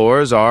 Those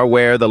floors are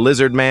where the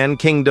Lizardman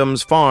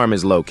Kingdom's farm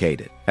is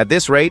located. At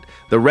this rate,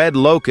 the red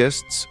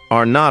locusts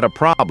are not a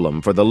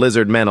problem for the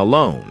lizardmen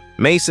alone.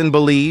 Mason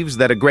believes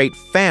that a great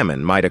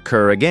famine might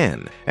occur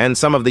again, and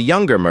some of the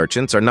younger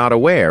merchants are not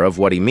aware of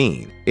what he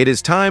means. It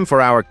is time for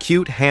our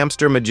cute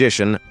hamster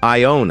magician,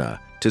 Iona,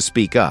 to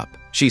speak up.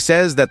 She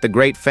says that the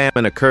Great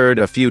Famine occurred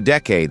a few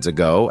decades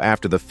ago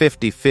after the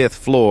 55th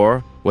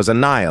floor was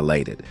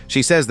annihilated.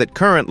 She says that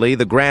currently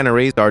the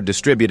granaries are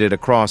distributed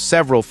across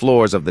several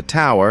floors of the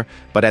tower,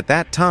 but at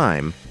that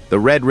time, the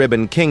Red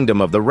Ribbon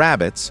Kingdom of the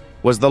Rabbits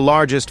was the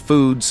largest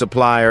food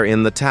supplier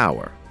in the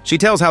tower. She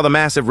tells how the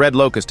massive Red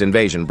Locust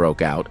invasion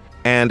broke out,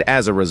 and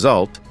as a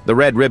result, the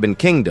Red Ribbon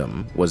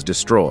Kingdom was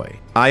destroyed.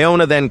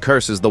 Iona then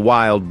curses the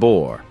wild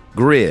boar,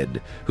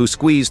 Grid, who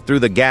squeezed through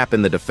the gap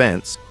in the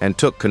defense and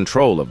took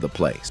control of the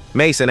place.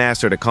 Mason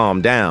asks her to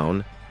calm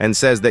down and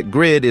says that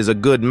Grid is a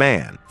good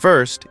man.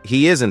 First,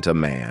 he isn't a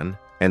man,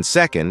 and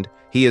second,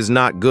 he is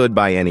not good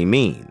by any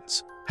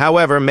means.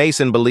 However,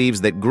 Mason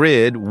believes that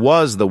Grid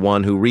was the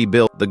one who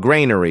rebuilt the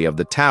granary of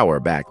the tower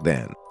back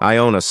then.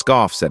 Iona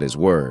scoffs at his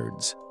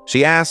words.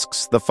 She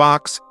asks the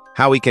fox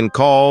how he can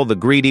call the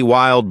greedy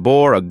wild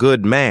boar a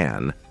good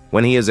man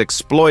when he is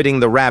exploiting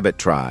the rabbit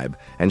tribe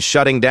and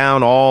shutting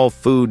down all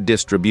food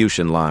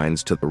distribution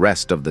lines to the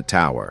rest of the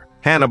tower.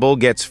 Hannibal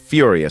gets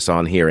furious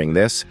on hearing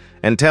this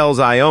and tells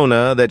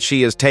Iona that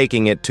she is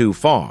taking it too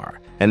far,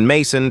 and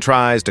Mason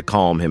tries to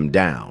calm him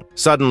down.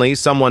 Suddenly,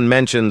 someone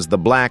mentions the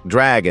Black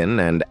Dragon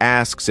and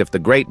asks if the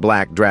Great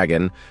Black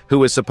Dragon,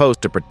 who is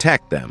supposed to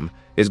protect them,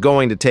 is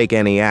going to take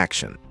any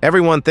action.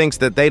 Everyone thinks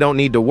that they don't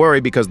need to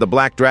worry because the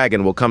Black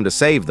Dragon will come to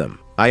save them.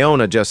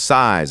 Iona just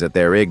sighs at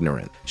their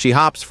ignorance. She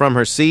hops from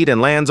her seat and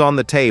lands on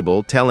the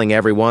table, telling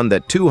everyone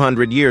that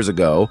 200 years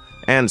ago,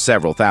 and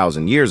several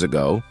thousand years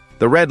ago,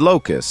 the Red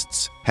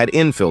Locusts had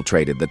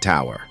infiltrated the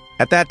tower.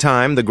 At that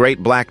time, the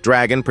Great Black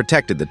Dragon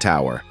protected the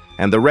tower,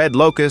 and the Red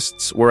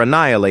Locusts were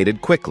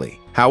annihilated quickly.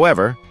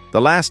 However,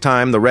 the last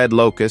time the Red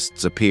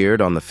Locusts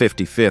appeared on the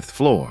 55th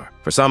floor,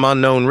 for some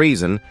unknown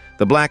reason,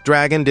 the Black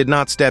Dragon did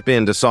not step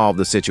in to solve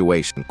the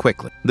situation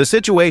quickly. The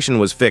situation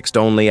was fixed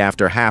only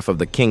after half of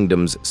the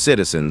kingdom's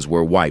citizens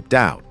were wiped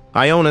out.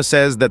 Iona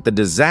says that the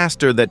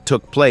disaster that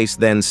took place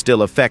then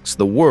still affects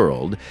the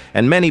world,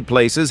 and many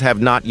places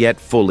have not yet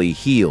fully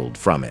healed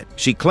from it.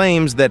 She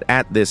claims that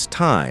at this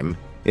time,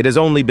 it has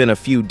only been a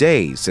few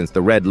days since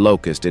the Red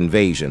Locust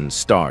invasion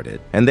started,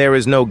 and there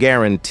is no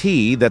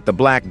guarantee that the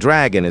Black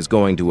Dragon is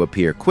going to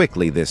appear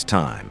quickly this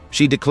time.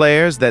 She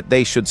declares that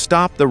they should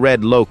stop the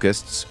Red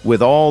Locusts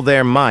with all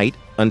their might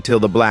until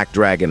the Black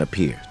Dragon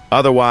appears.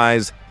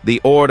 Otherwise, the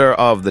order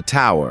of the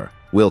tower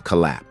will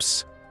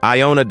collapse.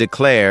 Iona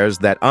declares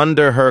that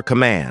under her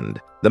command,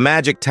 the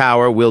Magic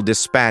Tower will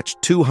dispatch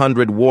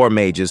 200 war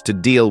mages to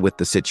deal with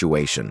the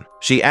situation.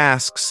 She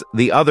asks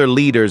the other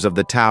leaders of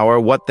the tower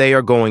what they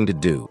are going to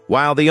do.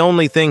 While the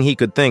only thing he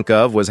could think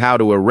of was how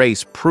to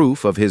erase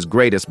proof of his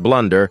greatest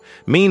blunder,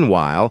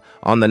 meanwhile,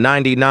 on the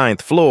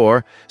 99th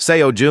floor,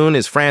 Seo-jun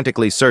is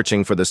frantically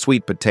searching for the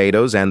sweet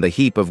potatoes and the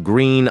heap of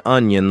green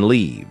onion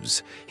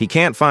leaves. He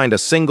can't find a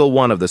single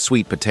one of the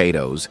sweet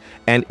potatoes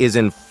and is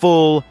in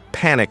full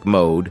panic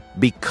mode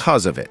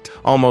because of it,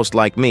 almost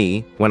like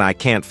me when I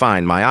can't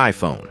find my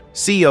iPhone.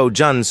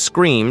 Seo-jun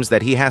screams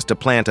that he has to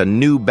plant a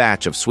new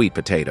batch of sweet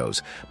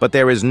potatoes, but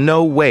there is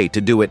no way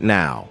to do it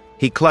now.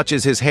 He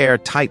clutches his hair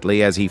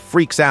tightly as he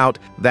freaks out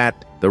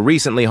that the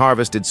recently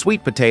harvested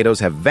sweet potatoes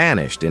have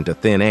vanished into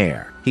thin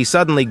air. He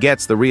suddenly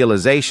gets the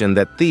realization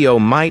that Theo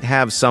might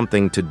have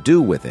something to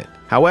do with it.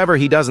 However,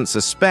 he doesn't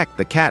suspect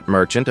the cat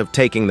merchant of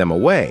taking them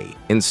away.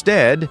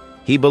 Instead,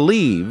 he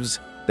believes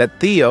that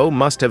Theo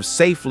must have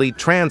safely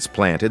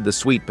transplanted the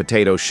sweet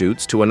potato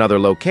shoots to another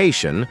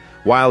location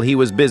while he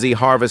was busy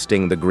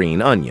harvesting the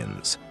green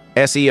onions.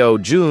 Seo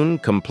Jun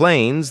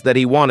complains that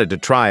he wanted to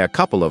try a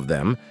couple of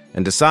them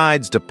and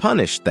decides to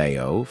punish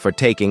Theo for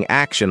taking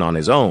action on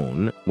his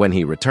own when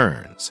he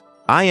returns.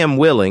 I am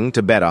willing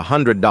to bet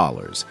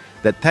 $100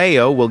 that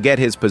Theo will get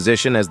his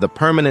position as the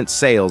permanent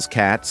sales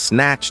cat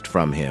snatched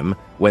from him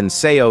when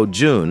Seo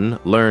Jun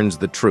learns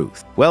the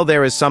truth. Well,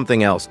 there is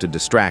something else to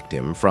distract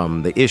him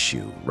from the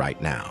issue right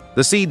now.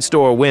 The seed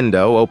store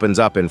window opens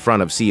up in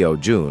front of Seo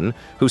Jun,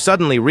 who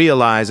suddenly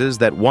realizes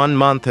that 1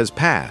 month has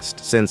passed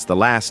since the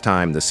last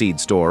time the seed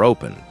store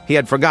opened. He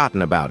had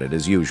forgotten about it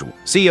as usual.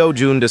 Seo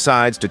Jun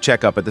decides to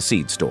check up at the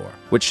seed store,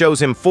 which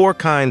shows him 4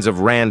 kinds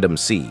of random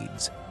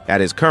seeds. At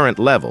his current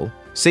level,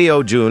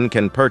 Seo Jun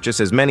can purchase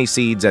as many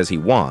seeds as he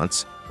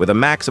wants, with a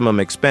maximum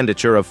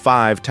expenditure of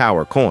 5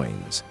 tower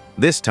coins.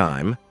 This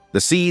time,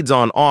 the seeds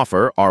on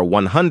offer are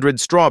 100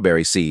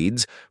 strawberry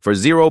seeds for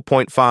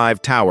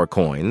 0.5 tower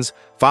coins,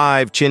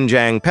 5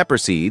 Chinjang pepper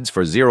seeds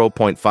for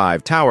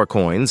 0.5 tower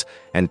coins,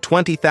 and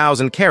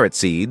 20,000 carrot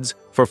seeds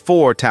for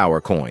 4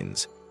 tower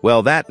coins.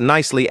 Well, that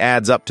nicely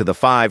adds up to the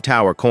 5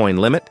 tower coin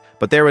limit,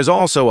 but there is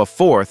also a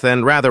 4th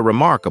and rather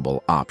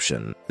remarkable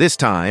option. This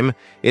time,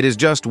 it is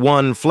just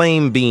 1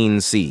 flame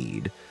bean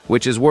seed,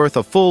 which is worth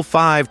a full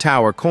 5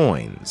 tower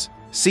coins.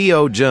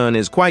 Seo Jun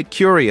is quite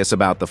curious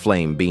about the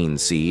flame bean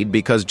seed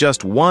because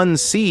just 1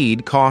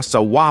 seed costs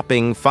a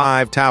whopping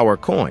 5 tower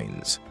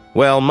coins.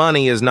 Well,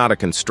 money is not a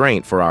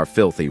constraint for our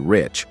filthy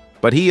rich,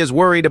 but he is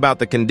worried about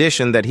the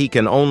condition that he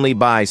can only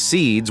buy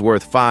seeds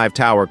worth 5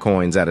 tower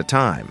coins at a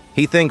time.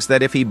 He thinks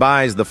that if he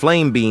buys the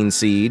flame bean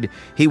seed,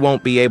 he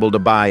won't be able to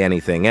buy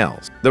anything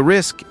else. The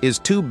risk is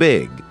too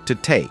big to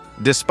take,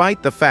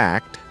 despite the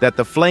fact that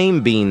the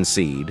flame bean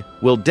seed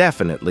will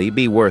definitely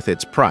be worth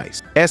its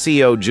price.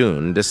 Seo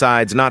Jun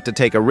decides not to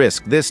take a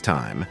risk this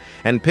time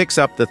and picks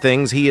up the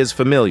things he is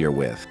familiar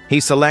with. He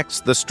selects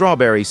the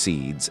strawberry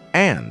seeds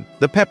and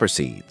the pepper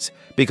seeds,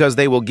 because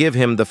they will give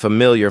him the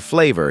familiar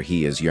flavor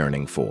he is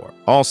yearning for.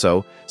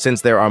 Also,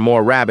 since there are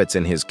more rabbits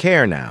in his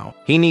care now,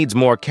 he needs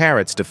more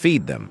carrots to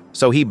feed them,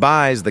 so he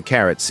buys the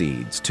carrot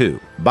seeds too.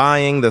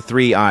 Buying the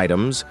 3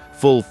 items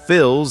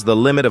fulfills the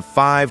limit of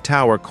 5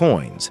 tower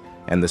coins,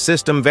 and the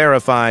system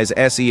verifies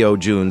Seo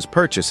Jun's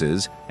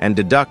purchases and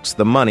deducts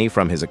the money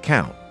from his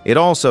account. It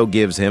also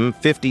gives him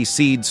 50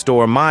 seed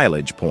store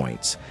mileage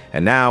points,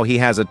 and now he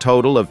has a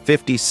total of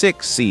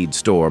 56 seed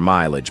store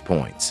mileage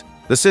points.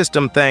 The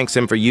system thanks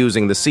him for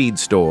using the seed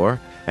store,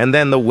 and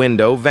then the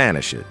window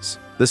vanishes.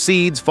 The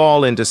seeds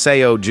fall into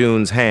Seo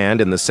Jun's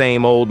hand in the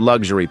same old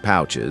luxury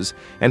pouches,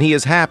 and he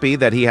is happy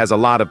that he has a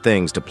lot of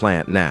things to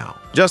plant now.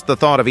 Just the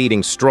thought of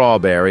eating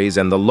strawberries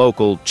and the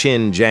local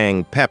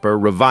Chinjang pepper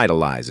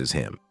revitalizes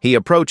him. He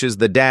approaches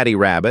the daddy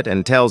rabbit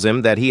and tells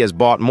him that he has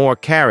bought more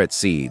carrot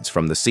seeds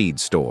from the seed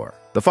store.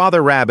 The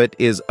father rabbit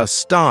is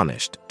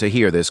astonished to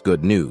hear this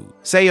good news.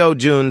 Seo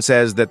Jun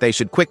says that they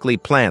should quickly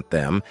plant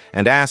them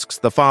and asks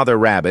the father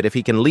rabbit if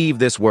he can leave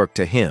this work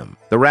to him.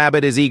 The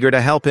rabbit is eager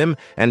to help him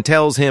and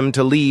tells him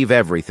to leave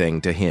everything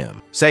to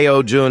him.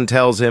 Seo Jun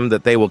tells him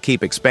that they will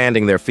keep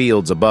expanding their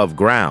fields above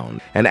ground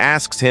and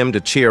asks him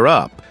to cheer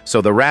up, so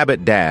the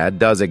rabbit dad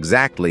does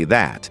exactly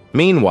that.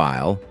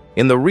 Meanwhile,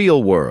 in the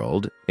real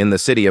world, in the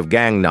city of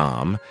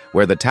Gangnam,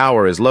 where the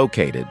tower is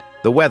located,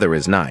 the weather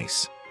is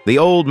nice. The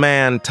old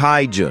man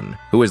Taejun,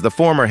 who is the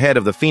former head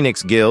of the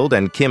Phoenix Guild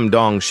and Kim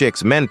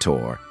Dong-shik's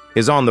mentor,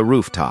 is on the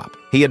rooftop.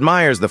 He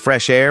admires the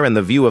fresh air and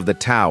the view of the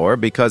tower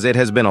because it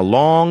has been a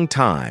long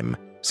time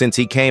since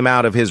he came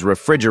out of his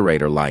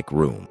refrigerator-like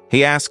room.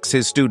 He asks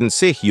his student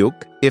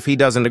Si-hyuk if he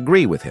doesn't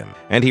agree with him,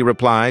 and he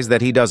replies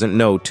that he doesn't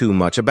know too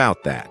much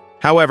about that.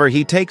 However,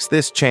 he takes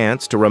this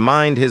chance to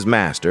remind his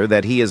master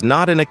that he is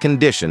not in a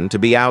condition to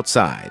be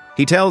outside.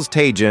 He tells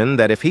Taejun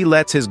that if he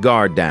lets his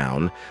guard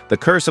down, the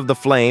curse of the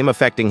flame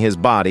affecting his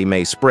body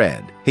may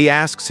spread. He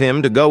asks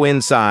him to go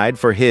inside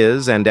for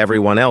his and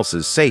everyone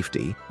else's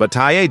safety, but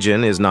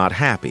Taejun is not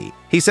happy.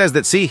 He says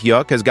that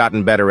Si-hyuk has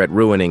gotten better at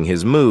ruining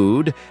his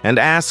mood and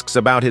asks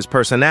about his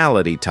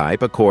personality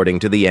type according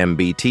to the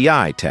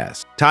MBTI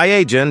test.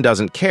 Taejun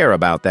doesn't care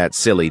about that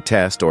silly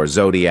test or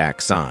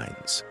zodiac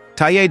signs.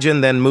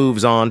 Taejun then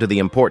moves on to the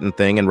important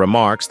thing and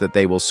remarks that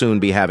they will soon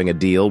be having a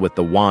deal with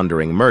the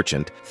wandering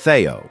merchant,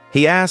 Theo.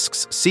 He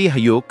asks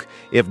Si-hyuk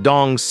if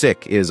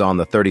Dong-sik is on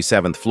the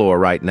 37th floor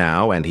right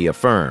now, and he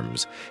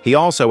affirms. He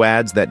also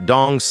adds that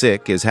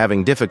Dong-sik is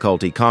having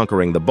difficulty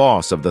conquering the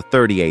boss of the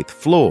 38th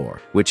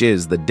floor, which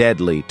is the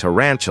deadly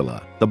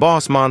tarantula. The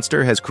boss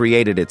monster has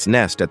created its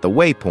nest at the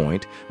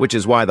waypoint, which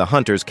is why the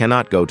hunters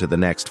cannot go to the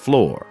next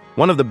floor.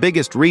 One of the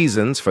biggest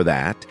reasons for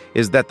that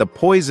is that the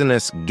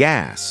poisonous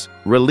gas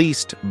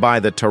released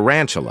by the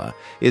tarantula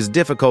is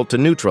difficult to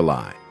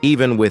neutralize,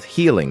 even with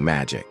healing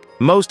magic.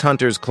 Most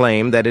hunters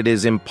claim that it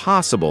is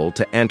impossible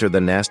to enter the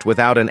nest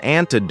without an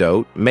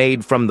antidote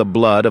made from the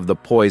blood of the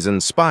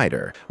poisoned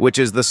spider, which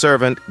is the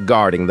servant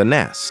guarding the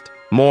nest.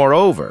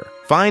 Moreover,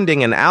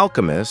 finding an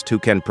alchemist who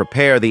can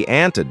prepare the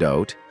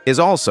antidote is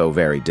also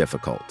very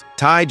difficult.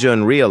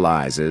 Taejun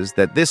realizes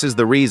that this is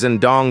the reason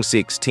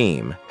Dong-sik's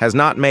team has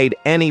not made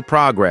any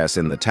progress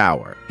in the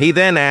tower. He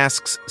then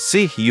asks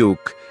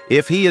Si-hyuk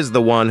if he is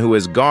the one who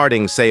is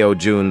guarding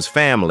Seo-jun's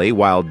family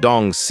while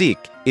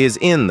Dong-sik is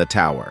in the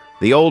tower.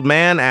 The old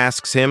man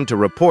asks him to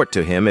report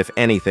to him if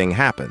anything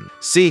happened.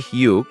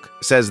 Si-hyuk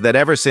says that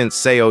ever since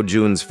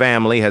Seo-jun's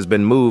family has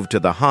been moved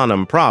to the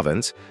Hanam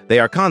province, they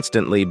are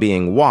constantly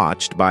being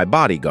watched by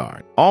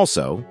bodyguards.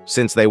 Also,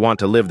 since they want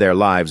to live their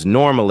lives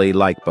normally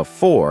like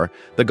before,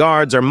 the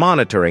guards are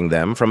monitoring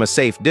them from a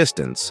safe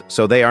distance,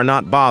 so they are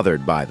not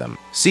bothered by them.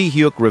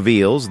 Si-hyuk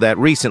reveals that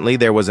recently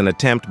there was an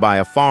attempt by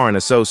a foreign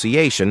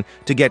association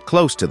to get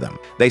close to them.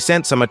 They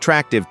sent some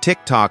attractive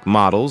TikTok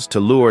models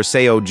to lure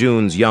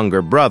Seo-jun's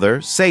younger brother,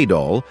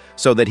 Saedol,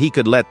 so that he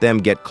could let them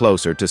get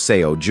closer to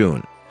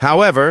Seo-jun.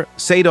 However,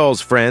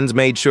 Saedol's friends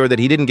made sure that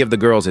he didn't give the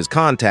girls his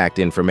contact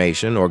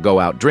information or go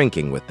out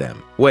drinking with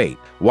them. Wait,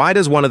 why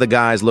does one of the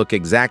guys look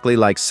exactly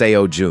like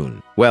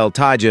Seo-jun? Well,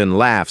 Taejun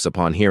laughs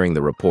upon hearing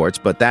the reports,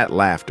 but that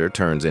laughter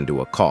turns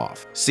into a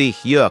cough.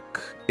 Si-hyuk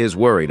is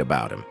worried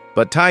about him.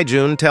 But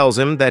Taejun tells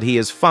him that he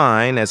is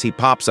fine as he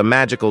pops a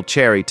magical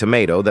cherry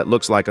tomato that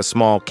looks like a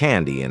small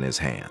candy in his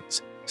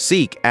hands.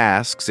 Sik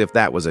asks if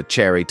that was a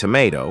cherry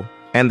tomato,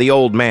 and the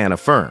old man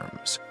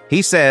affirms.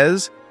 He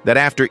says that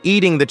after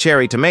eating the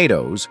cherry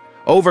tomatoes,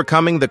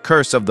 overcoming the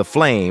curse of the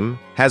flame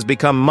has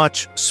become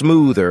much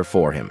smoother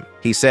for him.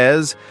 He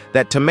says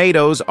that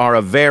tomatoes are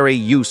a very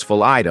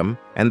useful item,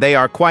 and they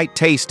are quite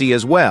tasty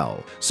as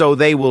well, so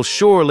they will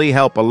surely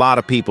help a lot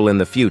of people in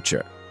the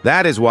future.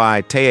 That is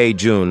why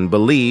Taejun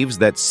believes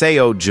that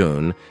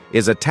Seo-jun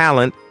is a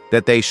talent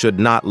that they should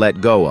not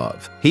let go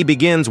of. He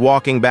begins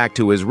walking back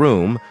to his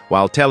room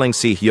while telling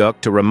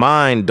Si-hyuk to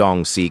remind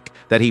Dong-sik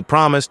that he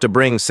promised to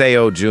bring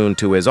Seo-jun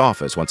to his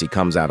office once he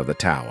comes out of the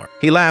tower.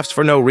 He laughs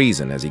for no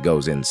reason as he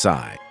goes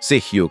inside.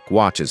 Si-hyuk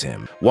watches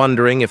him,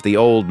 wondering if the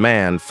old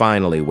man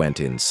finally went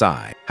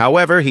inside.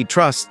 However, he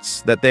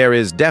trusts that there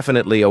is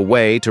definitely a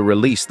way to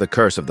release the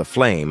curse of the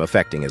flame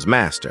affecting his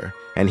master,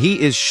 and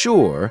he is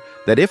sure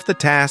that if the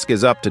task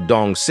is up to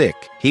Dong-sik,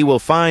 he will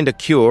find a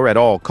cure at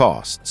all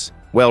costs.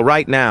 Well,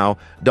 right now,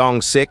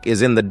 Dong-sik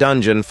is in the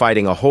dungeon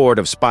fighting a horde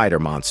of spider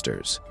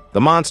monsters. The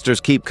monsters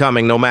keep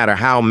coming no matter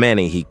how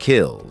many he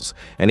kills,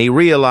 and he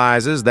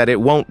realizes that it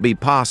won't be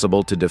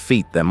possible to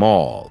defeat them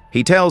all.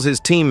 He tells his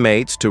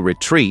teammates to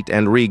retreat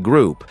and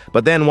regroup,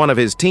 but then one of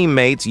his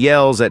teammates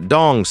yells at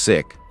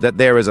Dong-sik that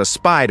there is a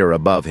spider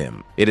above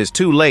him. It is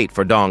too late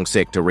for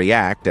Dong-sik to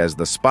react as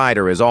the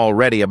spider is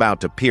already about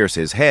to pierce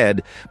his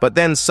head, but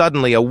then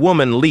suddenly a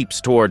woman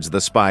leaps towards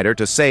the spider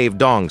to save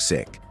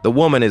Dong-sik. The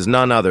woman is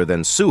none other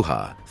than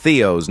Suha,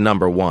 Theo's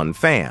 #1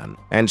 fan,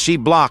 and she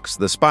blocks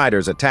the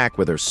spider's attack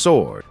with her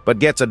sword, but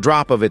gets a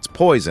drop of its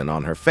poison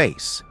on her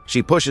face.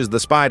 She pushes the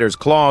spider's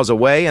claws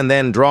away and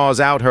then draws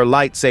out her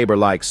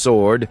lightsaber-like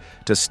sword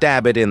to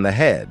stab it in the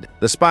head.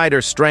 The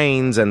spider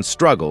strains and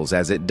struggles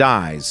as it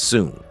dies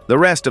soon. The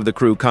rest of the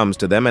crew comes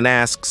to them and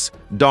asks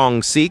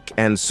Dong-sik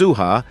and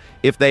Suha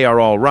if they are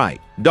all right.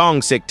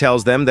 Dong-sik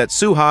tells them that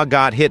Suha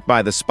got hit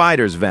by the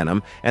spider's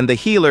venom, and the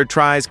healer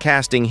tries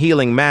casting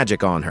healing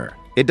magic on her.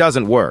 It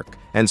doesn't work,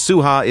 and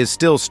Suha is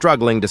still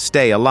struggling to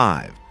stay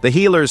alive. The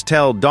healers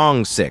tell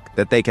Dong-sik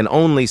that they can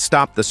only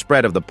stop the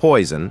spread of the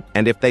poison,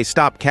 and if they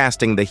stop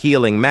casting the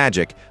healing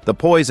magic, the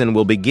poison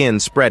will begin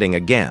spreading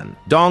again.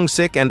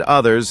 Dong-sik and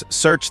others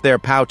search their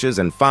pouches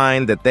and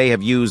find that they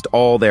have used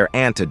all their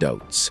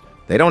antidotes.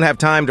 They don't have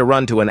time to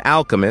run to an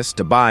alchemist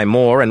to buy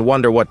more and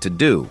wonder what to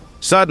do.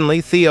 Suddenly,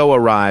 Theo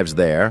arrives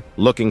there,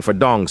 looking for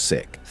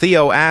Dong-sik.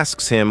 Theo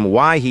asks him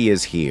why he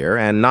is here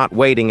and not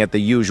waiting at the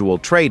usual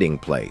trading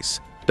place.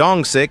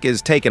 Dong-sik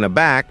is taken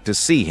aback to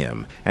see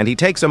him, and he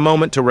takes a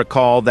moment to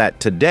recall that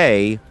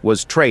today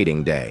was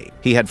trading day.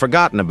 He had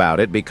forgotten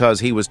about it because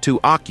he was too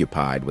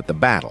occupied with the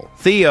battle.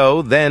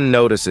 Theo then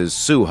notices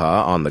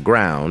Suha on the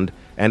ground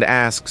and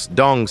asks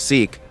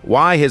Dong-sik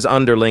why his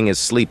underling is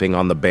sleeping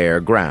on the bare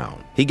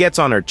ground. He gets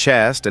on her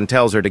chest and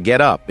tells her to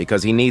get up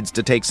because he needs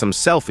to take some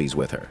selfies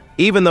with her.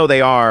 Even though they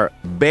are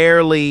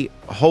barely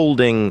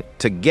holding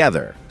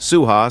together,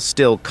 Suha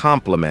still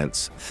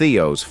compliments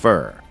Theo's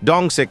fur.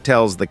 Dong-sik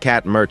tells the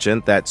cat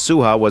merchant that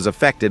Suha was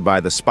affected by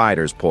the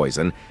spider's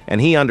poison,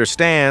 and he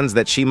understands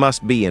that she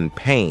must be in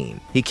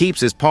pain. He keeps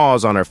his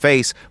paws on her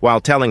face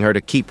while telling her to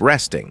keep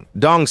resting.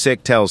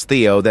 Dong-sik tells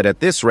Theo that at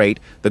this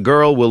rate, the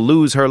girl will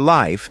lose her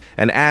life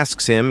and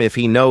asks him if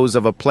he knows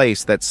of a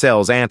place that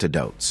sells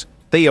antidotes.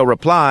 Theo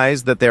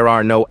replies that there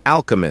are no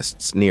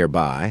alchemists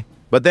nearby,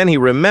 but then he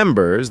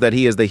remembers that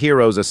he is the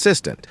hero's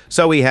assistant,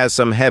 so he has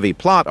some heavy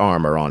plot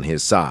armor on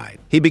his side.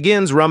 He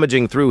begins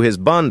rummaging through his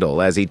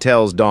bundle as he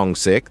tells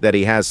Dong-sik that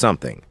he has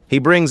something. He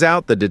brings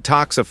out the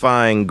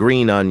detoxifying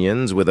green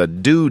onions with a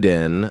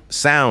doodin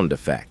sound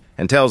effect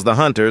and tells the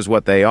hunters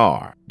what they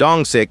are.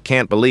 Dong-sik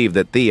can't believe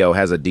that Theo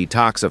has a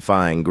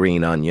detoxifying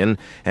green onion,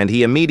 and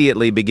he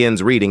immediately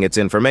begins reading its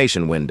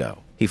information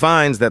window. He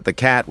finds that the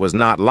cat was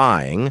not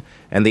lying,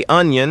 and the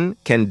onion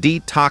can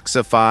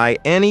detoxify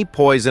any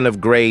poison of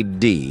grade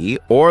D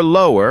or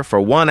lower for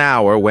 1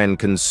 hour when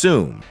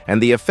consumed,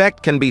 and the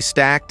effect can be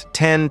stacked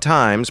 10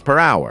 times per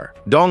hour.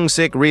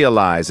 Dong-sik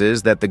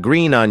realizes that the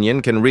green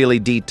onion can really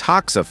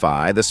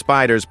detoxify the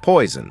spider's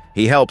poison.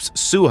 He helps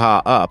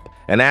Suha up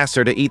and asks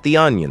her to eat the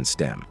onion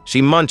stem.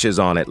 She munches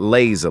on it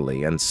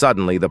lazily, and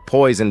suddenly the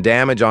poison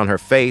damage on her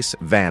face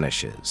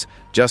vanishes,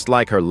 just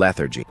like her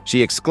lethargy.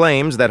 She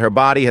exclaims that her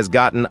body has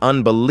gotten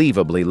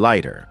unbelievably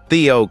lighter.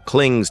 Theo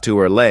clings to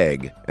her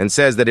leg and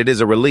says that it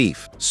is a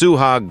relief.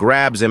 Suha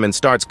grabs him and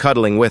starts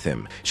cuddling with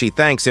him. She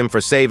thanks him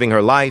for saving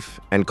her life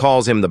and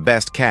calls him the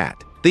best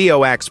cat.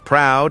 Theo acts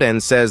proud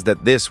and says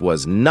that this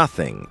was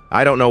nothing.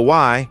 I don't know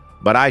why,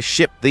 but I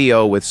ship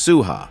Theo with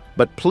Suha.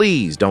 But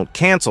please don't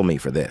cancel me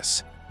for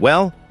this.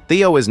 Well,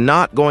 Theo is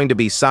not going to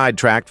be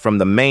sidetracked from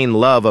the main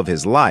love of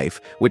his life,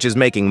 which is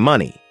making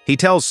money. He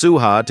tells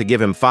Suha to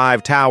give him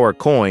 5 tower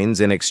coins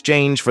in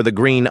exchange for the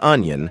green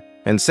onion,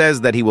 and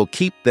says that he will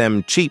keep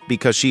them cheap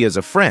because she is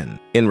a friend.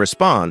 In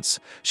response,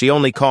 she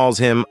only calls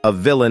him a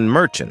villain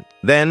merchant.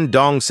 Then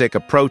Dong-sik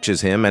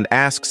approaches him and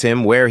asks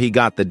him where he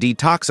got the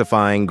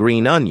detoxifying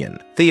green onion.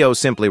 Theo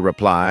simply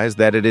replies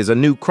that it is a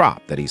new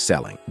crop that he's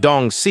selling.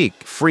 Dong-sik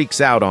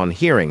freaks out on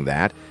hearing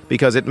that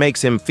because it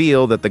makes him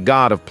feel that the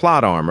god of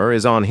plot armor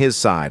is on his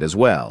side as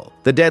well.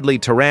 The deadly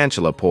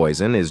tarantula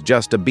poison is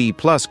just a B+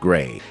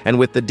 grade, and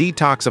with the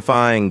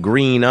detoxifying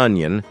green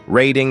onion,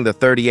 raiding the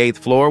 38th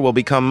floor will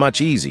become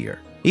much easier.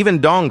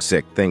 Even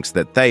Dong-sik thinks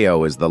that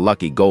Theo is the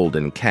lucky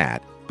golden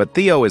cat, but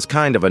Theo is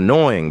kind of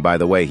annoying by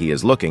the way he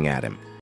is looking at him.